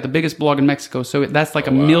responsible. He's got the biggest blog in Mexico. So that's like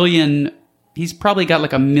a million. He's probably got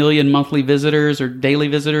like 1 million monthly visitors or daily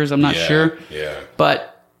visitors. I'm not sure. Yeah.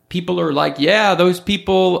 But people are like, yeah, those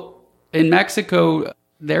people in Mexico,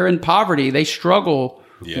 they're in poverty. They struggle.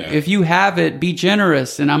 Yeah. If you have it, be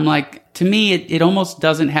generous. And I'm like, to me, it almost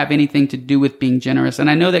doesn't have anything to do with being generous. And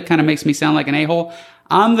I know that kind of makes me sound like an a-hole.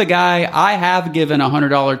 I'm the guy, I have given a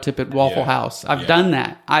 $100 tip at Waffle House. I've done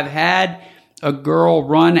that. I've had a girl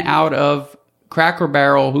run out of Cracker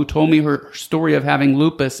Barrel who told me her story of having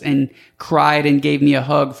lupus and cried and gave me a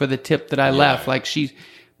hug for the tip that I left.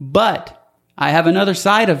 But I have another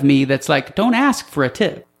side of me that's like, don't ask for a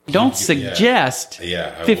tip. Don't suggest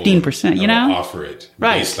 15%, you know? Offer it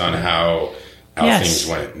based on how things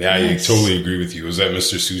went. Yeah, I totally agree with you. It was at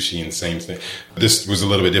Mr. Sushi and same thing. This was a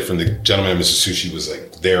little bit different. The gentleman at Mr. Sushi was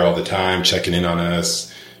like there all the time, checking in on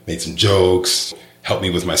us, made some jokes, helped me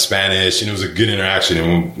with my Spanish, and it was a good interaction.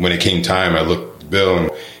 And when it came time, I looked at the bill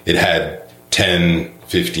and it had 10,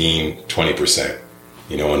 15, 20%,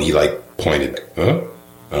 you know, and he like pointed, huh?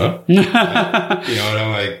 You know, and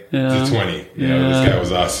I'm like, the 20. You know, this guy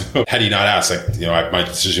was awesome. Had he not asked, like, you know, my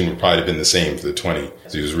decision would probably have been the same for the 20.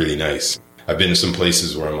 So he was really nice. I've been to some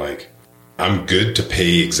places where I'm like, I'm good to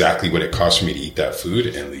pay exactly what it costs for me to eat that food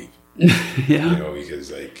and leave. You know,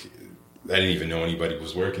 because like, I didn't even know anybody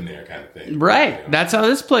was working there kind of thing. Right. You know? That's how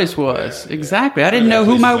this place was. Yeah, exactly. I didn't know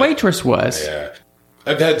who my waitress was. Yeah.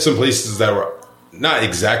 I've had some places that were not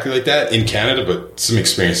exactly like that in Canada, but some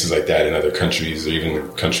experiences like that in other countries, or even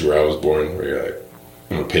the country where I was born, where you're like,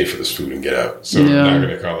 I'm going to pay for this food and get out. So I'm not going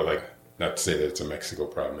to call it like, not to say that it's a Mexico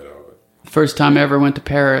problem at all. But. First time I ever went to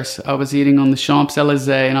Paris, I was eating on the Champs-Élysées,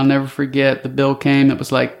 and I'll never forget, the bill came, it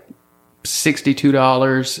was like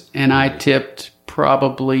 $62, and I tipped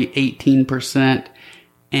probably 18%,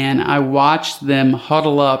 and I watched them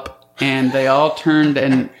huddle up, and they all turned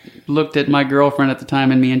and looked at my girlfriend at the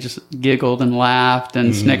time and me and just giggled and laughed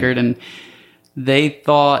and snickered, and they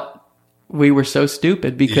thought we were so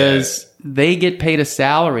stupid because they get paid a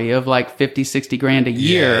salary of like 50, 60 grand a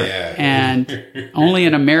year. Yeah. And only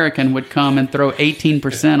an American would come and throw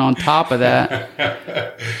 18% on top of that.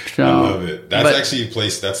 So, I love it. That's actually a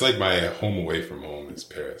place, that's like my home away from home is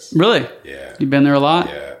Paris. Really? Yeah. You've been there a lot?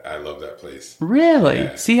 Yeah, I love that place. Really?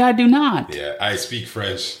 Yeah. See, I do not. Yeah, I speak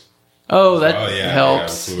French. Oh, that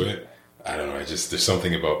helps. I'm fluent. I don't know. There's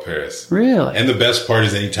something about Paris. Really? And the best part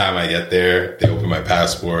is anytime I get there, they open my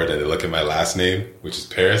passport and they look at my last name, which is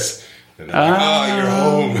Paris. And they're like, oh, you're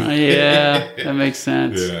home. Yeah, that makes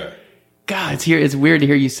sense. Yeah. God, it's weird to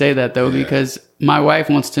hear you say that, though, because my wife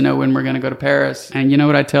wants to know when we're going to go to Paris. And you know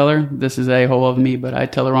what I tell her? This is a-hole of me, but I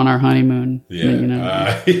tell her on our honeymoon.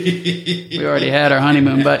 Yeah. We already had our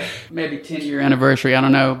honeymoon, but maybe 10-year anniversary. I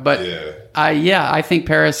don't know. But I think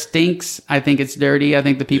Paris stinks. I think it's dirty. I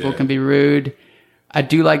think the people can be rude. I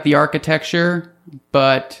do like the architecture,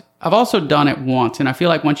 but I've also done it once. And I feel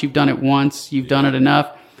like once you've done it once, you've done it enough.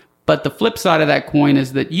 But the flip side of that coin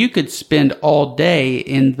is that you could spend all day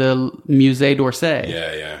in the Musée d'Orsay.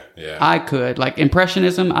 Yeah. I could. Like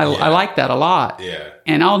Impressionism, I like that a lot. Yeah.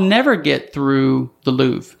 And I'll never get through the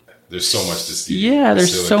Louvre. There's so much to see. Yeah,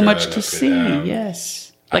 there's so much to see.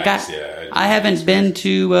 Yes. Like I haven't been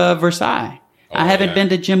to Versailles. I haven't been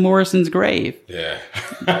to Jim Morrison's grave. Yeah.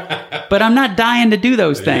 But I'm not dying to do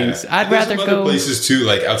those things. I'd rather go other places too,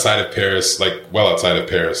 like outside of Paris, outside of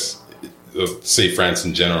Paris. Say France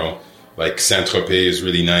in general, like Saint-Tropez is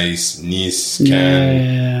really nice, Nice,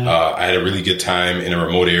 Cannes. I had a really good time in a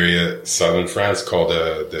remote area, southern France, called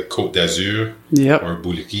the Côte d'Azur, or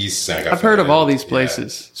Bouliquis, Saint-Raphaël. I've heard of all these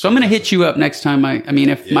places. So I'm going to hit you up next time.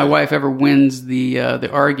 If my wife ever wins the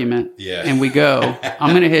argument and we go,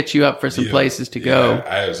 I'm going to hit you up for some places to go.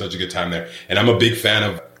 I had such a good time there. And I'm a big fan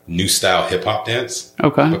of new style hip hop dance.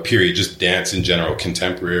 Okay. But period, just dance in general,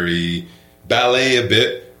 contemporary, ballet a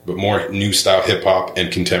bit, but more new style hip hop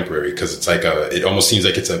and contemporary, because it's like it almost seems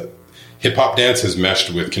like it's a hip hop dance has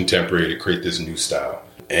meshed with contemporary to create this new style.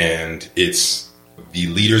 And it's the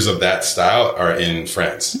leaders of that style are in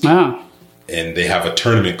France. Wow. And they have a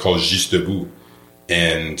tournament called Juste Debout.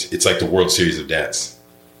 And it's like the World Series of Dance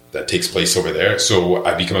that takes place over there. So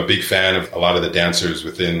I've become a big fan of a lot of the dancers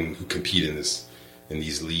who compete in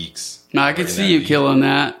these leagues. No, I could see you killing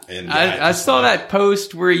that. And I saw that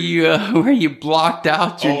post where you blocked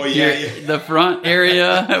out the front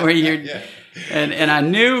area where you're, and I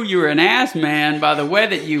knew you were an ass man by the way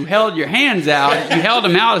that you held your hands out. You held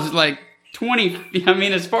them out as like 20.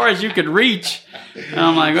 As far as you could reach. And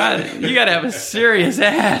I'm like, well, you got to have a serious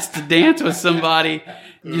ass to dance with somebody.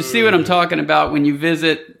 You see what I'm talking about when you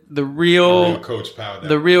visit the real Coach Pow.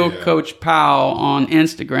 Coach Pow on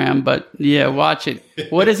Instagram. But watch it.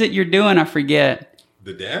 What is it you're doing? I forget.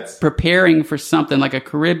 The dance? Preparing for something like a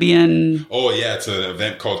Caribbean. Oh yeah, it's an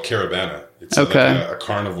event called Caravana. It's like a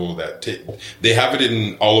carnival that they have it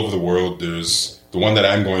in all over the world. There's the one that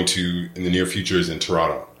I'm going to in the near future is in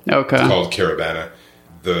Toronto. Okay. It's called Caravana.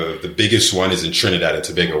 The biggest one is in Trinidad and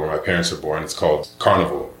Tobago, where my parents were born. It's called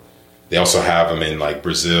Carnival. They also have them in like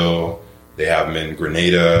Brazil. They have them in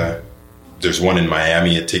Grenada. There's one in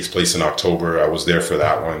Miami. It takes place in October. I was there for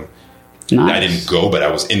that one. Nice. I didn't go, but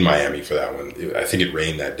I was in Miami for that one. I think it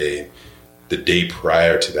rained that day. The day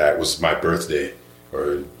prior to that was my birthday,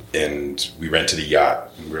 and we rented a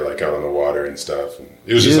yacht. And we were like out on the water and stuff. And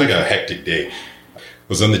it was just like a hectic day. I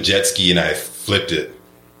was on the jet ski and I flipped it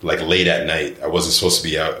like late at night. I wasn't supposed to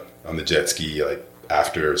be out on the jet ski like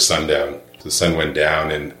after sundown. The sun went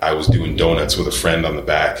down and I was doing donuts with a friend on the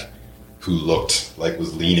back who looked like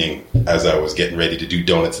was leaning as I was getting ready to do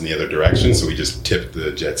donuts in the other direction. So we just tipped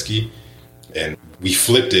the jet ski and we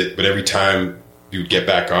flipped it. But every time we would get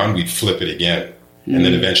back on, we'd flip it again. And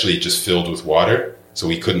then eventually it just filled with water. So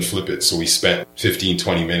we couldn't flip it. So we spent 15,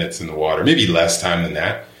 20 minutes in the water, maybe less time than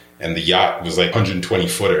that. And the yacht was like 120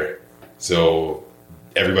 footer. So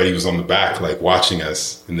everybody was on the back, like watching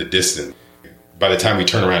us in the distance. By the time we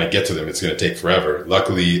turn around and get to them, it's going to take forever.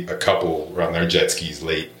 Luckily, a couple were on their jet skis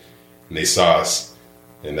late, and they saw us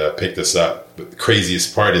and picked us up. But the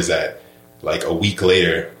craziest part is that, like a week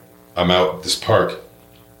later, I'm out at this park,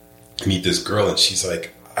 I meet this girl, and she's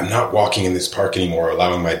like, I'm not walking in this park anymore,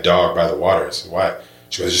 allowing my dog by the water. I said, why?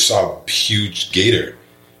 She goes, I just saw a huge gator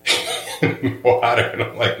in the water. And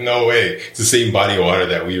I'm like, no way. It's the same body of water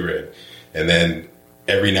that we were in. And then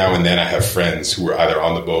every now and then I have friends who are either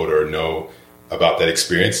on the boat or know about that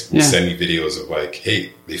experience, send me videos of like,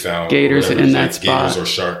 hey, they found gators in that spot. Gators or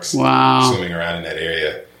sharks swimming around in that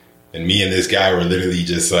area. And me and this guy were literally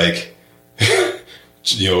just like,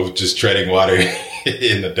 just treading water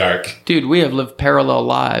in the dark. Dude, we have lived parallel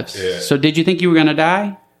lives. Yeah. So did you think you were going to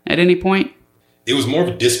die at any point? it was more of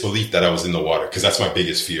a disbelief that I was in the water, because that's my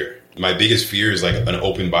biggest fear. My biggest fear is like an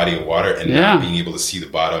open body of water and not being able to see the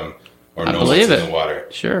bottom or know what's in the water.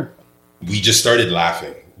 Sure. We just started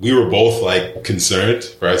laughing. We were both like concerned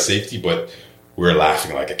for our safety, but we were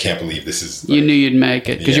laughing like, I can't believe this is... Like, you knew you'd make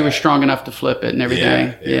it because you were strong enough to flip it and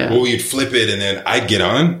everything. Yeah. Well, we'd flip it and then I'd get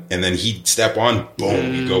on and then he'd step on,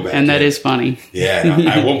 boom, we'd go back. And that is funny. Yeah.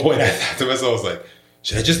 At one point I thought to myself, I was like,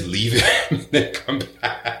 should I just leave it and then come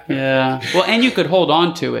back? Yeah. Well, and you could hold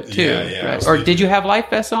on to it too. Right? Or did you have life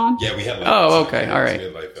vests on? Yeah, we had life vests on. Okay. All right. We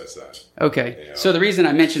had life vests on. Okay. Yeah. So the reason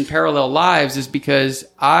I mentioned parallel lives is because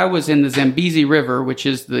I was in the Zambezi River, which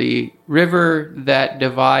is the river that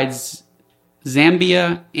divides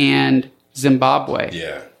Zambia and Zimbabwe.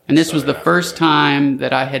 Yeah. And this was the first time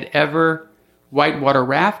that I had ever whitewater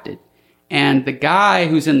rafted. And the guy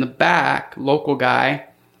who's in the back, local guy,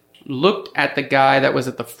 looked at the guy that was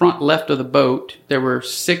at the front left of the boat. There were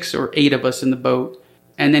 6 or 8 of us in the boat.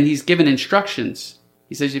 And then he's given instructions.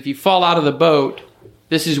 He says, if you fall out of the boat,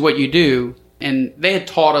 this is what you do. And they had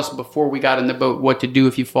taught us before we got in the boat what to do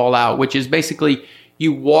if you fall out, which is basically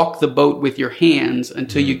you walk the boat with your hands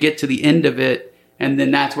until you get to the end of it. And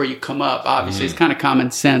then that's where you come up. Obviously, it's kind of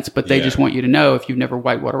common sense, but they just want you to know if you've never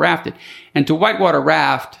whitewater rafted. And to whitewater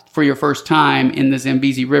raft for your first time in the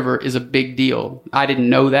Zambezi River is a big deal. I didn't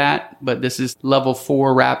know that, but this is level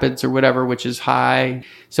 4 rapids or whatever, which is high.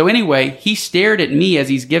 So anyway, he stared at me as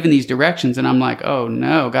he's giving these directions, and I'm like, oh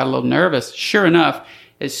no, got a little nervous. Sure enough,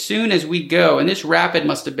 as soon as we go, and this rapid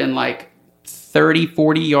must have been like 30,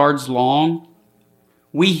 40 yards long,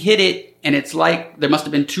 we hit it, and it's like there must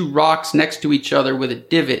have been 2 rocks next to each other with a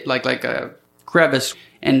divot, like a crevice.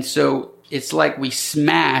 And so it's like we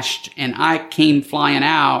smashed, and I came flying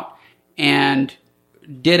out and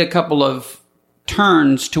did a couple of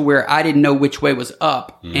turns to where I didn't know which way was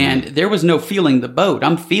up. And there was no feeling the boat.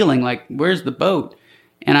 I'm feeling like, where's the boat?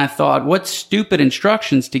 And I thought, what stupid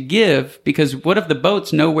instructions to give, because what if the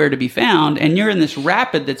boat's nowhere to be found and you're in this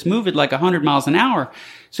rapid that's moving like 100 miles an hour?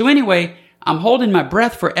 So anyway, I'm holding my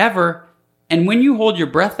breath forever. And when you hold your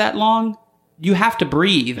breath that long, you have to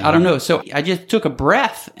breathe. I don't know. So I just took a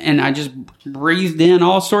breath and I just breathed in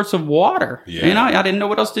all sorts of water. Yeah. You know, I didn't know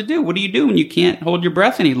what else to do. What do you do when you can't hold your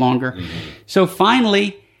breath any longer? So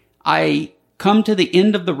finally, I come to the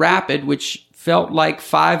end of the rapid, which felt like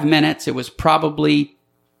 5 minutes. It was probably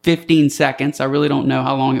 15 seconds. I really don't know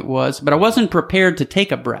how long it was, but I wasn't prepared to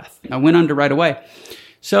take a breath. I went under right away.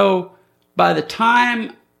 So by the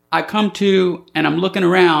time I come to and I'm looking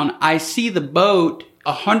around, I see the boat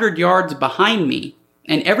 100 yards behind me,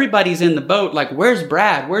 and everybody's in the boat like, where's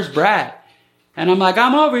Brad? Where's Brad? And I'm like,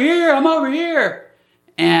 I'm over here. I'm over here.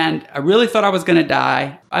 And I really thought I was going to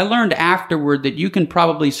die. I learned afterward that you can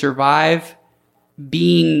probably survive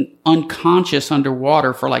being unconscious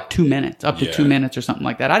underwater for like 2 minutes, up to 2 minutes or something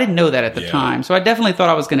like that. I didn't know that at the time. So I definitely thought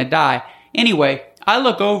I was going to die. Anyway, I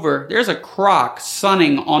look over, there's a croc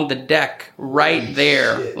sunning on the deck right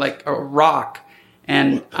there, like a rock.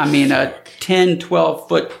 And I mean, a 10, 12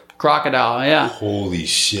 foot crocodile. Yeah. Holy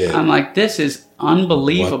shit. I'm like, this is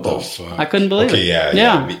unbelievable. What the fuck? I couldn't believe it.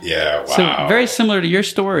 Yeah. Wow. So very similar to your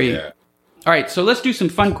story. Yeah. All right, so let's do some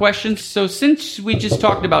fun questions. So since we just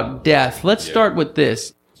talked about death, let's start with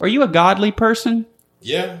this. Are you a godly person?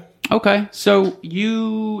 Yeah. Okay, so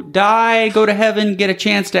you die, go to heaven, get a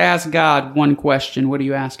chance to ask God one question. What are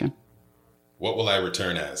you asking? What will I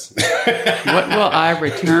return as? What will I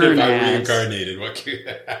return if I'm as? reincarnated, I like do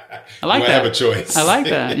that. I have a choice? I like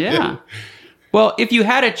that, yeah. Well, if you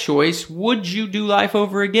had a choice, would you do life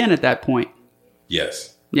over again at that point?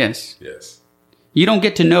 Yes. Yes. Yes. You don't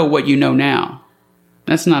get to know what you know now.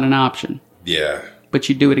 That's not an option. Yeah. But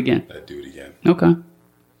you do it again. I'd do it again. Okay.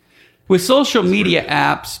 With social media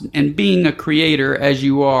apps and being a creator as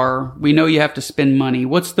you are, we know you have to spend money.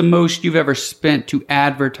 What's the most you've ever spent to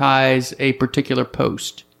advertise a particular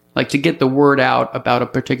post? Like to get the word out about a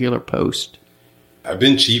particular post? I've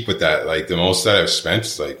been cheap with that. Like the most that I've spent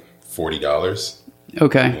is like $40.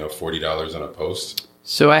 Okay. You know, $40 on a post.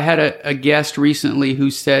 So I had a guest recently who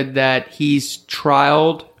said that he's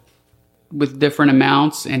trialed with different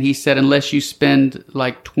amounts, and he said unless you spend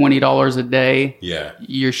like $20 a day,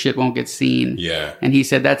 your shit won't get seen. Yeah. And he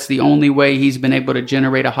said that's the only way he's been able to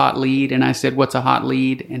generate a hot lead. And I said, what's a hot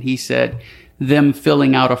lead? And he said, them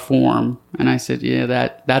filling out a form. And I said, yeah,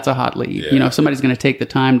 that's a hot lead. Yeah. You know, if somebody's going to take the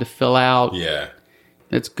time to fill out. Yeah.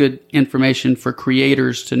 That's good information for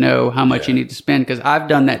creators to know how much you need to spend. Because I've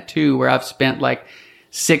done that too, where I've spent like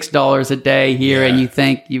 $6 a day here, and you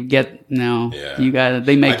think you get you got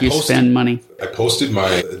they make you spend money. I posted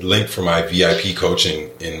my link for my VIP coaching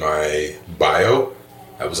in my bio.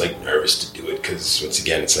 I was like nervous to do it because once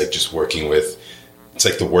again, it's like just working with It's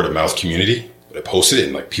like the word of mouth community. But I posted it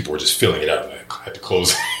and like people were just filling it out. Like, I had to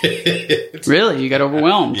close it. Really? You got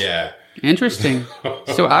overwhelmed? Yeah. Interesting.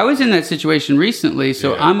 So I was in that situation recently.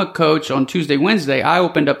 So I'm a coach on Tuesday, Wednesday. I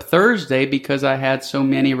opened up Thursday because I had so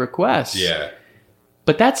many requests. Yeah.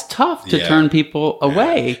 But that's tough to turn people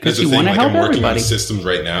away because you want to help everybody. I'm working on systems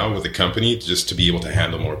right now with a company just to be able to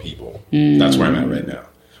handle more people. That's where I'm at right now.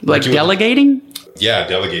 Like delegating? Yeah,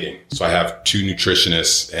 delegating. So I have 2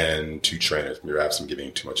 nutritionists and 2 trainers. Perhaps I'm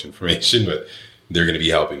giving too much information, but they're going to be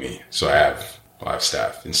helping me. So I have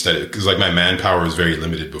staff instead of, because like my manpower was very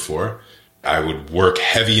limited before. I would work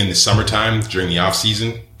heavy in the summertime during the off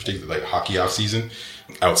season, particularly like hockey off season.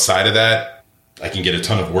 Outside of that, I can get a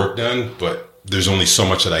ton of work done, but there's only so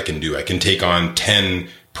much that I can do. I can take on 10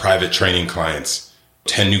 private training clients,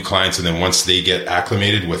 10 new clients. And then once they get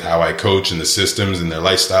acclimated with how I coach and the systems and their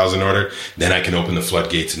lifestyles in order, then I can open the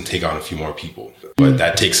floodgates and take on a few more people. But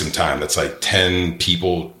that takes some time. That's like 10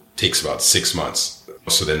 people takes about 6 months.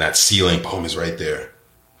 So then that ceiling, boom, is right there.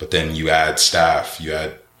 But then you add staff, you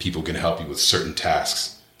add people can help you with certain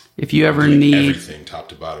tasks. If you ever need everything top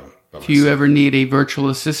to bottom. If you ever need a virtual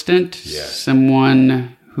assistant,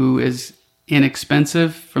 someone who is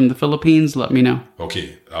inexpensive from the Philippines, let me know.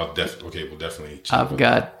 Okay, we'll definitely. I've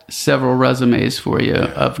got several resumes for you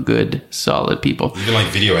of good, solid people. Even like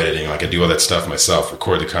video editing, like I do all that stuff myself.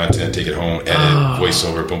 Record the content, take it home, edit,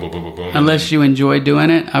 voiceover, boom, boom, boom, boom, boom. Unless you enjoy doing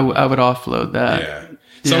it, I would offload that. Yeah.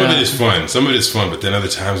 Some of it is fun. Some of it is fun, but then other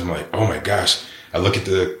times I'm like, oh my gosh. I look at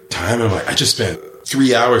the time and I'm like, I just spent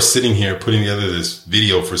 3 hours sitting here putting together this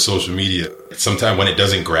video for social media. Sometimes when it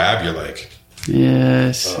doesn't grab, you're like,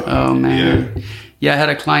 yes. Oh man. Yeah. I had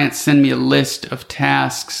a client send me a list of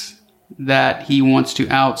tasks that he wants to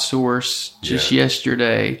outsource just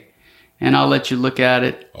yesterday. And I'll let you look at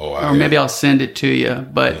it. Or maybe I'll send it to you.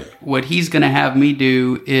 But what he's going to have me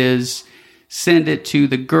do is send it to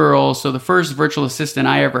the girl. So the first virtual assistant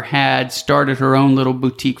I ever had started her own little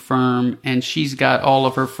boutique firm, and she's got all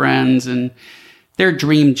of her friends, and their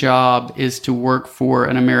dream job is to work for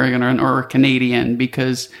an American or a Canadian,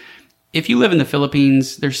 because if you live in the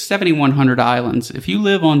Philippines, there's 7,100 islands. If you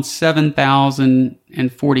live on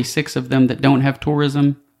 7,046 of them that don't have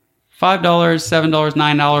tourism, $5, $7,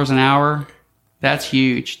 $9 an hour, that's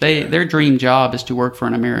huge. Their dream job is to work for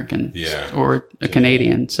an American or a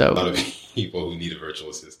Canadian. So a lot of people who need a virtual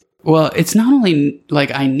assistant. Well, it's not only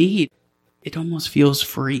like it almost feels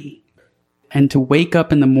free. And to wake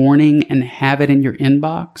up in the morning and have it in your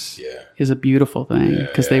inbox is a beautiful thing,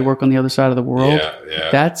 because they work on the other side of the world.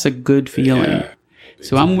 That's a good feeling.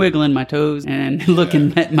 So I'm wiggling my toes and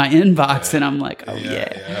looking at my inbox and I'm like, oh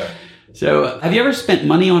yeah. So have you ever spent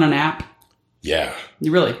money on an app? Yeah.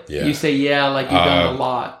 You really? Yeah. You say like you've done a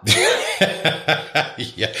lot.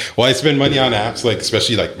 Yeah. Well, I spend money on apps, like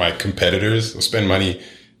especially like my competitors will spend money,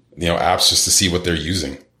 apps just to see what they're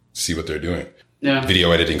using, see what they're doing. Yeah.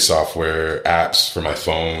 Video editing software, apps for my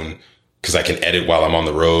phone, because I can edit while I'm on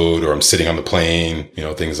the road or I'm sitting on the plane,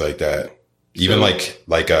 things like that. Even like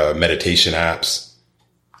meditation apps.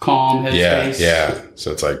 Calm, Headspace. Yeah.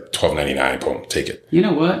 So it's like $12.99. Boom, take it. You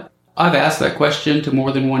know what? I've asked that question to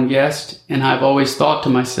more than one guest, and I've always thought to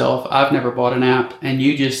myself, I've never bought an app. And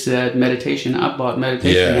you just said meditation. I've bought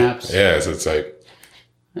meditation apps. Yeah, so it's like...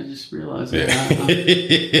 I just realized that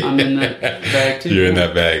I'm in that bag too. You're in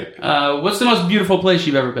that bag. What's the most beautiful place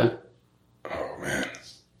you've ever been? Oh, man.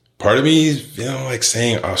 Part of me is, like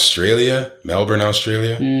saying Australia, Melbourne,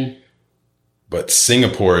 Australia. But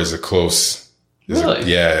Singapore is a close...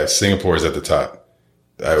 Really? Singapore is at the top.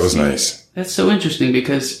 It was nice. That's so interesting,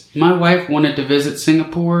 because my wife wanted to visit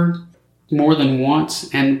Singapore more than once,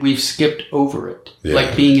 and we've skipped over it,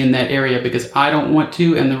 like being in that area, because I don't want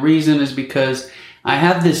to. And the reason is because I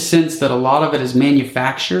have this sense that a lot of it is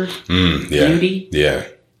manufactured beauty. Yeah.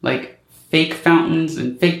 Like fake fountains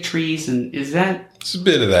and fake trees. And is that... It's a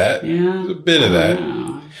bit of that. Yeah. It's a bit of that.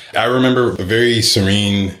 I remember a very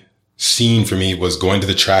serene scene for me was going to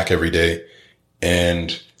the track every day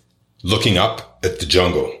and looking up at the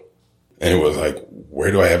jungle. And it was like,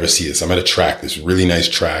 where do I ever see this? I'm at a track, this really nice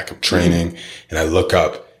track. I'm training and I look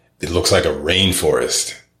up. It looks like a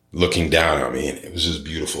rainforest looking down on me. And it was just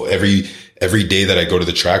beautiful. Every day that I go to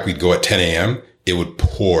the track, we'd go at 10 a.m. It would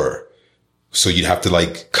pour. So you'd have to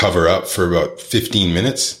like cover up for about 15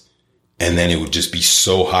 minutes. And then it would just be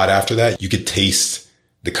so hot after that. You could taste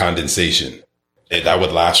the condensation. That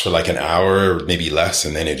would last for like an hour or maybe less.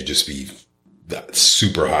 And then it'd just be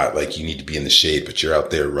super hot. Like you need to be in the shade, but you're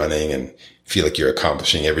out there running and feel like you're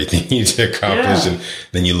accomplishing everything you need to accomplish. And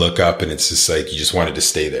then you look up and it's just like, you just wanted to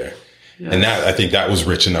stay there. And that, I think that was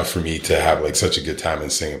rich enough for me to have like such a good time in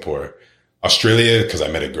Singapore. Australia, because I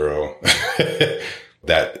met a girl.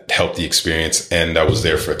 that helped the experience. And I was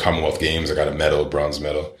there for Commonwealth Games. I got a medal, bronze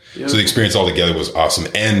medal. Yep. So the experience altogether was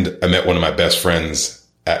awesome. And I met one of my best friends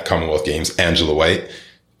at Commonwealth Games, Angela White,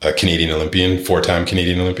 a Canadian Olympian, 4-time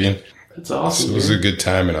Canadian Olympian. That's awesome. So it was a good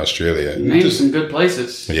time in Australia. You named some good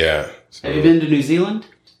places. Yeah. So, have you been to New Zealand?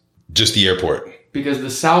 Just the airport. Because the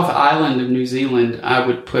South Island of New Zealand, I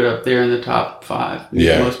would put up there in the top 5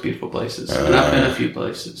 most beautiful places. And I've been a few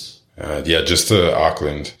places. Just to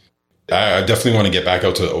Auckland. I definitely want to get back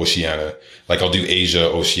out to Oceania. Like I'll do Asia,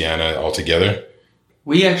 Oceania all together.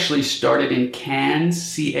 We actually started in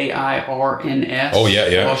Cairns, Cairns,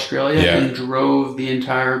 Australia, and drove the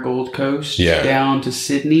entire Gold Coast down to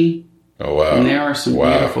Sydney. Oh, wow. And there are some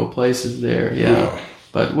beautiful places there, Wow.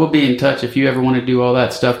 But we'll be in touch if you ever want to do all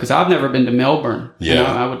that stuff, because I've never been to Melbourne. Yeah.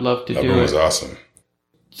 I would love to do it. Melbourne was awesome.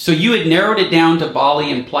 So you had narrowed it down to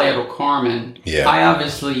Bali and Playa del Carmen. Yeah.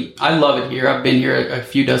 I love it here. I've been here a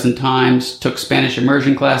few dozen times, took Spanish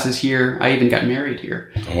immersion classes here. I even got married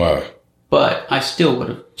here. Oh, wow. But I still would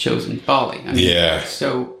have chosen Bali.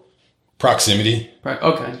 So proximity.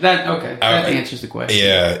 That answers the question.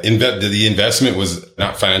 Yeah. The investment was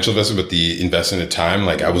not financial investment, but the investment of time.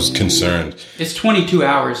 Like I was concerned. It's 22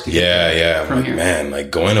 hours to get from here. Man,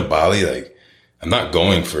 like going to Bali, like I'm not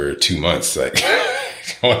going for 2 months. Like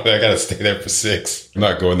I got to stay there for 6. I'm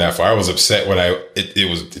not going that far. I was upset when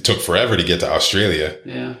it took forever to get to Australia.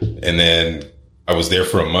 Yeah. And then I was there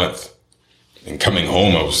for a month. And coming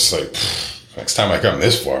home, I was just like, next time I come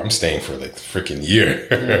this far, I'm staying for like the freaking year.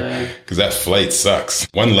 Because that flight sucks.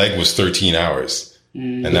 One leg was 13 hours.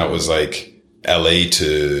 Mm-hmm. And that was like LA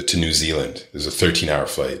to New Zealand. It was a 13-hour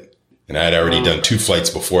flight. And I had already done 2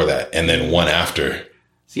 flights before that. And then one after.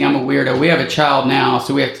 See, I'm a weirdo. We have a child now,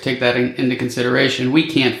 so we have to take that into consideration. We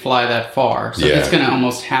can't fly that far. So it's going to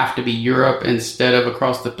almost have to be Europe instead of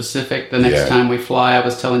across the Pacific the next time we fly. I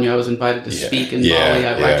was telling you I was invited to speak in Bali.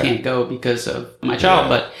 I can't go because of my child,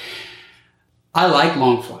 but I like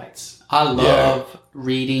long flights. I love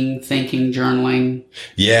reading, thinking, journaling.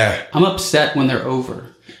 Yeah. I'm upset when they're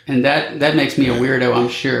over. And that makes me a weirdo, I'm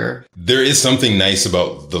sure. There is something nice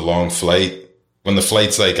about the long flight. When the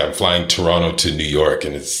flight's like, I'm flying Toronto to New York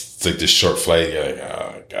and it's like this short flight, you're like,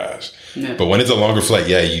 oh gosh. Yeah. But when it's a longer flight,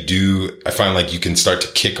 I find like you can start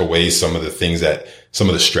to kick away some of the things some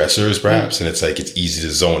of the stressors perhaps. And it's like, it's easy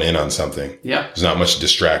to zone in on something. Yeah. There's not much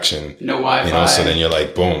distraction. No Wi-Fi. So then you're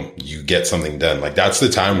like, boom, you get something done. Like that's the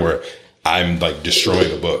time where I'm like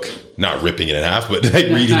destroying a book, not ripping it in half, but like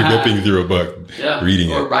ripping through a book, reading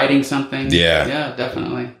it. Or writing something. Yeah. Yeah,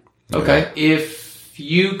 definitely. Okay. If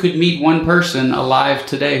you could meet one person alive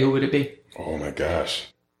today, who would it be? Oh my gosh.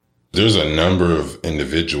 There's a number of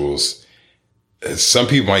individuals. Some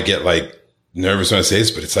people might get like nervous when I say this,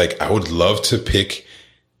 but it's like, I would love to pick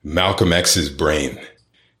Malcolm X's brain. I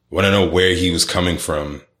want to know where he was coming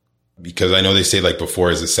from, because I know they say like before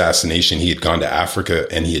his assassination, he had gone to Africa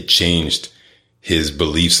and he had changed his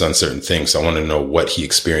beliefs on certain things. So I want to know what he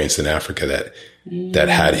experienced in Africa that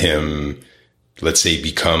had him, let's say,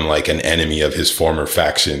 become like an enemy of his former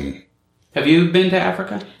faction. Have you been to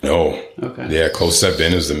Africa? No. Okay. Yeah, closest I've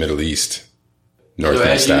been is the Middle East,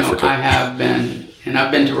 Northeast Africa. I have been, and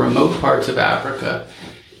I've been to remote parts of Africa.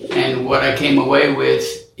 And what I came away with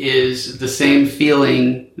is the same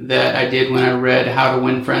feeling that I did when I read How to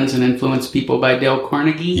Win Friends and Influence People by Dale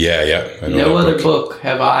Carnegie. Yeah. No other book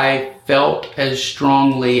have I felt as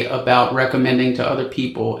strongly about recommending to other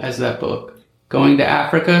people as that book. Going to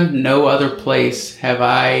Africa, no other place have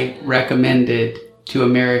I recommended to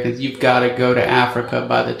Americans, you've got to go to Africa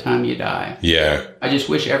by the time you die. Yeah. I just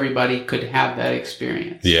wish everybody could have that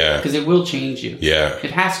experience. Yeah. Because it will change you. Yeah.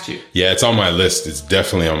 It has to. Yeah, it's on my list. It's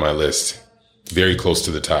definitely on my list. Very close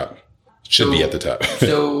to the top. Should be at the top.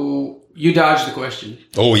 So you dodged the question.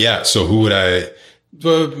 Oh, yeah. So who would I...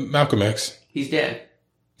 Malcolm X. He's dead.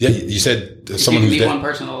 Yeah, you said someone who's dead. If you could meet one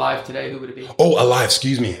person alive today, who would it be? Oh, alive.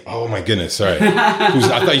 Excuse me. Oh, my goodness. Sorry.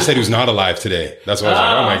 I thought you said he was not alive today. That's why I was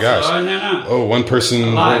like, oh, my gosh. No. Oh, one person.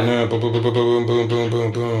 Alive. Boom, boom, boom, boom, boom, boom,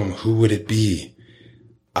 boom, boom. Who would it be?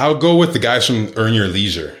 I'll go with the guys from Earn Your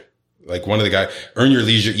Leisure. Like one of the guys, Earn Your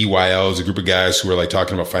Leisure, EYL, is a group of guys who are like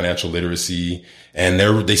talking about financial literacy. And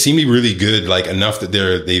they seem to be really good, like enough that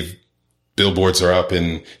they've billboards are up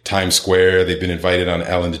in Times Square. They've been invited on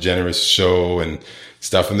Ellen DeGeneres' show and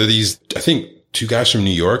stuff. And they're these, I think, 2 guys from New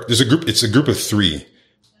York. It's a group of 3,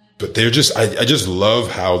 but they're just, I just love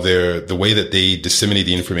how the way that they disseminate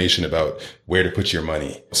the information about where to put your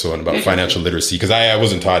money. So, and about financial literacy, because I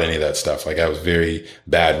wasn't taught any of that stuff. Like I was very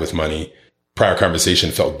bad with money. Prior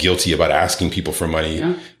conversation, felt guilty about asking people for money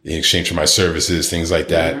in exchange for my services, things like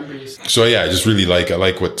that. So yeah, I just really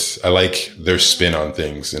I like their spin on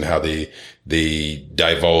things and how they they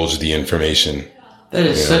divulge the information. That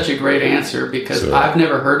is such a great answer, because I've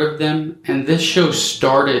never heard of them, and this show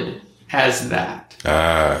started as that.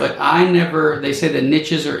 But they say the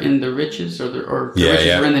niches are in the riches, or the riches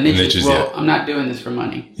are in the niches. I'm not doing this for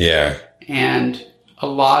money. Yeah. And a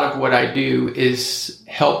lot of what I do is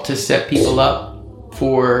help to set people up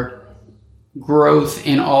for growth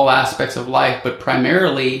in all aspects of life, but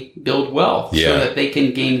primarily build wealth so that they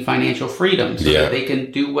can gain financial freedom, so that they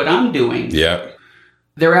can do what I'm doing. Yeah.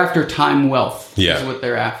 They're after time wealth is what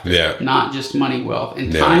they're after, not just money wealth.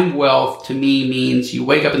 And time wealth to me means you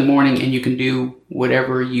wake up in the morning and you can do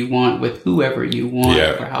whatever you want with whoever you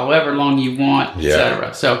want for however long you want,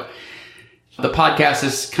 etc. So the podcast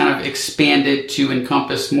has kind of expanded to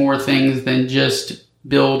encompass more things than just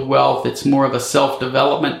build wealth. It's more of a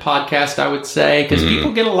self-development podcast, I would say, because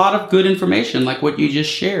people get a lot of good information like what you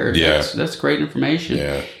just shared. That's great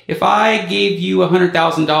information. If I gave you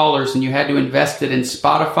 $100,000 and you had to invest it in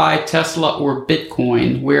Spotify, Tesla, or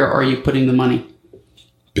Bitcoin, where are you putting the money?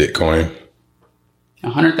 Bitcoin.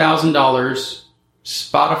 $100,000,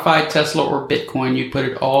 Spotify, Tesla, or Bitcoin, you'd put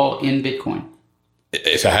it all in Bitcoin.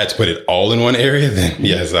 If I had to put it all in one area, then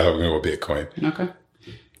yes, I would go Bitcoin. Okay.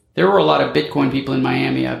 There were a lot of Bitcoin people in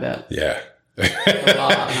Miami, I bet. Yeah. A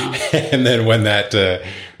lot, huh? And then when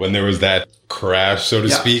there was that crash, so to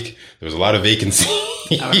speak, there was a lot of vacancy.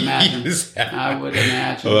 I would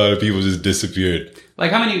imagine. A lot of people just disappeared.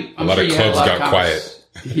 Like how many? A lot of clubs got quiet.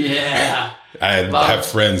 Yeah. I have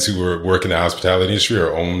friends who were working in the hospitality industry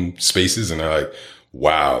or own spaces, and they're like,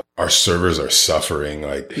 wow, our servers are suffering.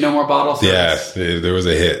 Like, no more bottle service. Yeah, there was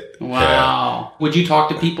a hit. Wow. Yeah. Would you talk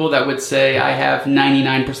to people that would say, I have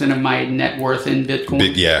 99% of my net worth in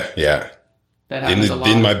Bitcoin? Yeah. That happens a lot.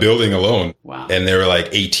 In my building alone. Wow. And they were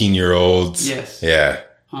like 18-year-olds. Yes. Yeah.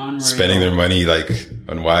 Unreal. Spending their money like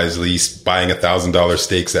unwisely, buying $1,000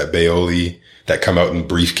 steaks at Baoli that come out in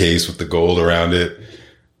briefcase with the gold around it.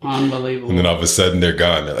 Unbelievable. And then all of a sudden they're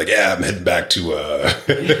gone. They're like, yeah, I'm heading back to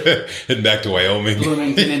Wyoming.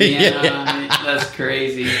 Bloomington, Indiana. That's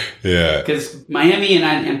crazy. Yeah. Because Miami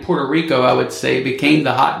and Puerto Rico, I would say, became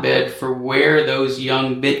the hotbed for where those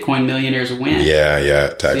young Bitcoin millionaires went.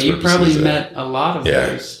 Yeah. So you probably met a lot of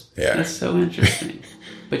those. Yeah. That's so interesting.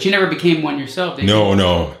 But you never became one yourself, did you?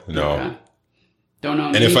 No. Okay. Don't know.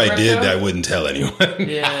 And if I did, I wouldn't tell anyone.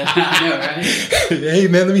 Yeah, I know, right? Hey,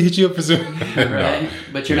 man, let me hit you up for Zoom. Right. No.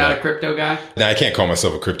 But you're not a crypto guy? No, I can't call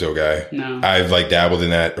myself a crypto guy. No. I've like dabbled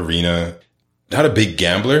in that arena. Not a big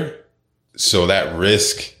gambler. So that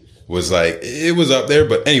risk was like, it was up there.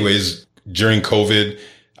 But anyways, during COVID,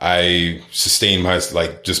 I sustained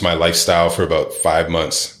my lifestyle for about 5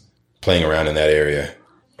 months playing around in that area.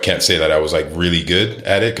 Can't say that I was like really good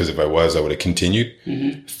at it, because if I was, I would have continued.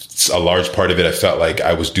 A large part of it, I felt like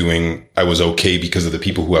I was okay because of the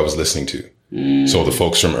people who I was listening to. So the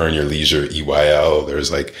folks from Earn Your Leisure, EYL,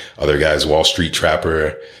 there's like other guys, Wall Street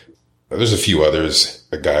Trapper. There's a few others,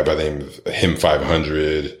 a guy by the name of Him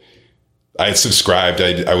 500. I had subscribed.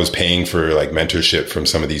 I was paying for like mentorship from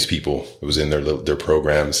some of these people. It was in their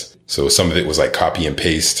programs. So some of it was like copy and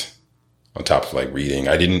paste on top of like reading.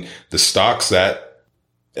 The stocks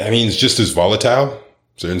it's just as volatile,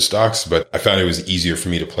 certain stocks, but I found it was easier for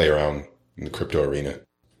me to play around in the crypto arena.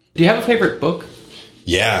 Do you have a favorite book?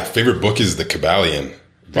 Yeah, favorite book is The Kabbalion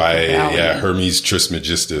by Hermes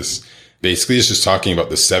Trismegistus. Basically, it's just talking about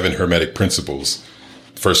the 7 Hermetic principles.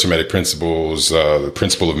 First Hermetic principle is the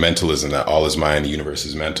principle of mentalism, that all is mind, the universe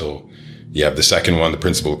is mental. You have the second one, the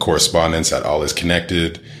principle of correspondence, that all is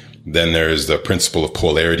connected. Then there's the principle of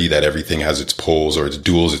polarity, that everything has its poles or its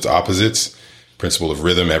duals, its opposites. Principle of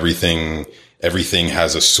rhythm, everything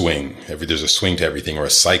has a swing. There's a swing to everything, or a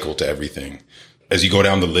cycle to everything. As you go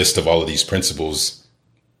down the list of all of these principles,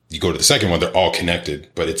 you go to the second one, they're all connected.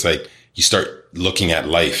 But it's like you start looking at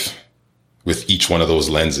life with each one of those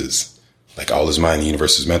lenses. Like, all is mind, the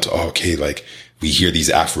universe is mental. Oh, okay, like we hear these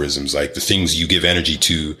aphorisms, like the things you give energy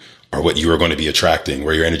to are what you are going to be attracting.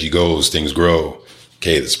 Where your energy goes, things grow.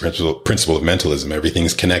 Okay, this principle of mentalism,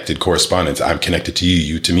 everything's connected, correspondence. I'm connected to you,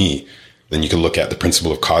 you to me. Then you can look at the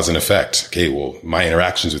principle of cause and effect. Okay, well, my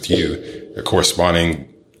interactions with you are corresponding,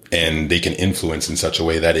 and they can influence in such a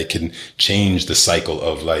way that it can change the cycle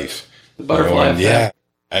of life. The butterfly effect. Yeah.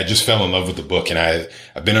 I just fell in love with the book, and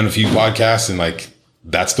I've been on a few podcasts, and like,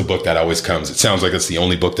 that's the book that always comes. It sounds like it's the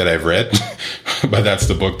only book that I've read, but that's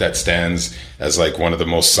the book that stands as like one of the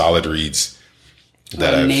most solid reads.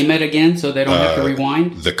 Name it again so they don't have to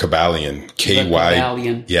rewind. The Kabbalion.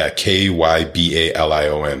 Kabbalion. Yeah,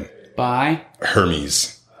 Kybalion. By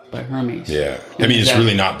Hermes. By Hermes. Yeah. I mean, it's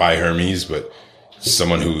really not by Hermes, but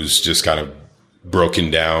someone who's just kind of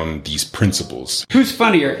broken down these principles. Who's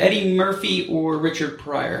funnier, Eddie Murphy or Richard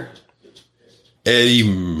Pryor? Eddie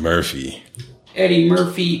Murphy. Eddie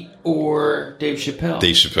Murphy or Dave Chappelle?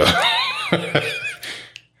 Dave Chappelle.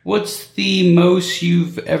 What's the most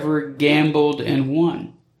you've ever gambled and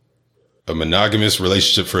won? A monogamous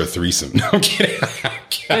relationship for a threesome. No, I'm kidding.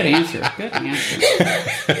 Good answer.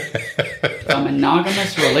 A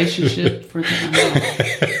monogamous relationship for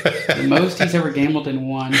the most he's ever gambled and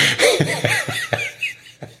won.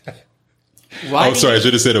 I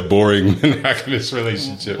should have said a boring monogamous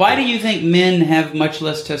relationship. Why do you think men have much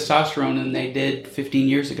less testosterone than they did 15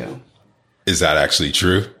 years ago? Is that actually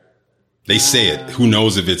true? They say it. Who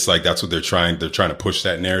knows if it's like that's what they're trying to push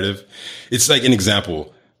that narrative. It's like an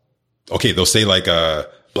example. Okay, they'll say like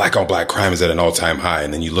black on black crime is at an all-time high,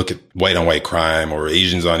 and then you look at white on white crime or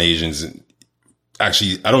Asians on Asians.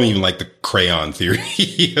 Actually, I don't even like the crayon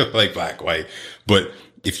theory of like black, white. But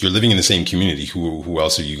if you're living in the same community, who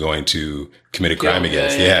else are you going to commit a crime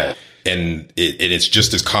against? Yeah. And it's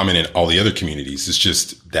just as common in all the other communities. It's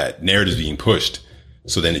just that narrative is being pushed.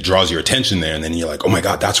 So then it draws your attention there, and then you're like, oh my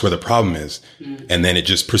God, that's where the problem is. And then it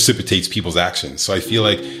just precipitates people's actions. So I feel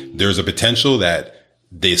like there's a potential that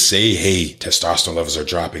they say, hey, testosterone levels are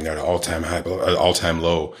dropping. They're at an all-time high, all-time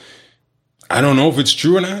low. I don't know if it's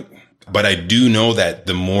true or not, but I do know that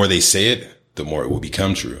the more they say it, the more it will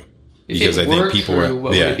become true. Because I think people what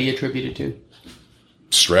would it be attributed to?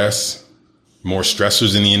 Stress. More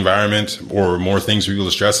stressors in the environment, or more things for people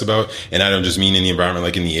to stress about. And I don't just mean in the environment,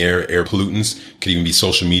 like in the air pollutants. Could even be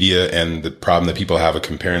social media and the problem that people have of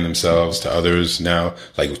comparing themselves to others now.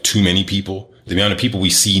 Like too many people. The amount of people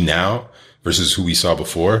we see now versus who we saw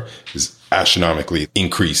before is astronomically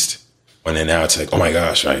increased. And then now it's like, oh my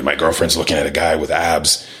gosh, my girlfriend's looking at a guy with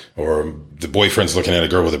abs, or the boyfriend's looking at a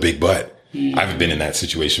girl with a big butt. I've been in that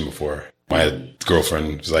situation before. My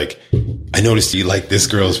girlfriend was like, I noticed you like this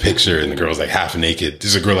girl's picture, and the girl was like half naked.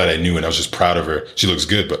 This is a girl that I knew, and I was just proud of her. She looks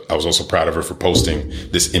good, but I was also proud of her for posting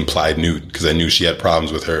this implied nude, because I knew she had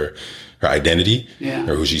problems with her identity,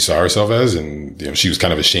 or who she saw herself as, and she was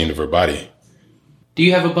kind of ashamed of her body. Do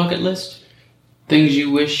you have a bucket list? Things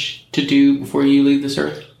you wish to do before you leave this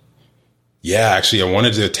earth? Yeah, actually, I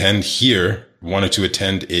wanted to attend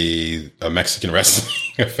a Mexican wrestling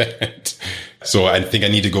event. So I think I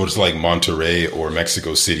need to go to like Monterrey or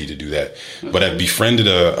Mexico City to do that. Okay. But I've befriended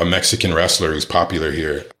a Mexican wrestler who's popular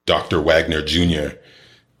here, Dr. Wagner Jr.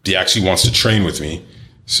 He actually wants to train with me.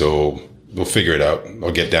 So we'll figure it out.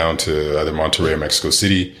 I'll get down to either Monterrey or Mexico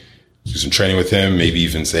City, do some training with him, maybe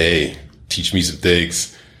even say, hey, teach me some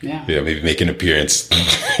things. Yeah, maybe make an appearance.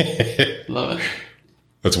 Love it.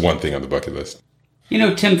 That's one thing on the bucket list. You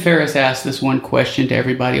know, Tim Ferriss asked this one question to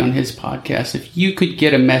everybody on his podcast. If you could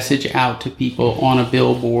get a message out to people on a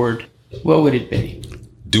billboard, what would it be?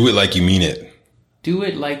 Do it like you mean it. Do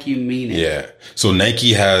it like you mean it. Yeah. So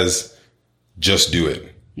Nike has just do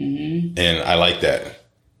it. Mm-hmm. And I like that.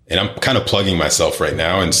 And I'm kind of plugging myself right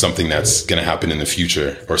now in something that's going to happen in the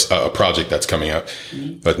future, or a project that's coming up.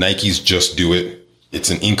 Mm-hmm. But Nike's just do it. It's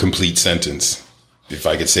an incomplete sentence, if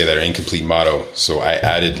I could say that, or incomplete motto. So I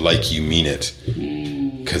added like you mean it,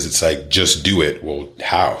 because it's like, just do it. Well,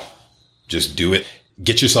 how? Just do it.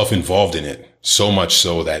 Get yourself involved in it, so much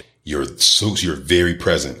so that you're very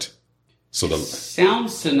present. So the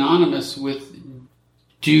sounds synonymous with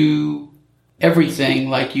do everything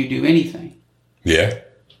like you do anything. Yeah.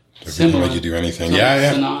 Everything like you do anything.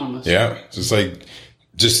 Yeah. Synonymous. Yeah. Just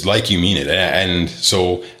like you mean it. And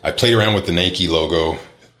so I played around with the Nike logo.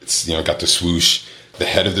 It's, got the swoosh. The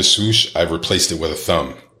head of the swoosh, I've replaced it with a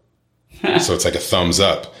thumb. So it's like a thumbs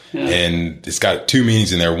up. Yeah. And it's got two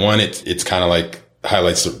meanings in there. One, it's kind of like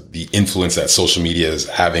highlights the influence that social media is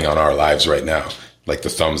having on our lives right now. Like the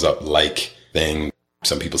thumbs up like thing.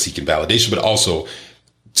 Some people seeking validation, but also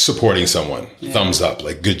supporting someone. Yeah. Thumbs up,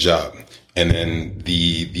 like good job. And then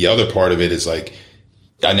the other part of it is like,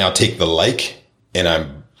 I now take the like and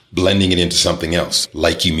I'm blending it into something else.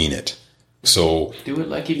 Like you mean it. So do it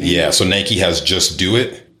like you mean it. Yeah. So Nike has just do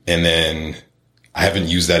it. And then I haven't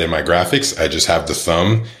used that in my graphics. I just have the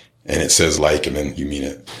thumb and it says like, and then you mean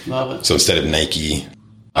it. Love it. So instead of Nike,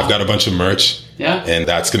 I've got a bunch of merch. Yeah. And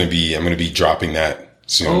I'm going to be dropping that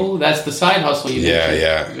soon. Oh, that's the side hustle you mentioned.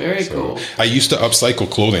 Yeah. Very cool. I used to upcycle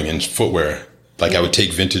clothing and footwear. Like I would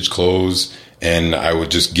take vintage clothes and I would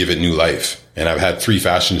just give it new life. And I've had 3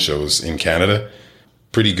 fashion shows in Canada.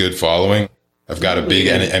 Pretty good following. I've got a big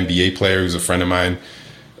NBA player who's a friend of mine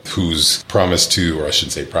who's promised to, or I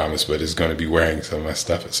shouldn't say promised, but is going to be wearing some of my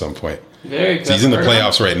stuff at some point. Very good. So he's in the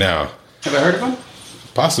playoffs right now. Have I heard of him?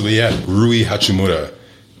 Possibly, yeah. Rui Hachimura.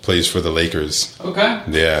 plays for the Lakers. Okay.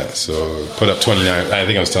 Yeah, so put up 29. I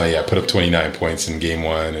think I was telling you, I put up 29 points in game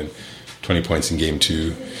 1 and 20 points in game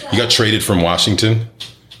 2. He got traded from Washington.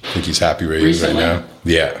 I think he's happy where he is right now.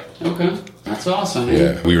 Yeah. Okay. That's awesome, man.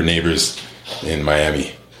 Yeah, we were neighbors in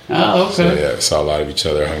Miami. Oh, okay. So, yeah, saw a lot of each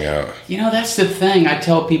other, hung out. You know, that's the thing. I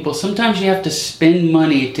tell people, sometimes you have to spend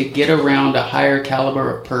money to get around a higher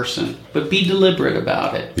caliber of person, but be deliberate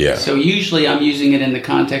about it. Yeah. So usually I'm using it in the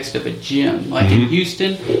context of a gym. Like in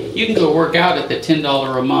Houston, you can go work out at the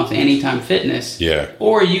 $10 a month Anytime Fitness. Yeah.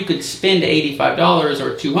 Or you could spend $85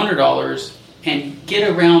 or $200 and get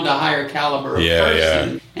around a higher caliber of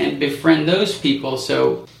person and befriend those people.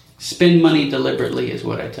 So spend money deliberately is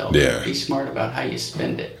what I tell them. Yeah. Be smart about how you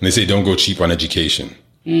spend it. And they say don't go cheap on education.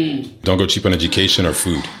 Don't go cheap on education or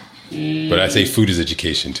food. But I say food is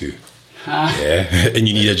education too. Yeah. And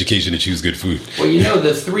you need education to choose good food. Well, you know,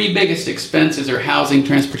 the 3 biggest expenses are housing,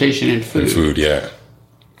 transportation, and food. Food, yeah.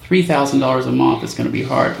 $3,000 a month is going to be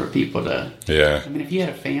hard for people to... Yeah. I mean, if you had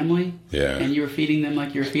a family Yeah. and you were feeding them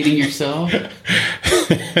like you were feeding yourself...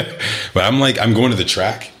 But I'm going to the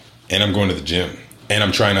track and I'm going to the gym. And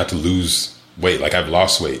I'm trying not to lose weight. Like, I've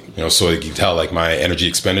lost weight, so you can tell, like, my energy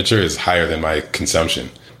expenditure is higher than my consumption.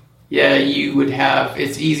 Yeah, you would have,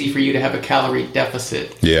 it's easy for you to have a calorie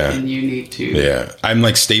deficit. Yeah. And you need to. Yeah. I'm,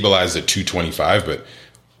 like, stabilized at 225, but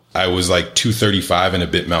I was, like, 235 and a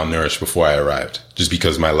bit malnourished before I arrived. Just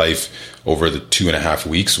because my life over the 2.5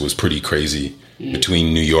 weeks was pretty crazy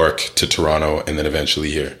between New York to Toronto and then eventually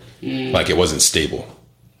here. Like, it wasn't stable.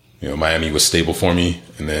 Miami was stable for me,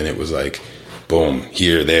 and then it was like... boom,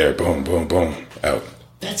 here, there, boom, boom, boom, out.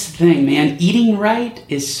 That's the thing, man. Eating right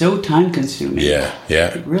is so time-consuming. Yeah.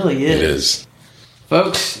 It really is. It is.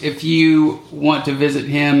 Folks, if you want to visit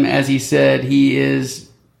him, as he said, he is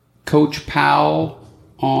Coach Pow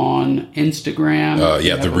on Instagram.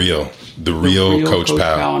 The real Coach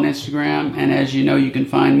Pow on Instagram. And as you know, you can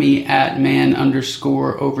find me at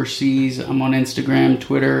man_overseas. I'm on Instagram,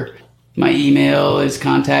 Twitter. My email is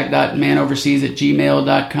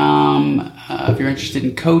contact.manoverseas@gmail.com. If you're interested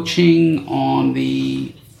in coaching on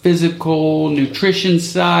the physical nutrition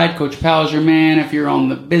side, Coach Pow is your man. If you're on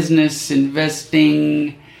the business,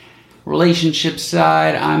 investing, relationship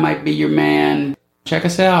side, I might be your man. Check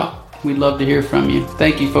us out. We'd love to hear from you.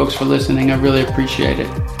 Thank you, folks, for listening. I really appreciate it.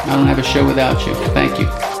 I don't have a show without you. Thank you.